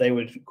cyclists, they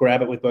would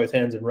grab it with both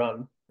hands and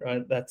run,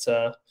 right?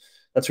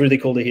 That's really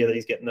cool to hear that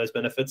he's getting those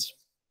benefits.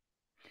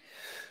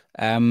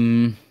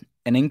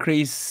 An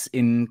increase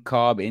in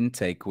carb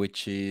intake,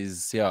 which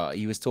is,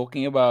 he was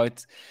talking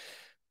about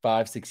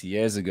 5-6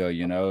 years ago,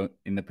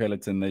 in the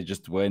peloton, they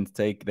just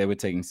they were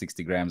taking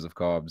 60 grams of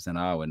carbs an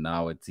hour.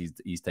 Now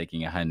he's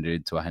taking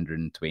 100 to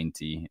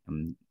 120.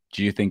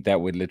 Do you think that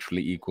would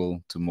literally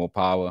equal to more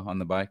power on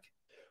the bike?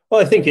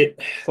 Well, I think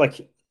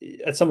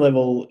at some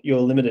level you're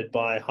limited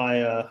by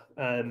higher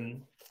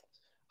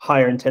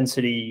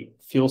intensity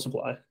fuel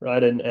supply,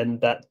 right?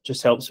 And that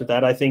just helps with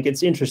that. I think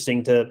it's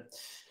interesting to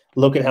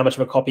look at how much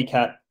of a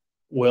copycat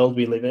world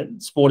we live in.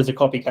 Sport is a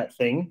copycat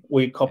thing.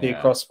 We copy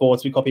across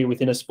sports. We copy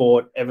within a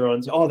sport.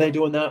 Everyone's, they're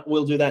doing that,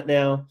 we'll do that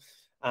now.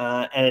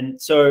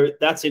 And so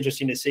that's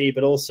interesting to see.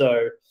 But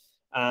also,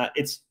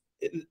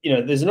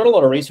 there's not a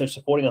lot of research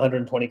supporting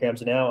 120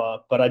 grams an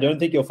hour, but I don't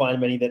think you'll find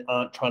many that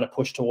aren't trying to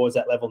push towards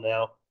that level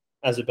now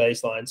as a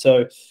baseline.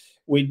 So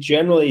we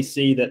generally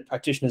see that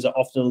practitioners are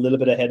often a little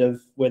bit ahead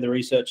of where the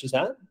research is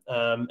at,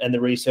 and the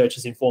research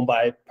is informed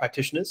by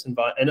practitioners and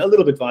a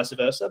little bit vice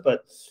versa,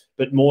 but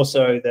more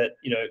so that,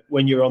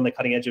 when you're on the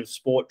cutting edge of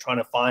sport trying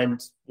to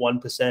find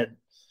 1%,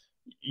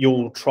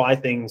 you'll try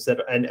things that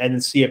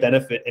and see a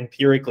benefit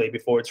empirically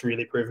before it's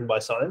really proven by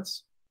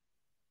science.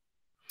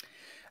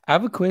 I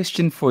have a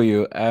question for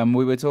you.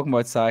 We were talking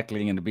about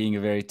cycling and being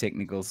a very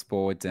technical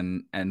sport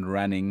and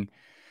running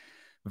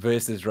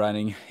versus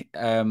running.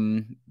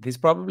 There's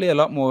probably a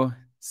lot more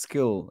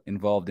skill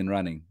involved in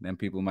running than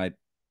people might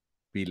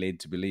be led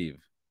to believe.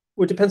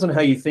 Well, it depends on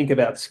how you think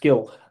about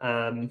skill.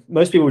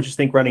 Most people would just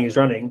think running is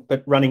running,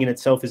 but running in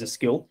itself is a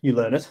skill. You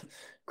learn it.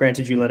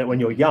 Granted, you learn it when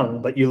you're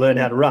young, but you learn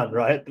how to run,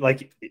 right?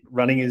 Like,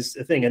 running is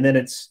a thing. And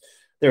then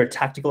there are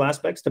tactical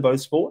aspects to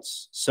both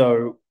sports.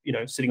 So,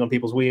 sitting on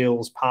people's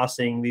wheels,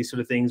 passing, these sort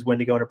of things, when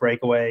to go on a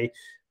breakaway,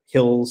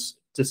 hills,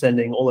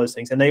 descending, all those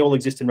things. And they all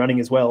exist in running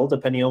as well,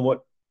 depending on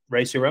what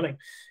race you're running.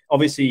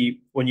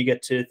 Obviously, when you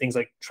get to things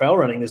like trail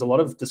running, there's a lot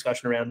of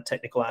discussion around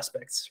technical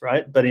aspects,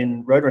 right? But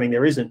in road running,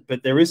 there isn't.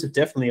 But there is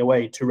definitely a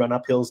way to run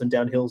up hills and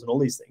down hills and all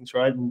these things,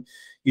 right? And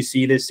you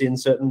see this in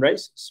certain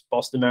races,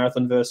 Boston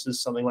Marathon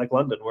versus something like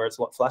London, where it's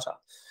a lot flatter.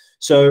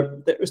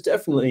 So there is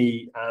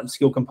definitely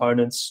skill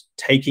components,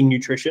 taking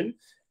nutrition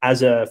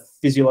as a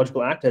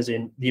physiological act, as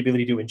in the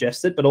ability to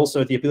ingest it, but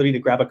also the ability to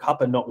grab a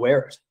cup and not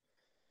wear it,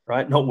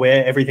 right? Not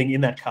wear everything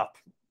in that cup.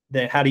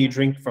 Then how do you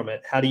drink from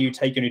it? How do you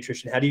take your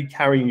nutrition? How do you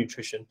carry your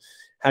nutrition?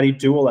 How do you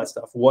do all that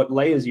stuff? What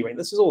layers you in?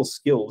 This is all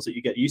skills that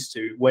you get used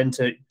to.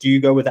 Do you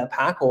go with that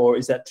pack, or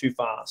is that too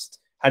fast?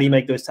 How do you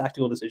make those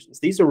tactical decisions?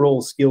 These are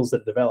all skills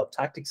that develop.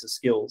 Tactics are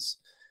skills.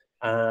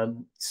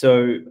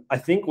 So I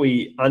think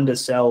we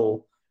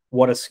undersell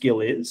what a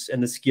skill is,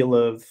 and the skill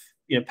of,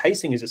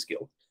 pacing is a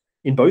skill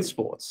in both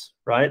sports,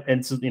 right?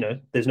 And so,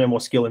 there's no more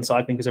skill in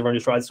cycling because everyone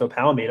just rides to a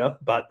power meter,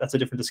 but that's a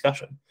different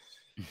discussion.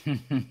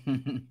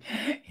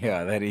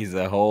 Yeah, that is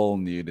a whole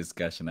new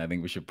discussion. I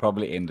think we should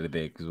probably end it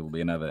there because we'll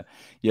be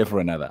here for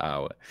another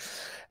hour.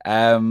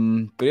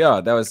 But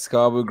yeah, that was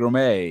Tsgabu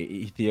Grmay,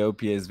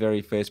 Ethiopia's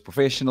very first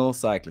professional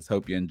cyclist.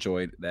 Hope you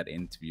enjoyed that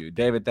interview.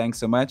 David, thanks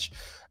so much.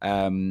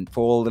 For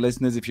all the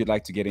listeners, if you'd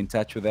like to get in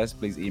touch with us,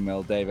 please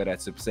email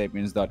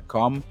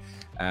david@supersapiens.com.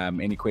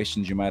 Any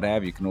questions you might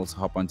have, you can also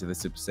hop onto the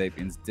Super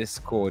Sapiens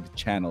Discord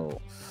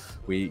channel.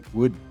 We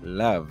would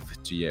love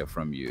to hear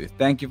from you.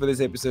 Thank you for this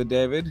episode,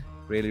 David.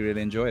 Really,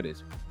 really enjoyed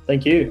it.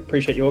 Thank you.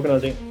 Appreciate you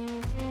organizing.